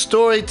 The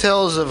story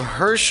tells of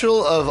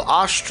Herschel of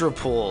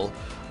Ostropol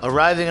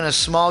arriving in a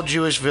small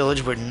Jewish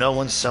village where no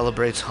one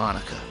celebrates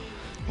Hanukkah.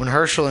 When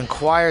Herschel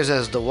inquires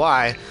as to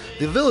why,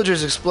 the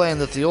villagers explain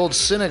that the old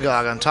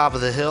synagogue on top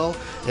of the hill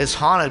is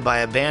haunted by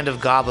a band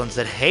of goblins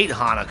that hate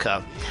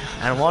Hanukkah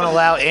and won't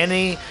allow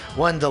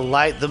anyone to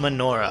light the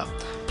menorah,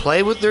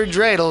 play with their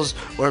dreidels,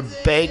 or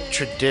bake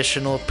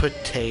traditional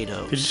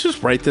potatoes. Did you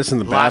just write this in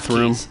the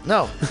bathroom?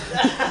 No.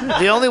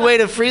 The only way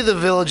to free the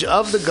village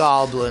of the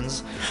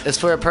goblins is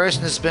for a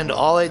person to spend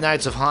all 8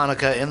 nights of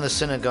Hanukkah in the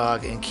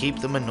synagogue and keep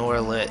the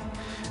menorah lit.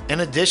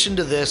 In addition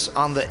to this,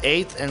 on the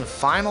 8th and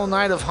final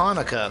night of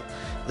Hanukkah,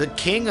 the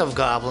king of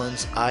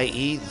goblins,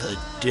 i.e. the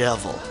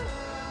devil,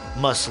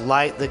 must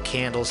light the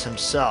candles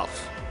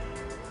himself.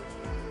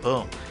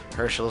 Boom.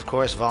 Herschel, of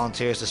course,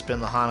 volunteers to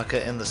spend the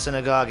Hanukkah in the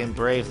synagogue and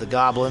brave the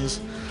goblins.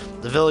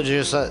 The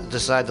villagers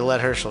decide to let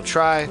Herschel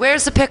try.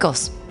 Where's the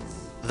pickles?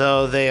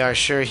 Though they are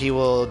sure he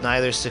will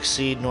neither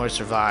succeed nor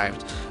survive.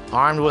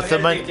 Armed with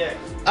That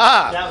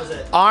was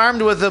it.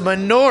 armed with a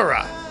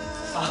menorah,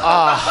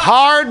 a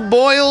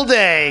hard-boiled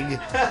egg,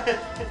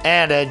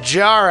 and a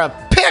jar of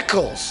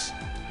pickles,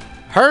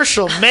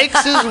 Herschel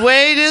makes his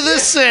way to the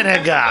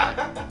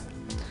synagogue.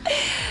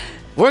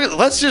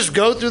 Let's just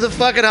go through the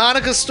fucking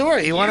Hanukkah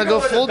story. You want to go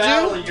full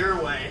Jew?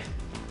 Your way.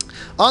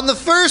 On the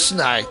first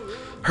night,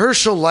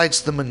 Herschel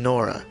lights the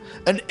menorah.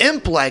 An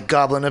imp-like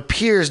goblin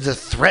appears to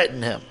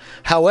threaten him.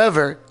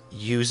 However,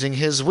 using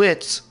his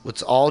wits,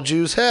 which all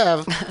Jews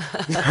have,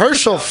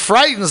 Herschel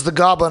frightens the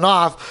goblin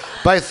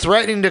off by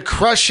threatening to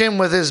crush him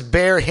with his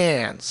bare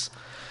hands.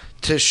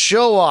 To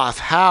show off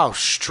how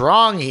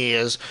strong he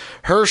is,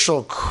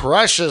 Herschel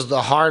crushes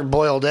the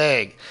hard-boiled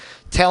egg,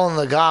 telling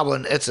the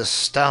goblin it's a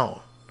stone.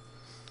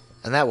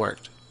 And that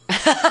worked.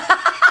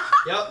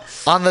 Yep.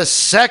 On the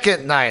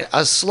second night,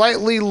 a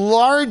slightly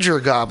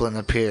larger goblin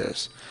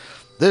appears.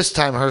 This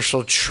time,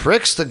 Herschel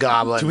tricks the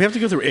goblin Do we have to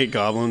go through 8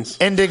 goblins?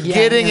 into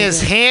getting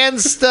his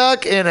hand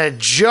stuck in a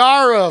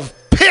jar of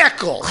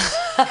pickles.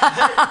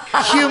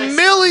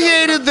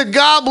 Humiliated, the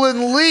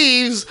goblin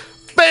leaves,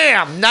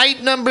 Bam!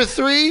 Night number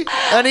 3,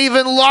 an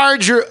even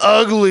larger,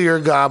 uglier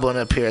goblin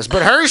appears.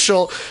 But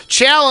Herschel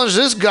challenged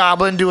this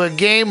goblin to a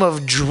game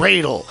of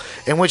dreidel,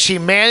 in which he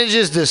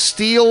manages to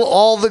steal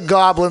all the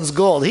goblin's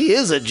gold. He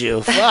is a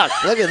Jew. Fuck,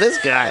 look at this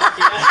guy.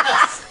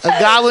 A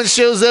goblin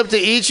shows up to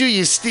eat you,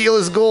 you steal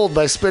his gold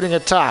by spinning a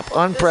top.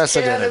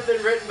 Unprecedented. This can't have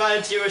been written by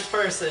a Jewish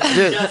person.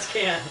 Dude, It just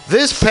can't.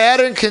 This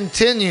pattern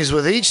continues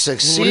with each What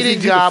does he succeeding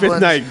do goblin. the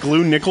fifth night?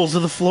 Glue nickels to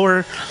the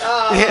floor?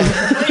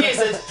 Please,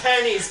 it's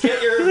pennies.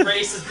 Get your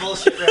racist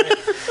bullshit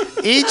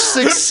right. Each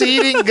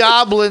succeeding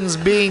goblin's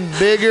being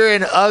bigger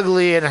and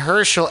ugly, and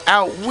Herschel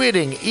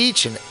outwitting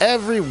each and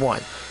every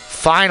one.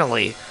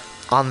 Finally,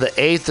 on the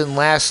 8th and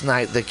last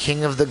night, the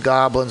king of the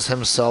goblins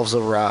himself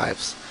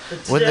arrives.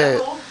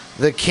 When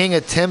the king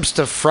attempts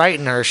to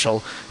frighten Herschel,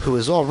 who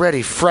is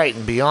already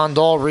frightened beyond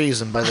all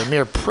reason by the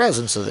mere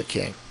presence of the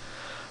king.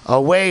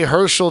 Away,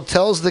 Herschel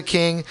tells the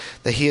king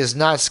that he is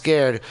not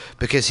scared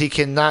because he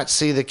cannot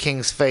see the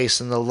king's face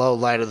in the low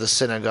light of the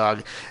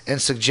synagogue,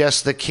 and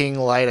suggests the king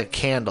light a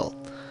candle.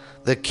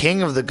 The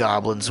king of the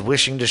goblins,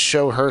 wishing to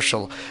show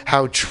Herschel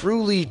how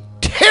truly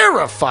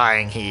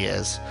terrifying he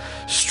is,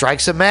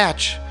 strikes a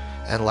match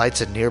and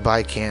lights a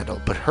nearby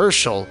candle. But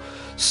Herschel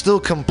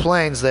still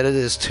complains that it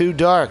is too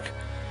dark.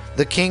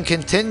 The king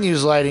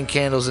continues lighting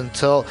candles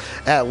until,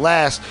 at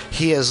last,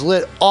 he has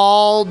lit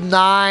all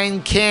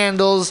 9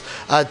 candles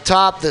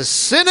atop the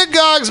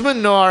synagogue's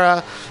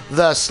menorah,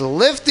 thus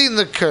lifting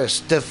the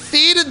curse.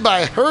 Defeated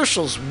by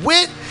Herschel's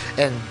wit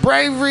and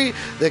bravery,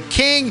 the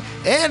king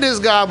and his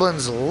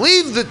goblins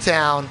leave the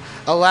town,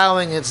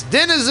 allowing its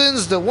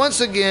denizens to once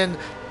again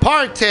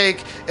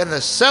partake in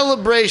the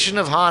celebration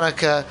of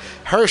Hanukkah.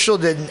 Herschel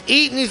didn't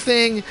eat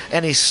anything,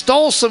 and he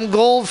stole some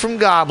gold from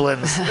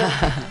goblins.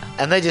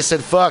 And they just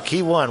said, fuck,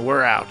 he won,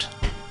 we're out.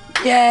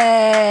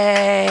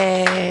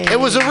 Yay! It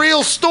was a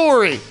real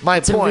story,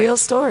 It's a real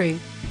story.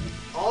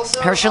 Also,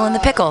 Herschel and the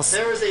Pickles.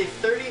 There was a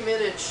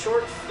 30-minute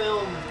short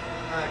film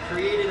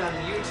created on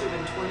YouTube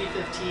in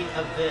 2015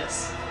 of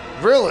this.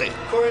 Really?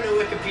 According to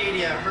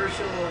Wikipedia,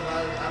 Herschel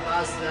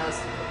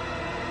Abastas.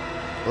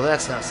 Well,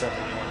 that's not something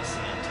you want to see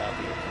on top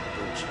of your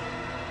kombucha.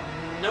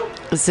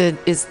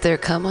 Nope. Is there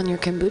cum on your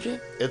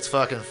kombucha? It's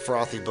fucking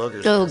frothy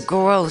boogers. Oh,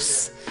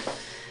 gross.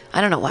 I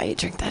don't know why you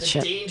drink that The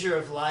shit. danger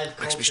of live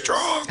culture. Makes me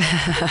strong.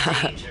 The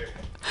danger.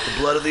 The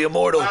blood of the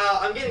immortal.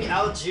 I'm getting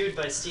out-Jewed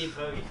by Steve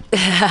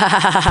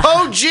Hoagie.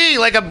 Po G,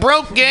 like a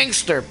broke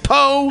gangster.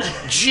 Po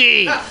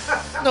G.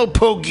 No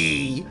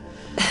Pogi.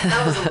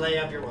 That was a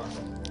layup. You're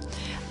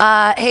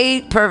welcome.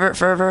 Hey, Pervert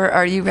Fervor,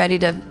 are you ready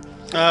to...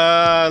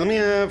 Let me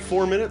have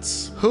 4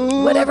 minutes.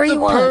 Who Whatever let the you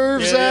want.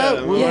 pervs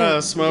out?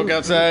 We'll smoke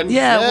outside.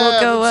 Yeah,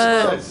 we'll go...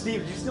 let's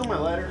Steve, did you steal my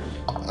lighter?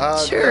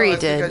 Sure no, he I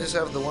did. think I just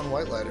have the one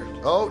white lighter.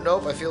 Oh,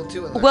 nope, I feel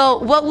 2 in there. Well,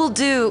 what we'll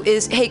do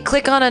is, hey,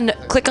 click on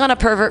a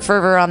Pervert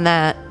Fervor on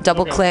that,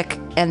 double click,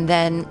 and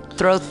then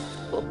throw...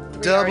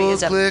 Double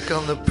click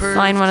on the pervs.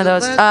 Find one of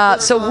those.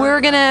 So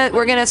we're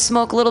gonna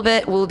smoke a little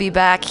bit. We'll be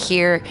back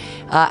here.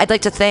 I'd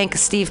like to thank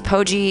Steve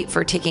Poggi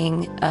for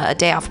taking a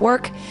day off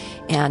work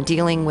and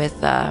dealing with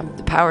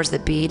the powers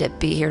that be to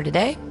be here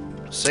today.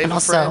 Save and a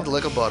also, friend,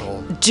 lick a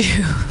butthole.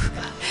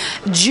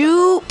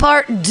 Jew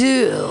part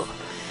deux.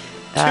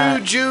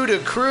 Two Judah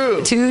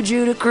crew. Two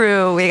Judah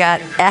crew. We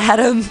got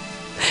Adam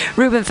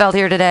Rubenfeld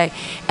here today.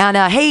 And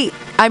hey,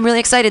 I'm really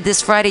excited.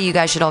 This Friday, you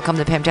guys should all come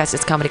to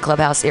Pamtastic's Comedy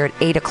Clubhouse here at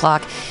 8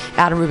 o'clock.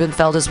 Adam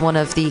Rubenfeld is one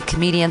of the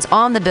comedians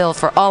on the bill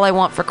for All I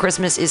Want for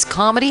Christmas is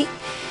Comedy.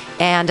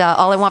 And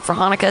All I Want for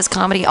Hanukkah is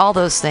Comedy. All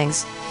those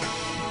things.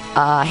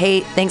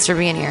 Hey, thanks for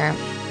being here.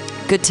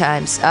 Good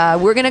times.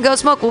 We're going to go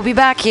smoke. We'll be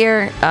back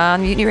here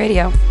on Mutiny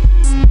Radio.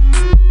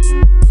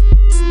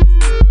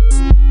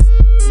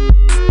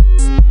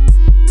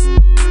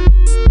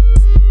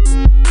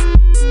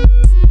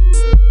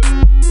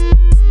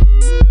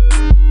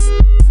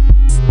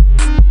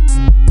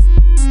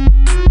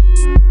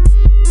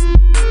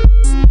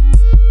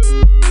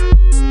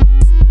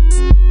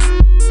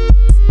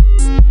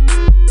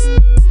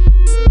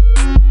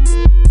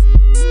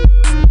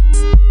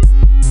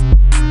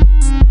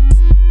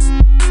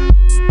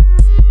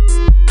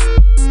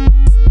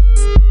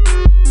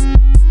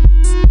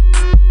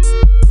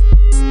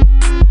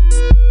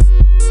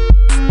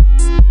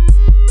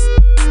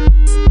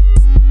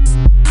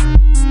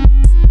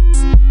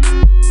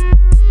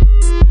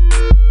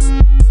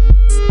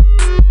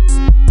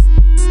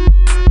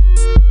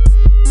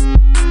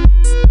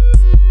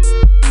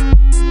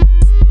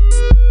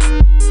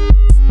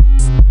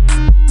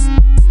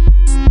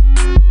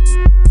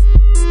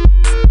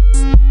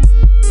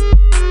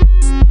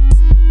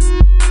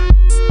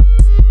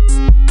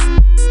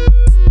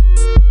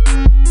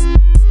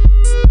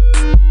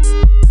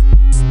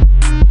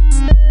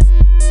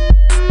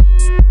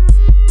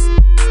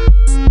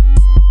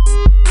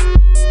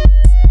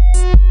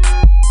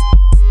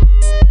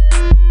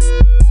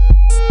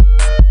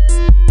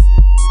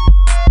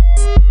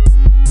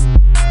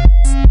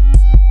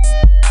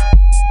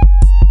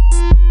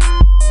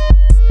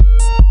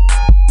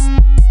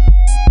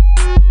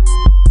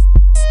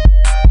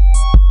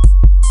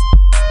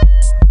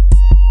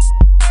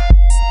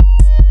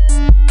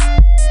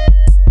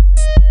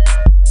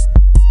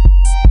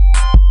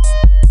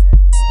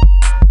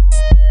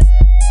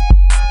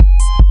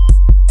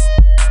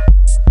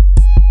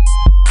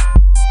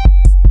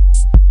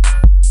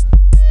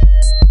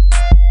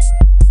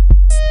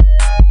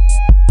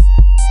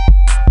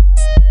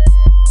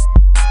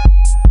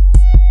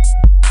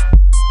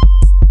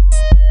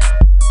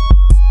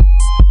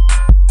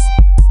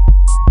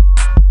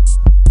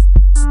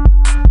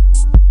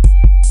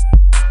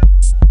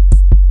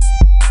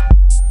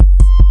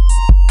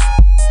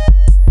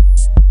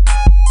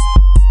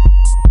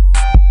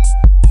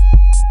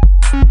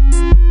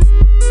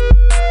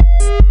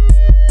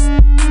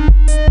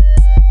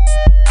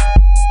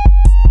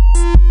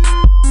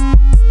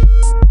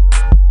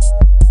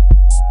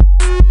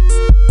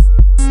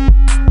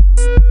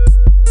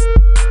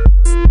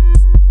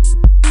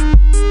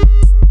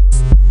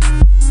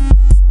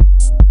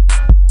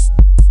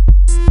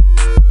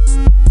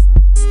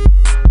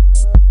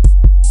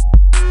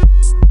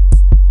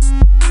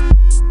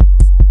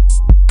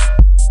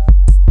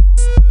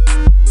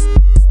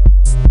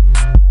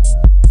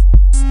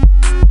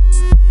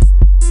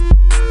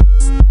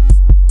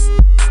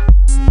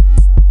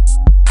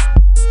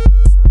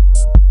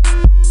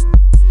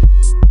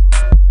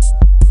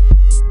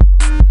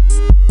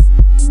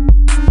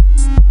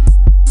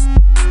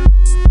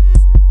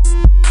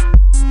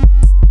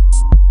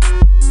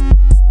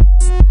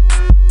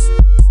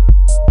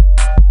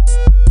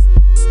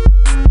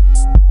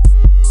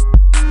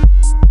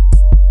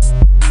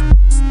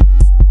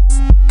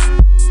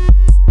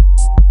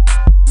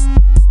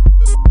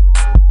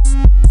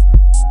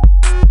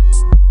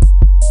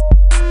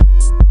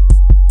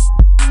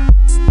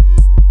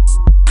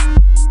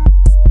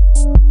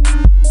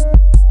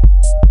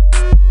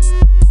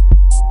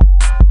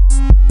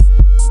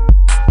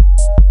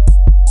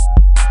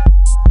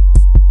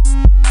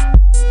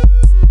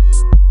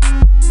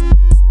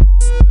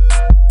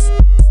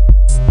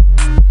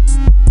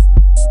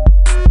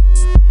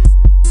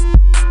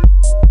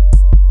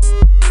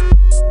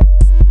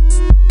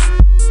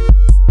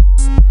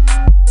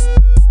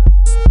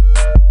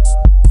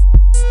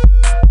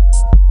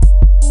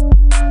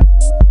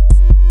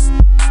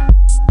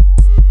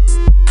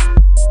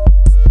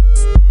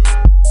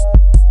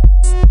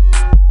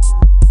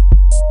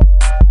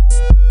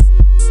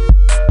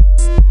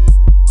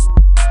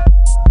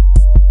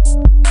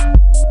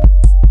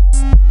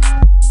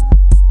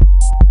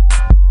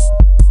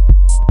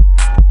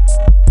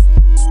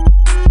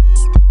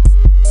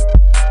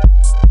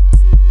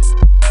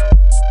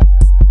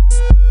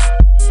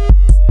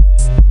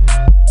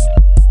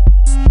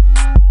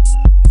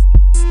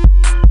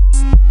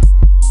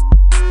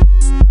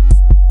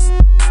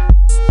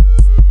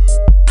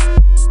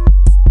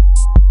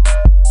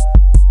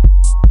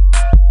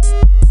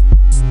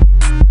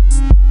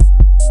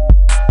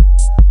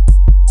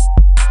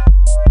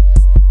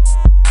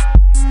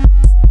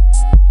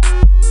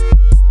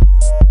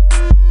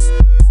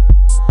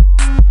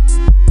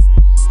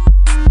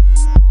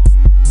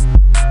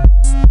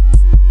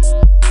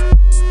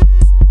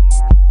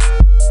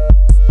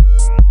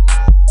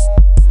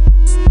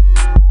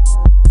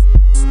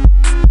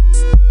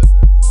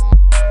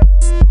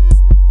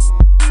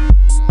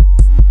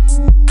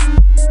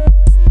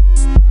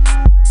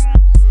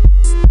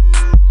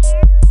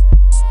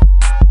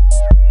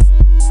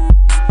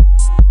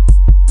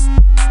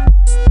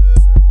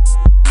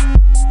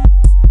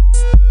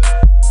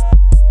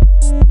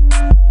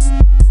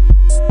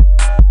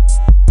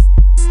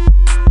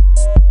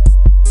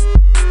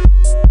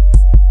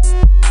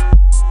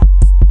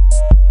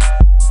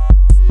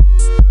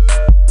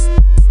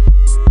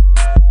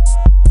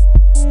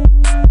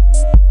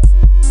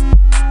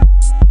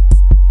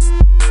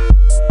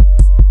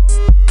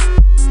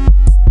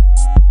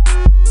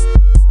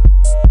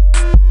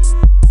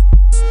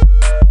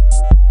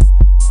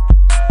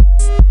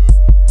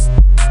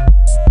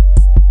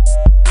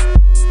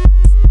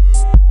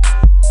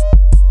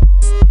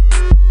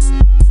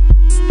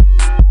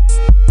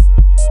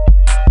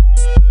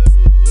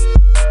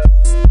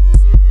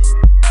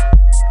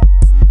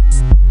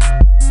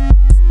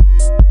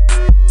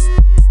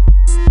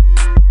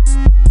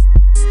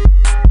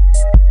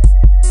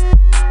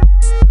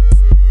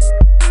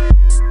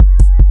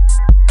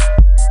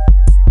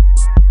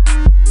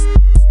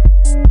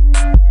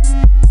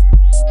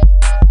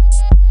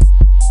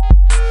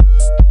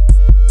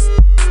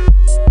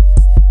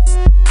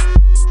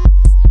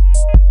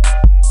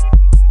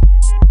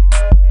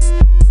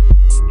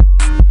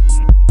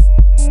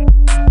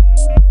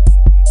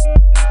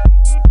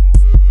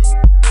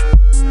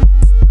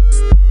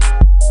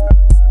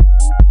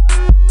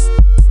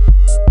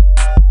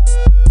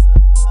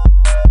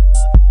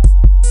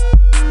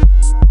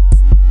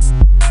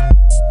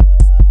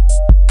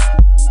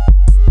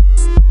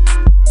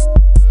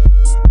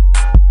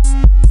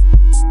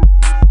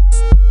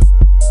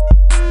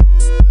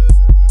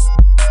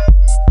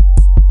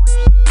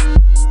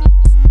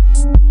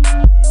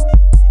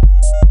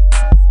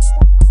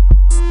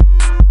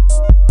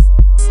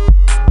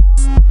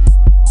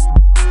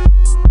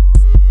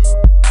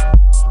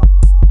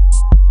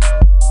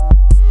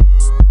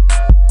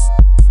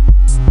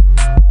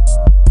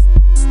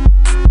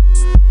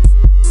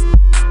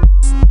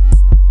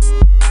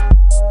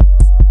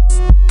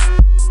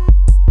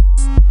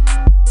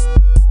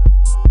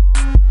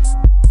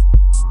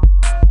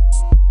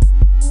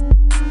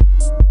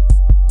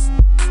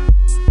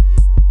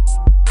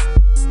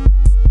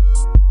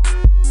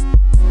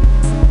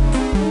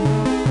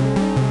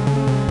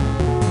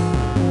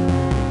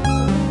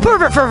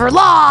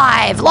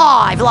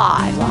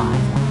 live.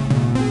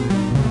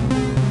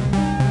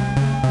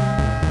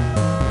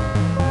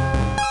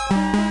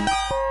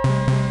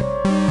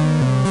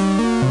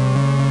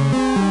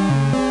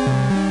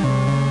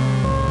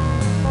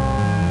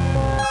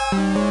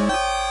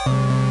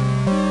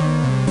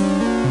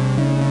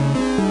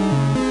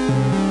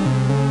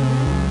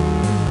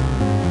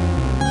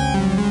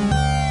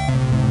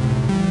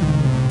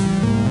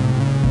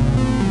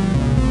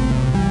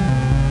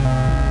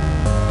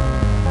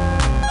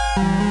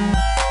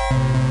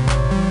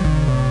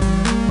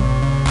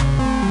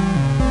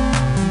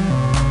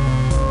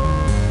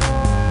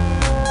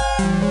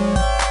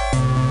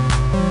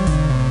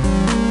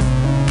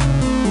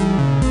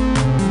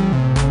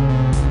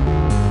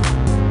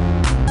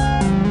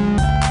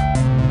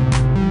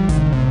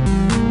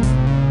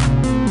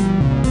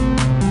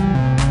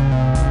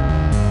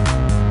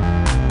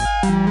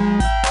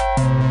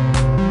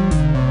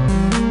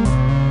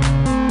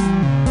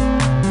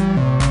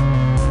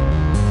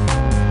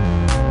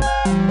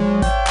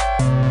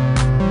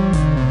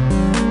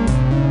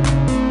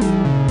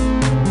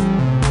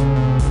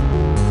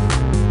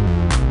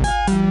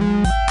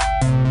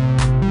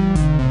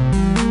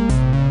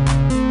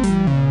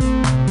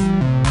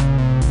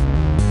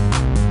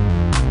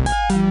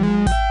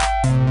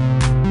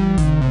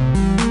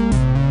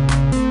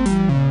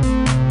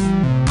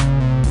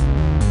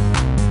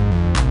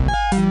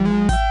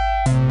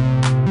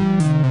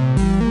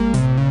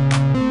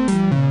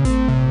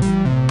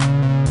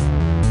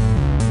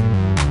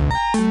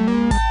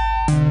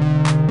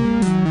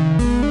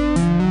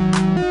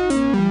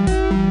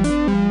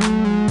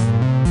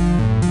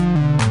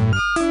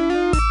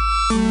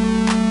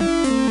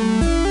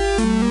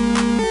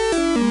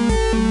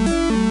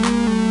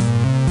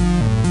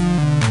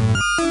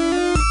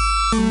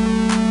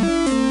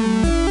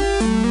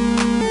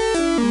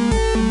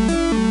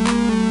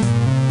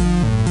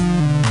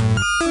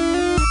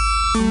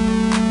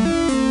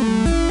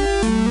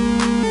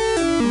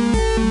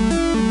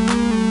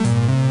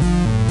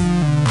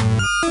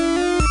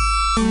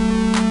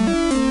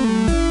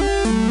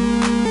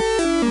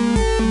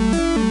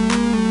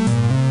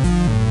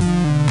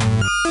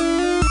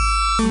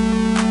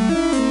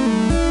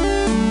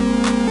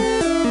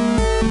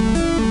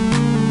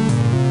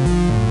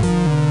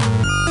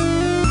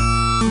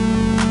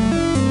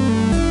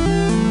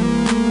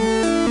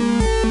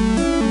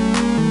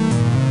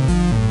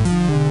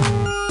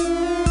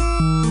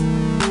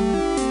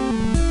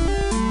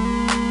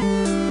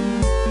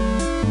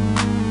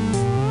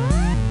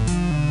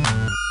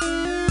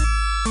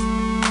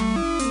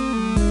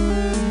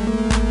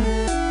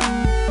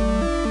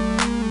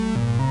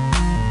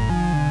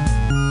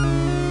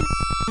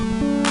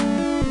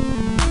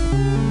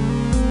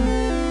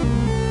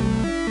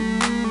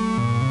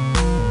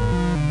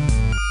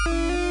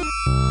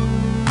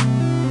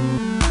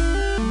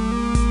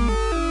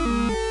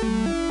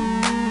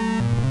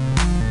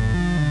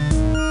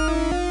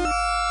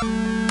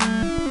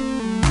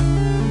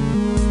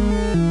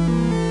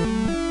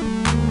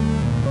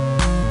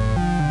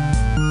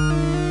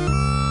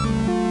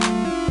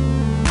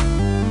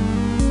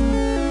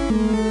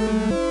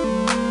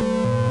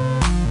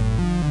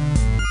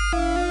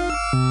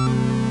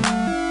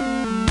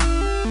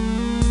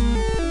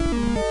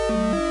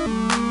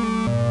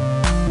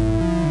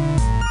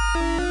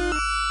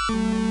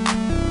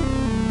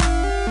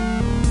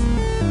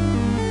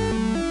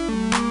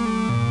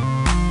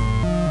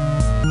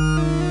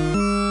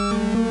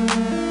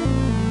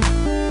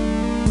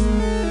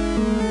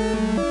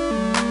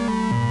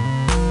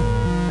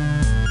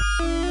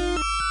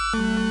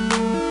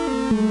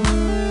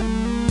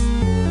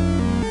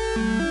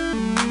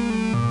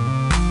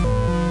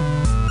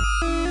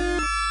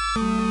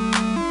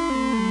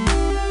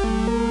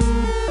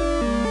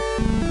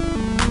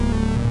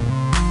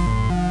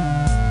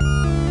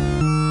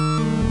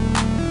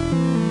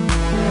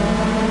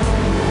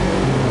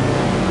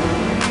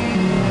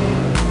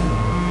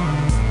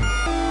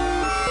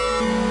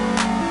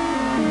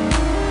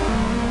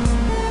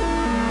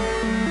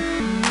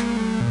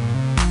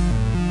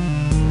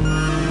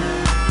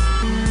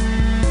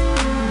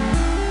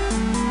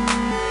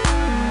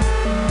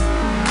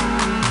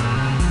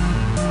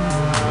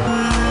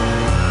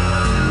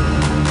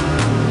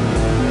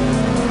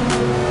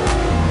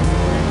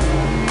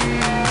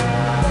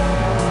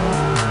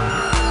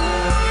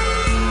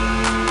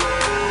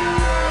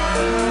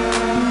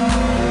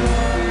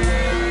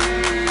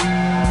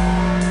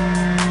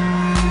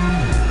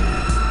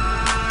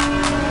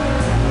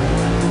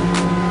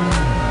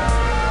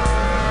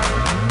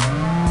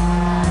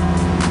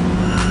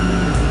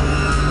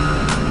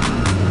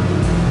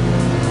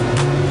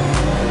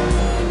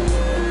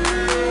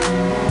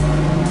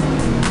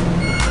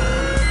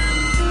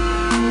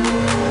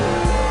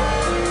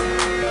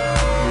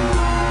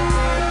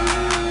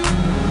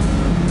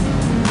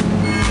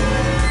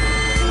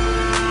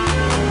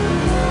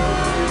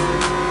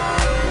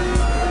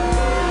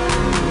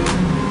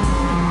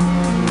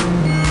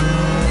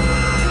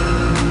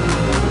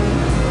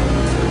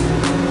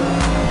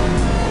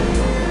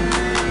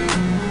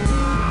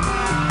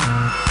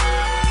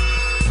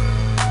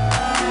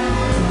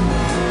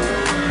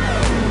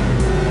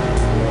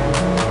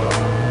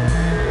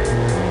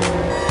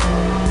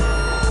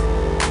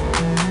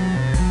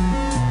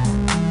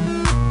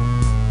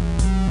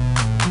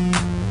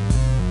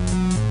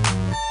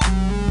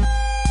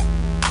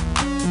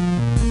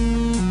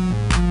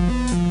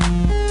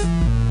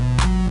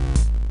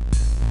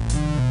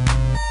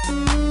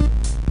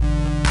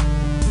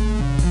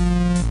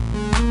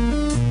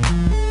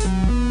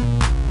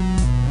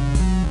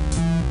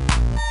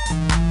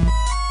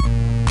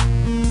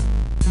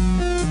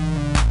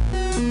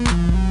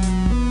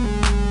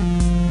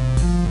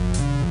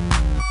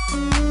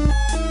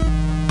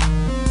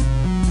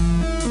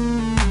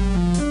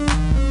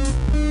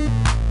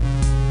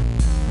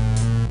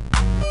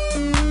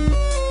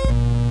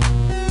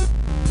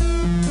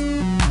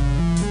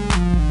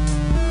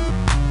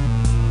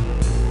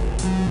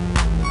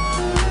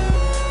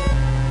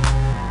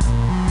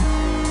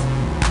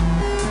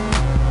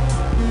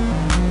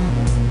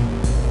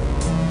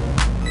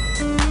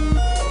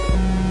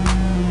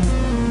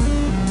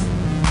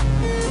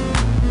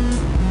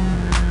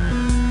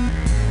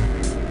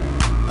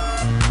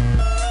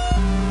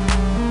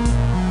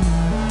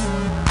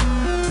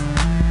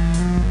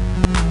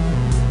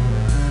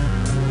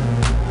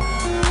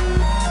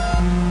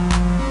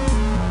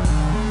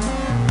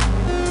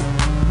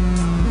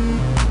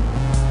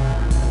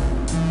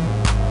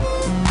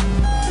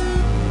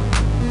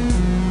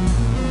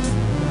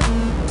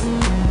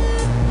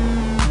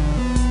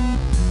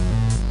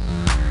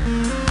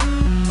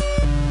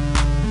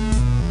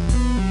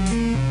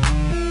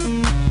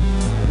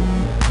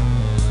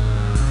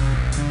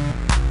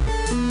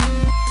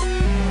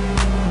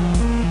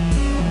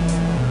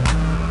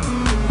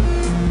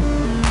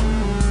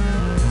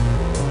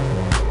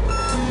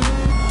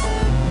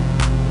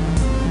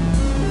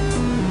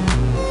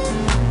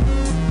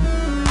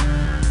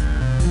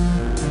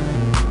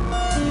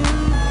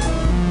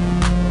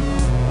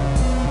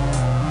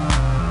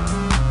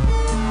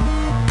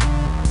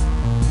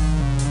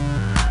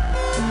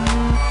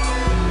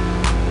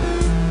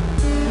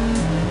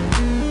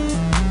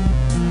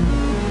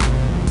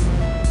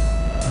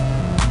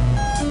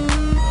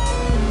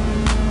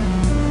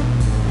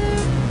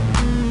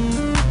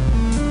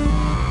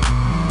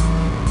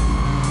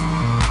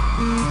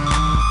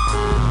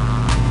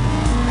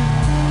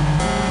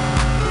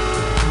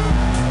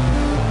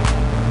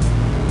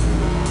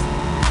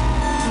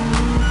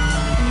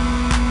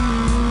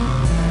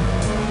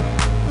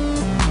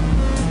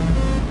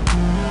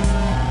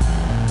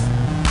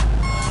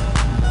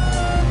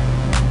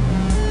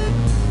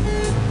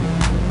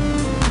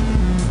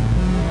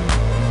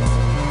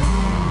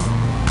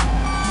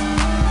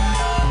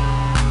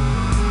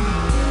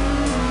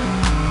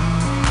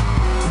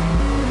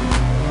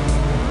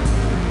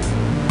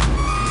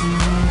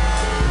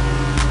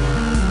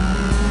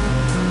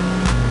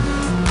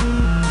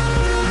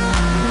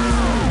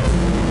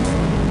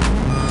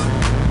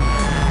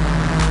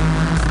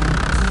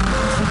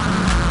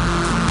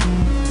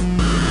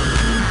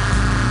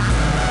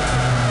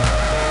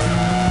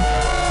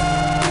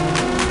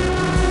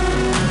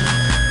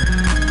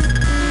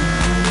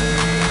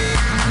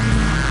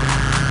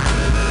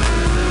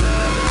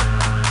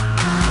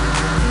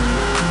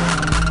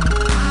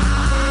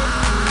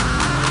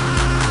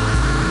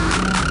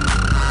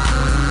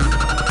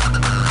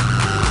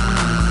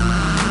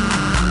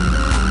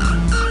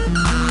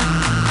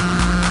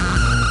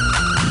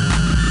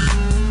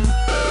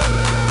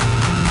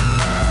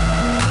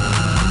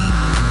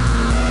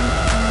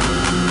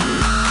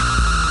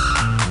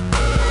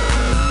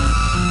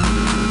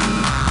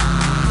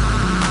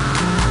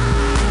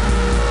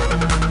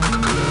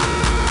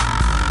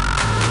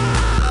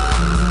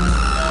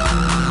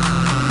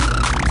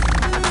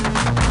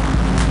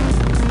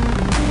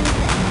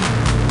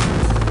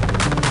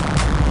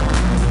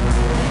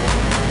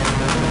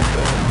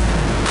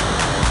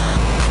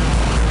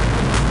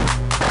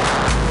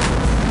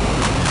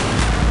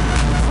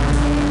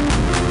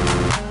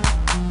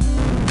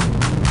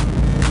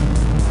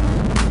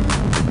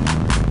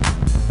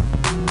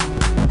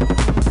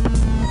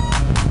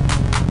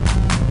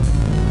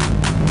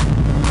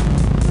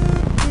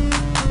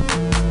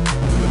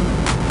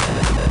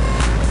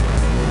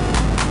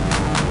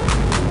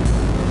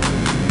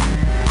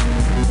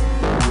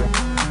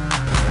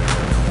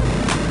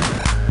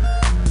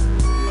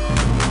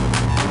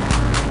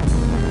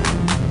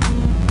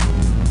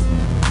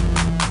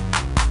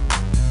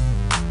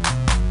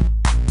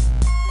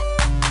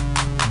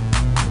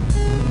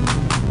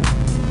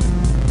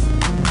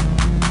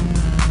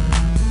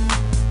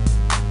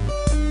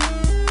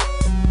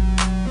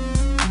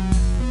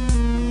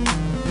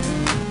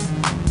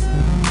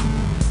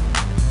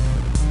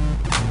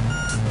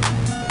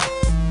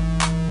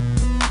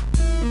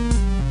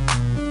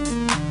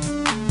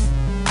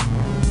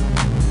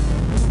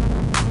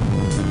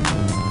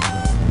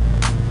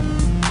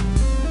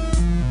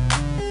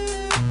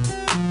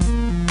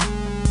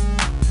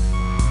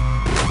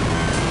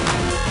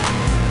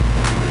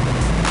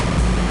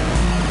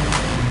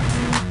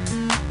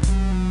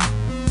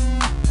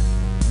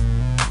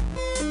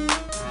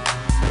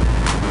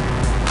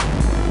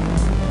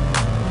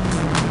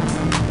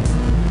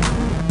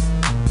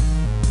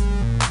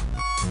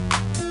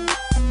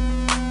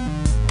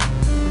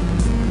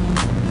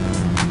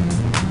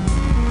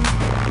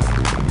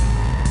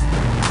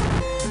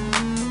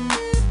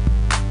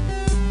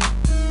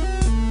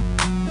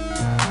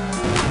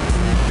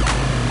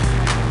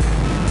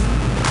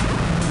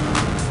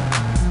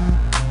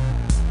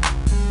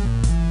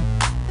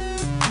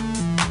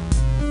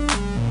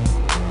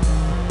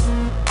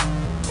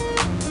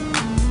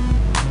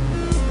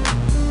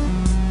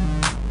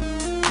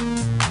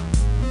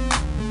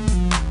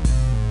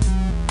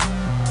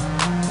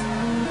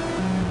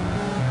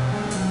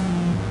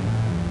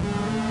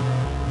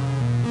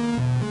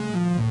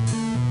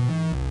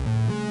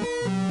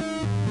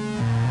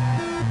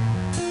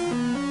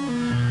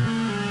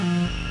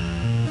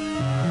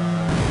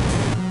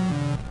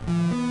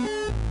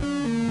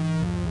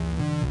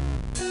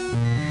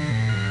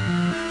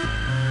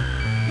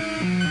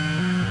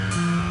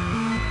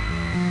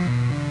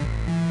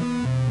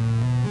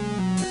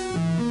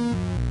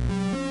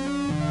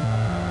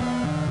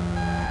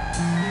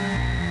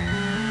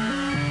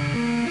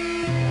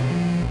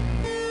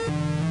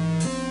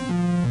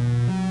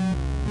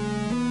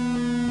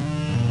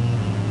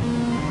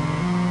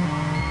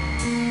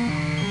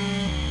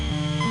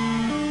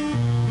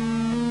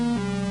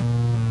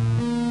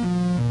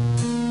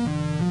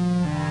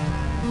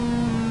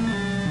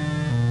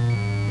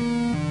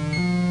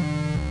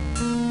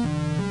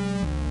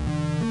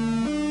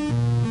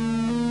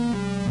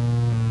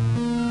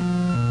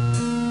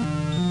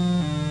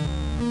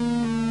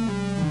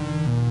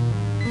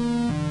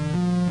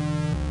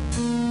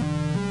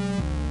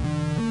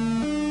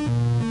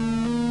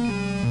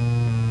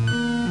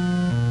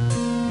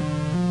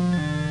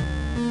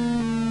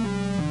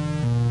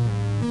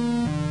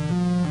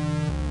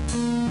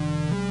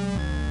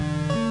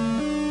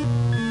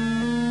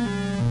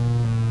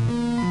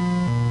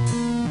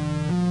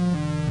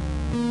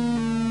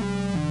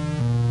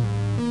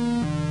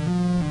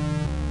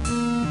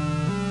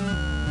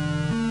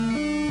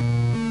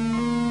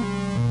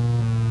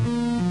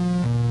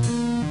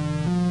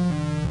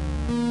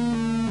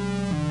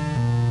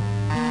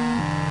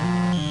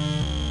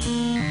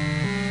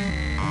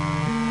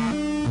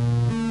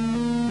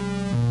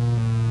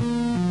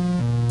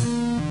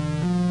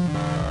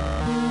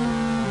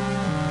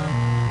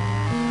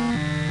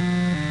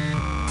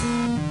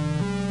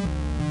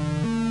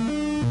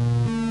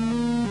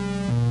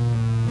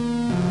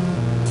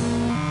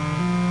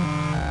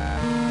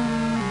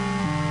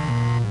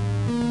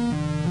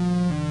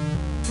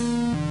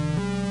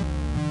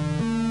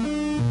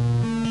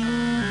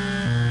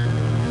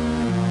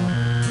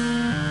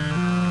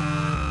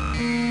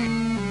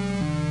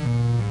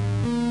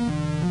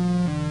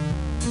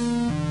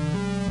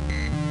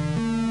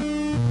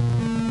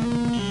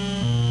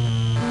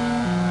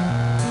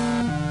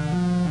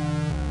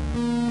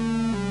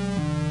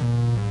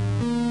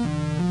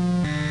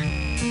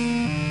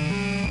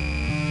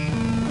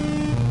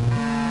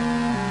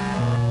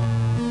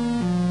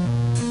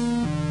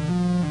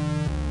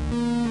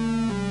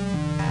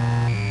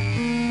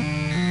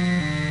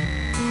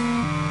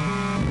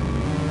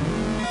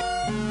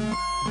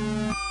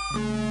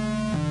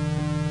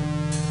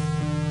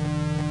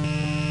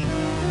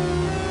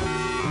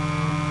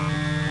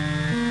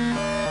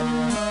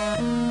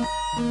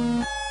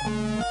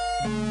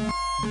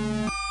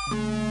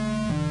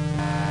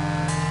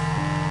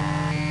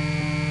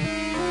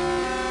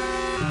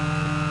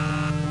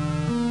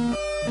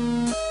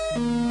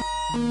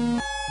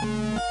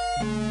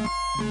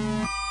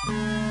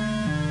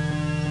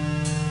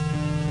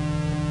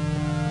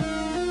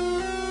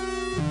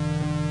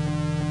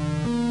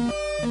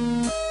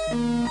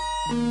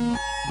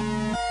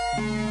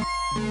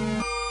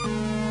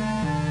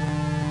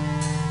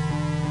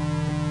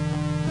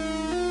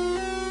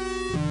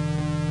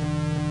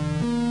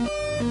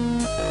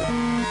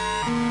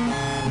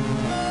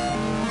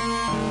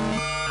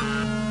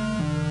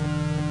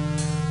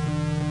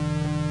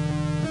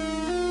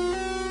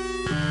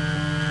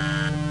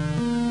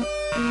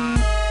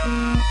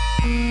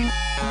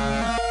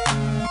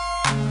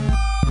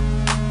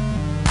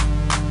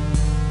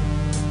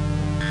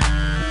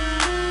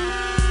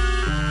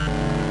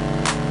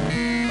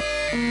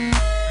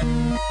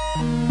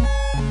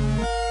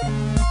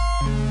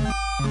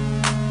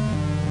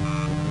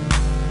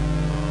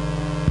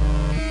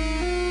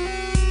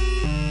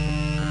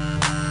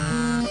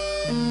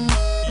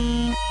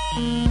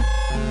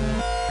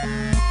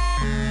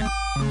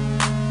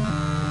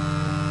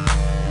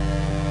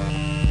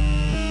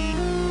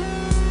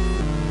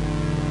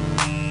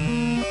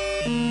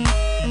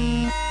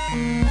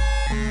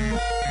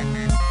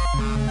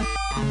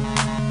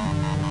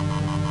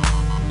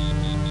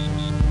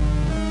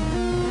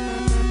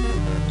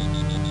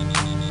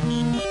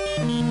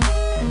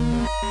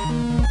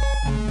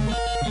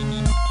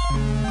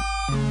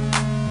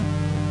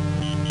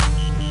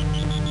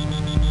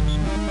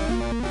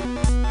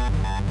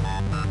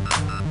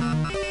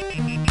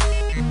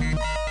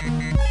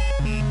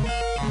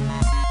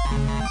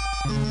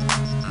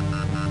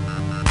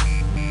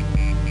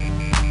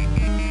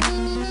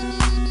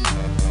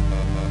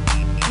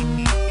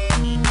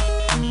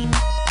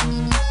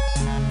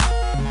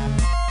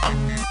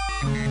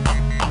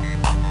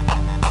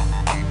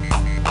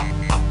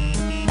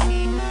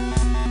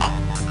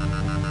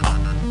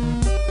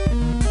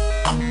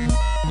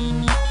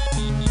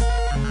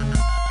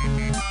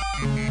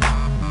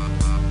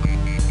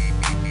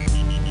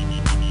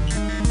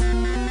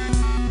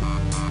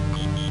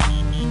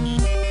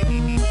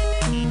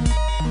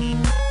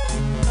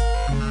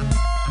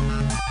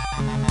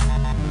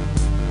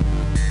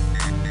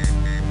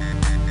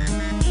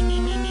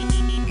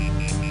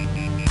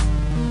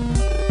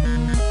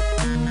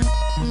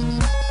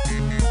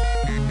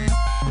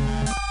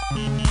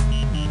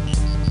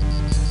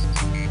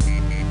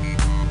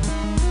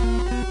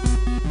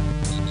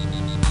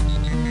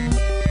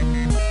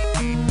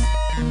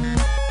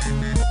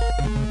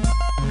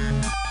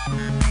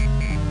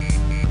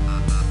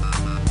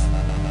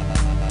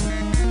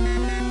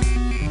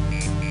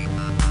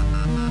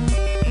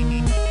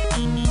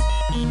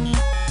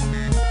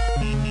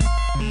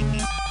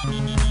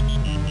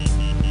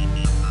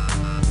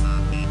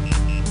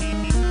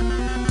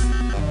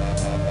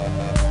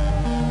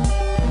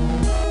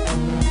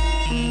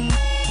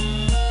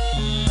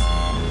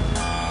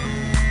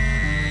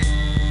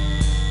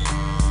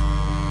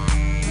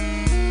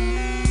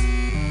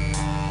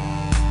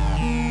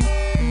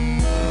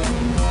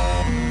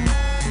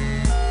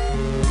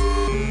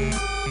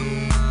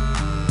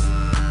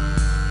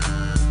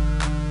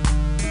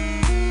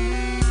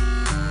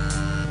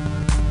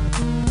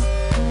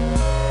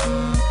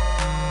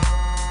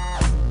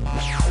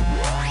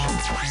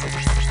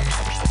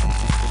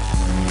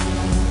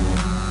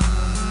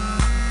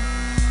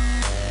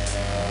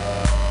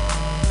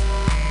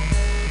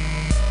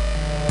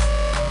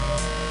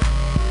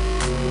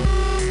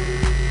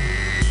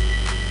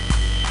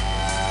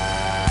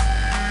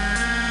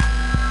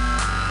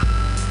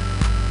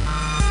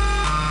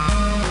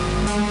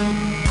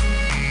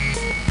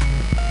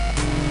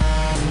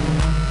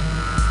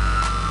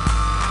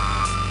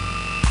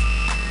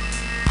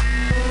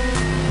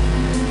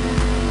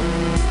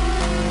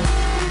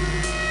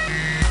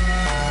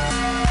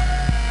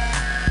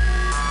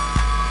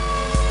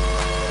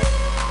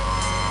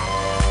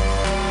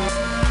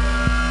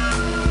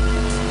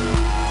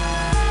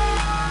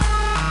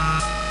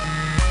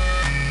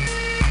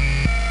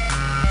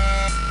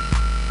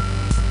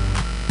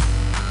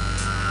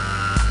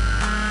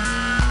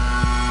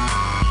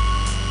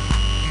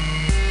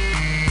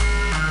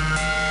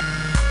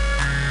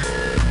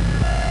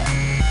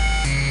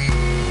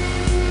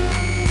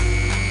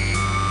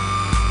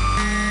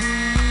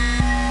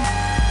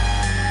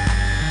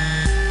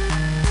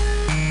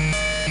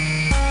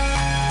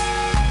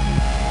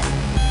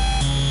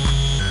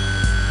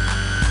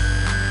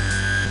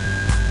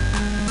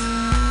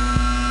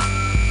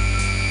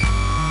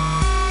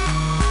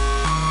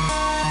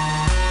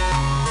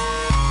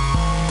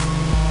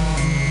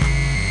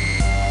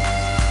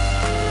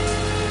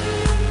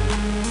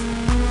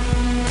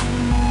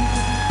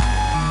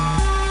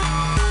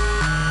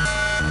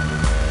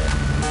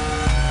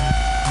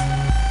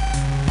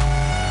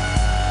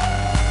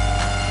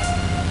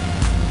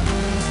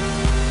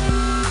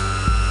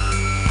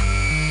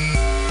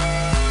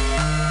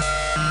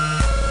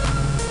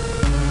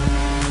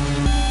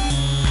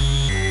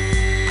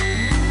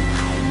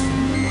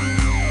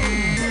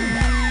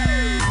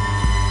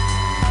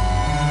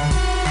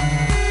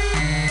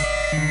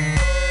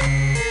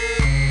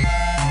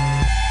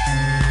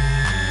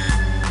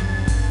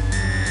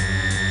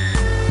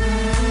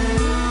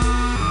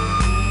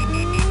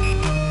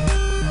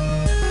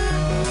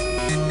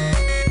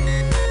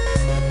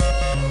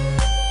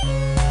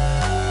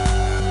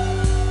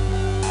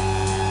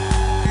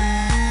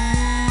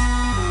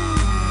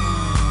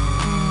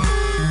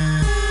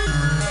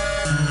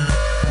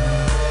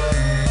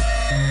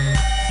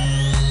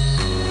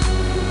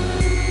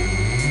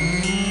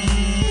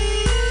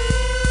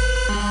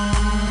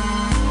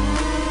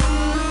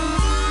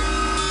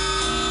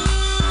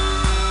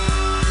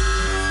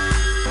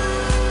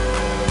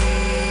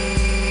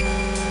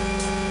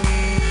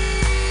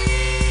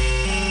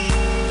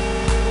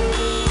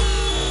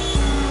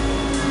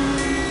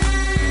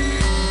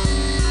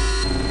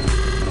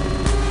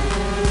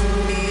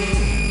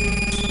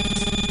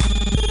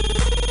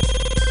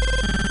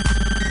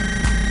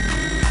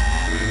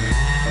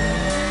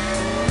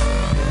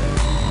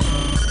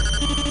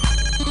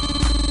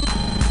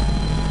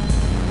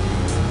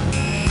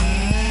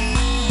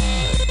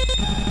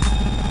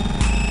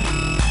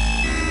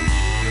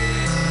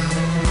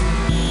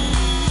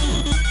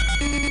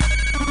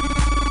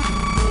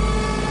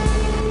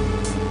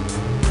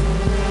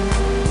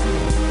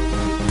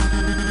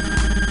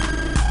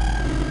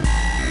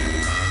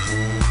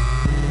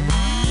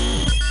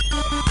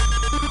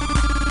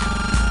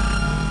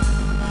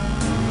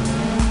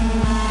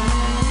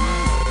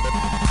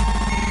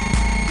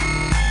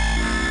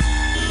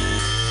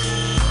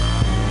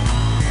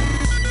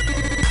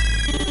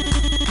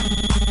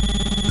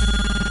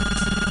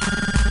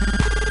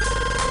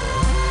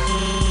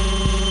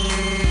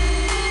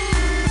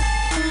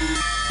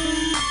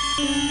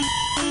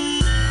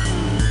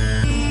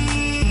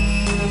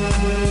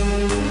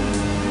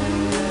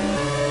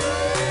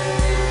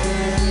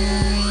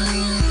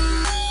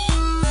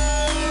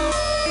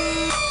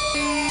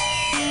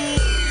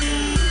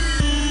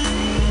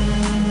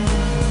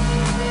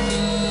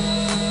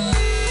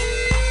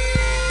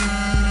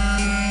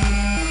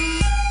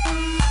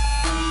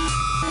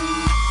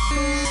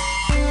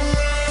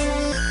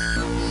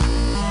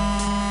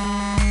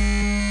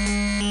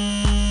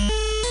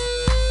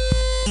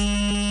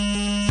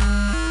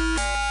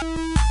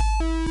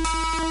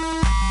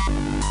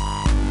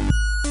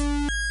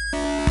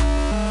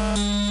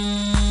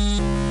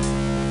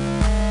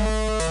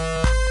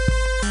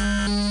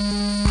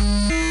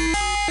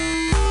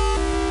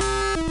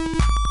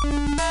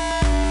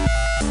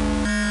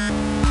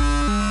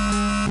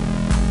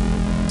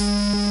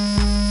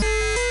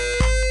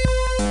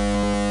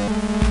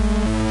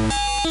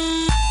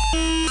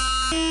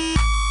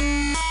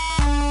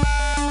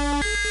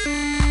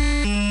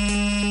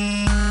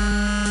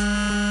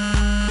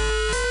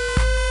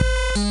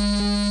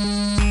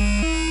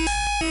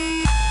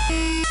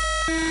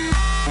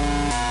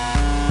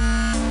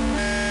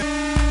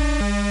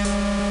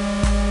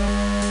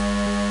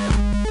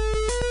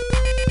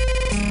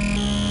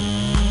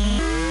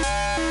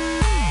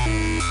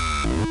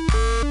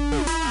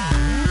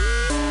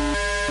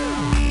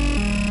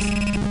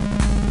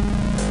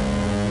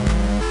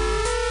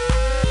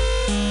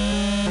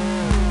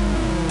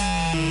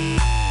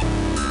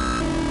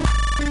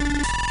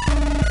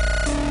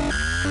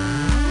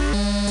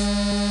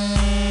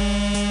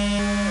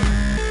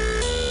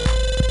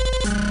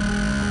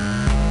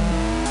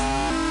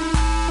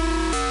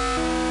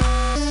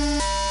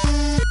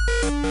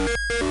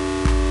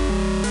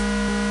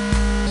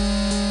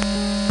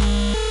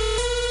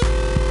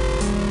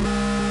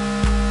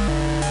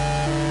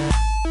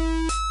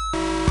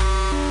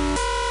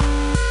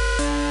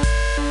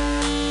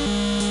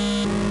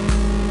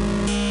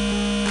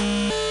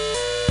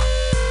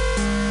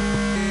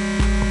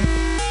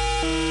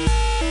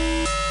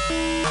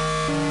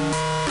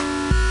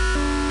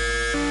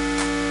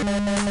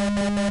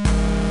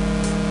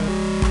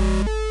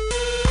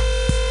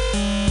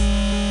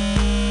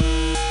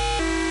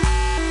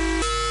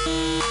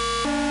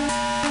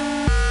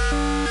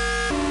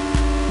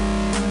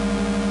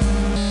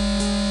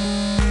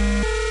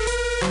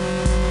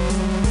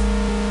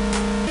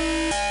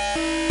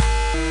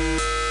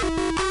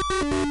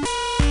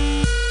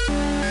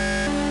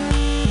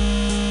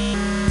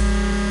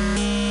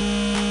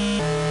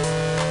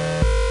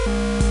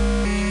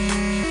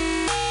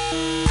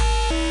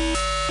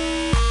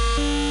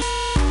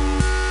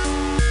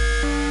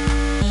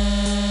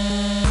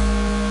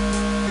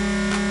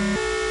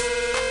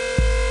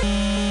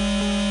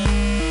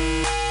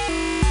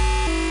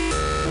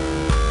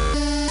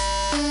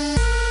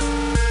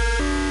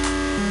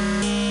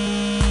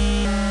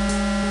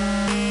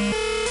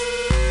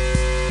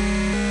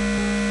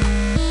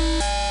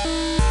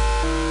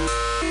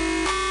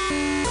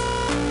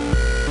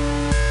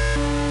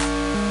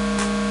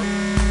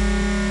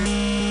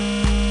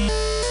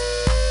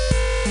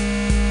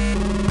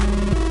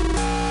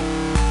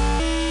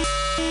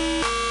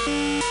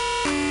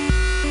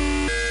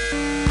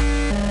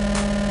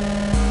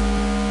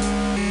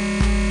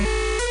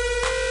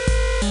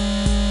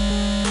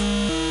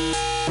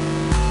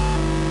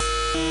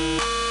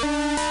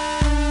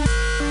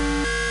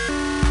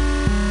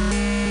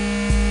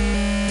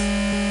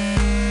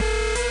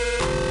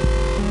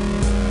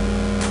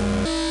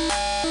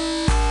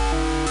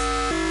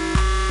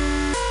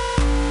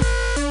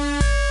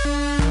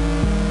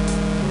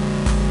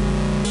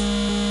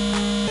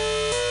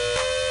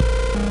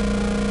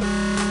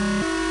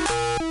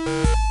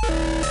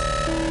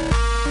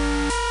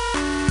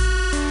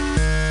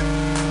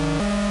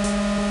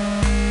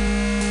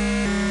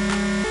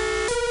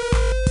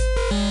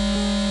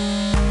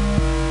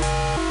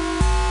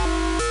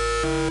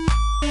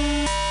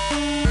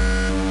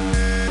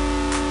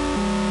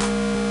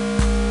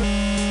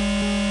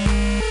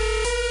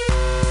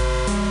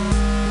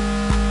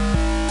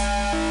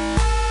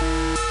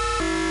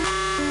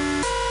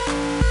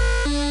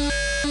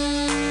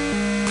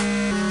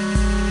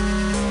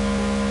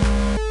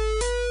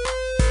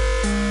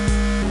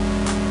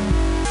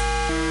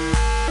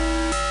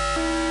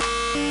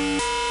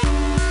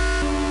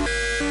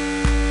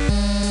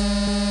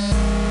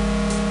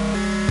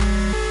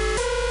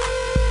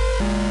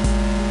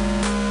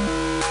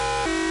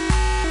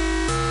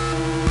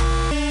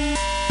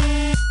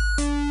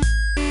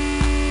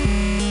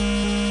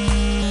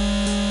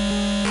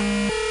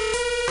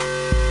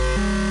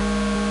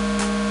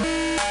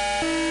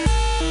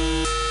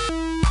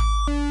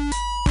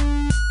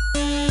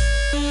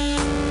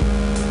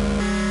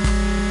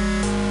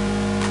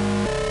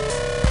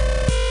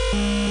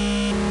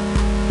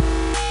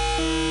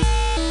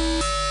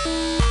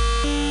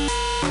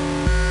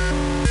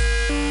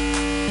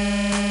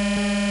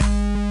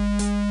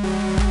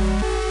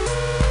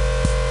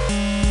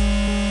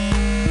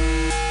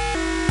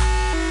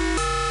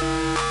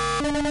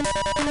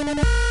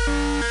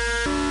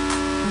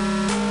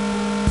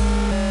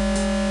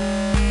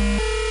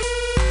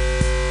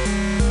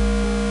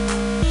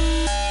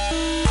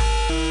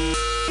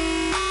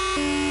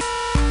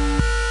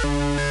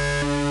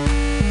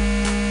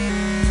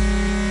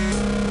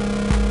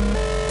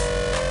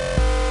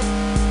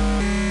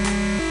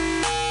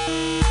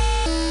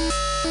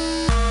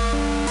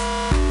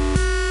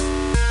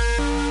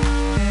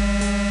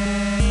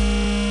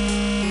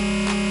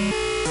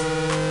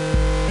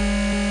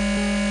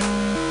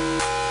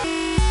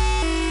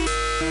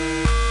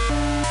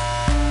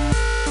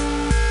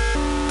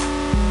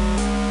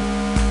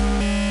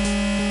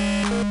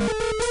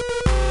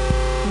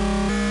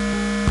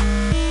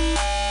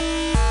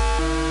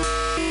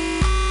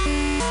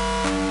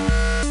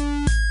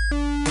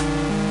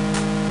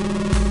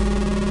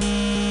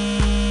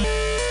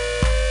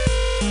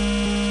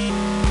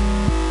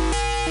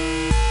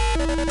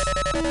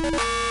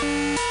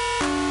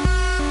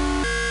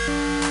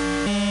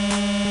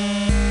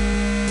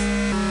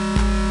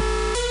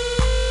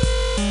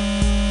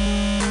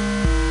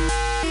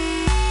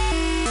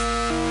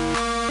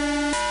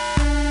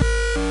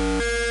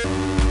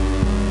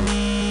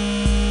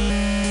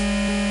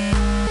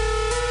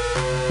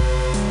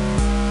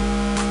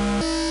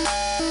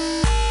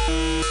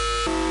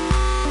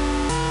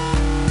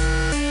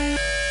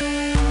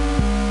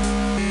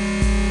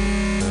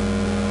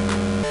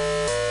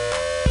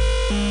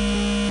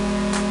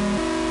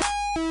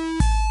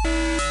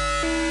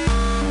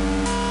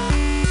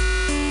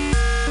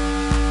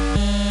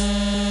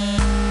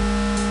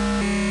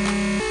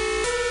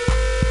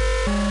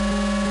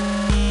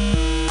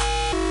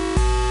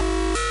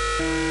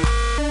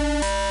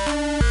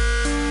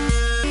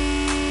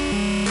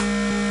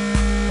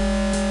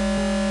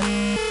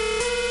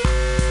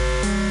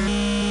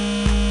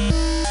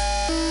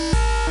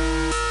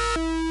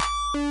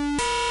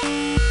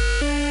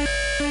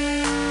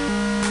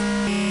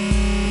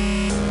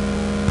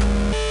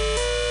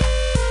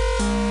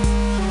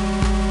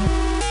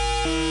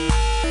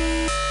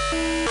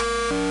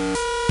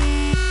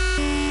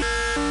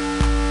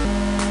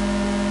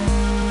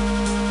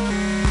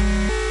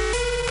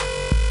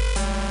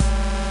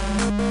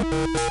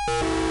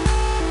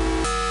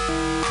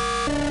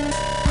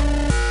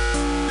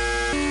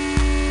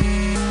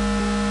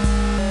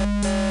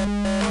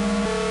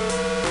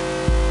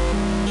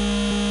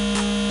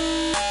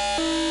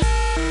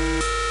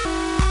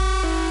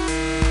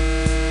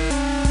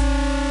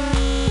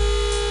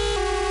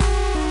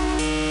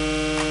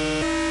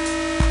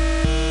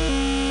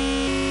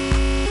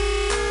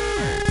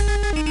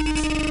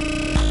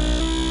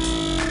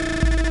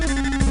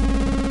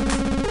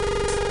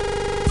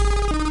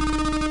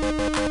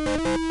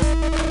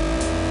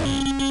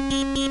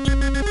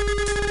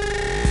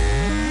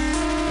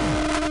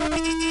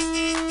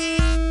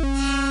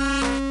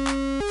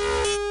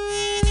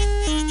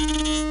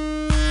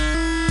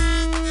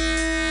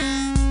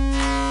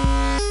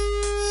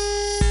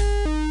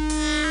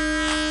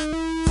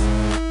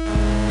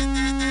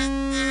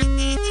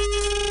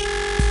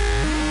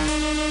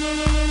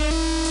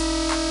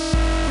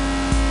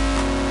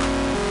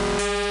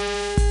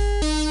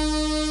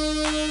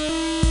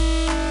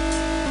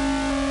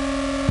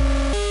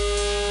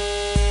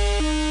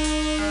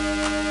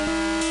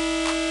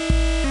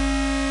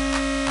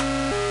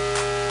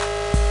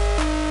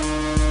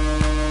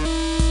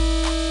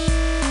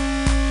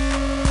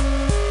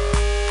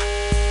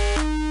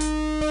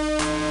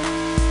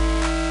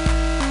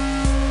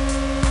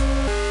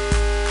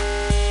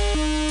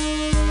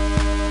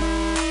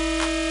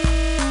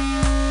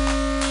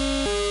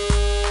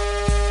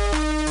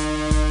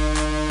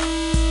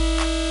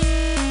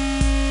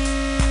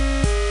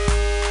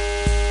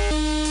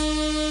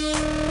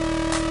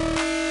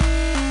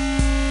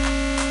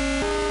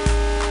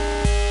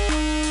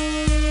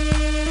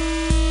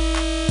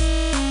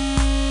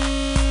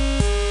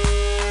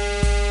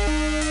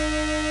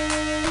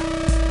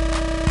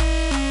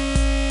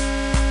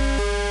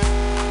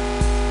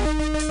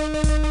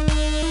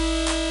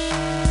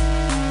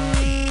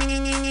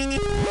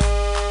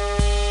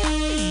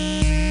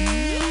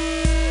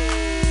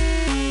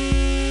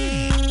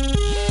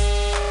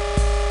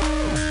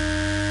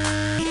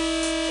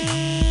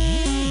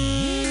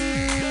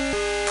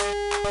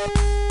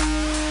 Bye.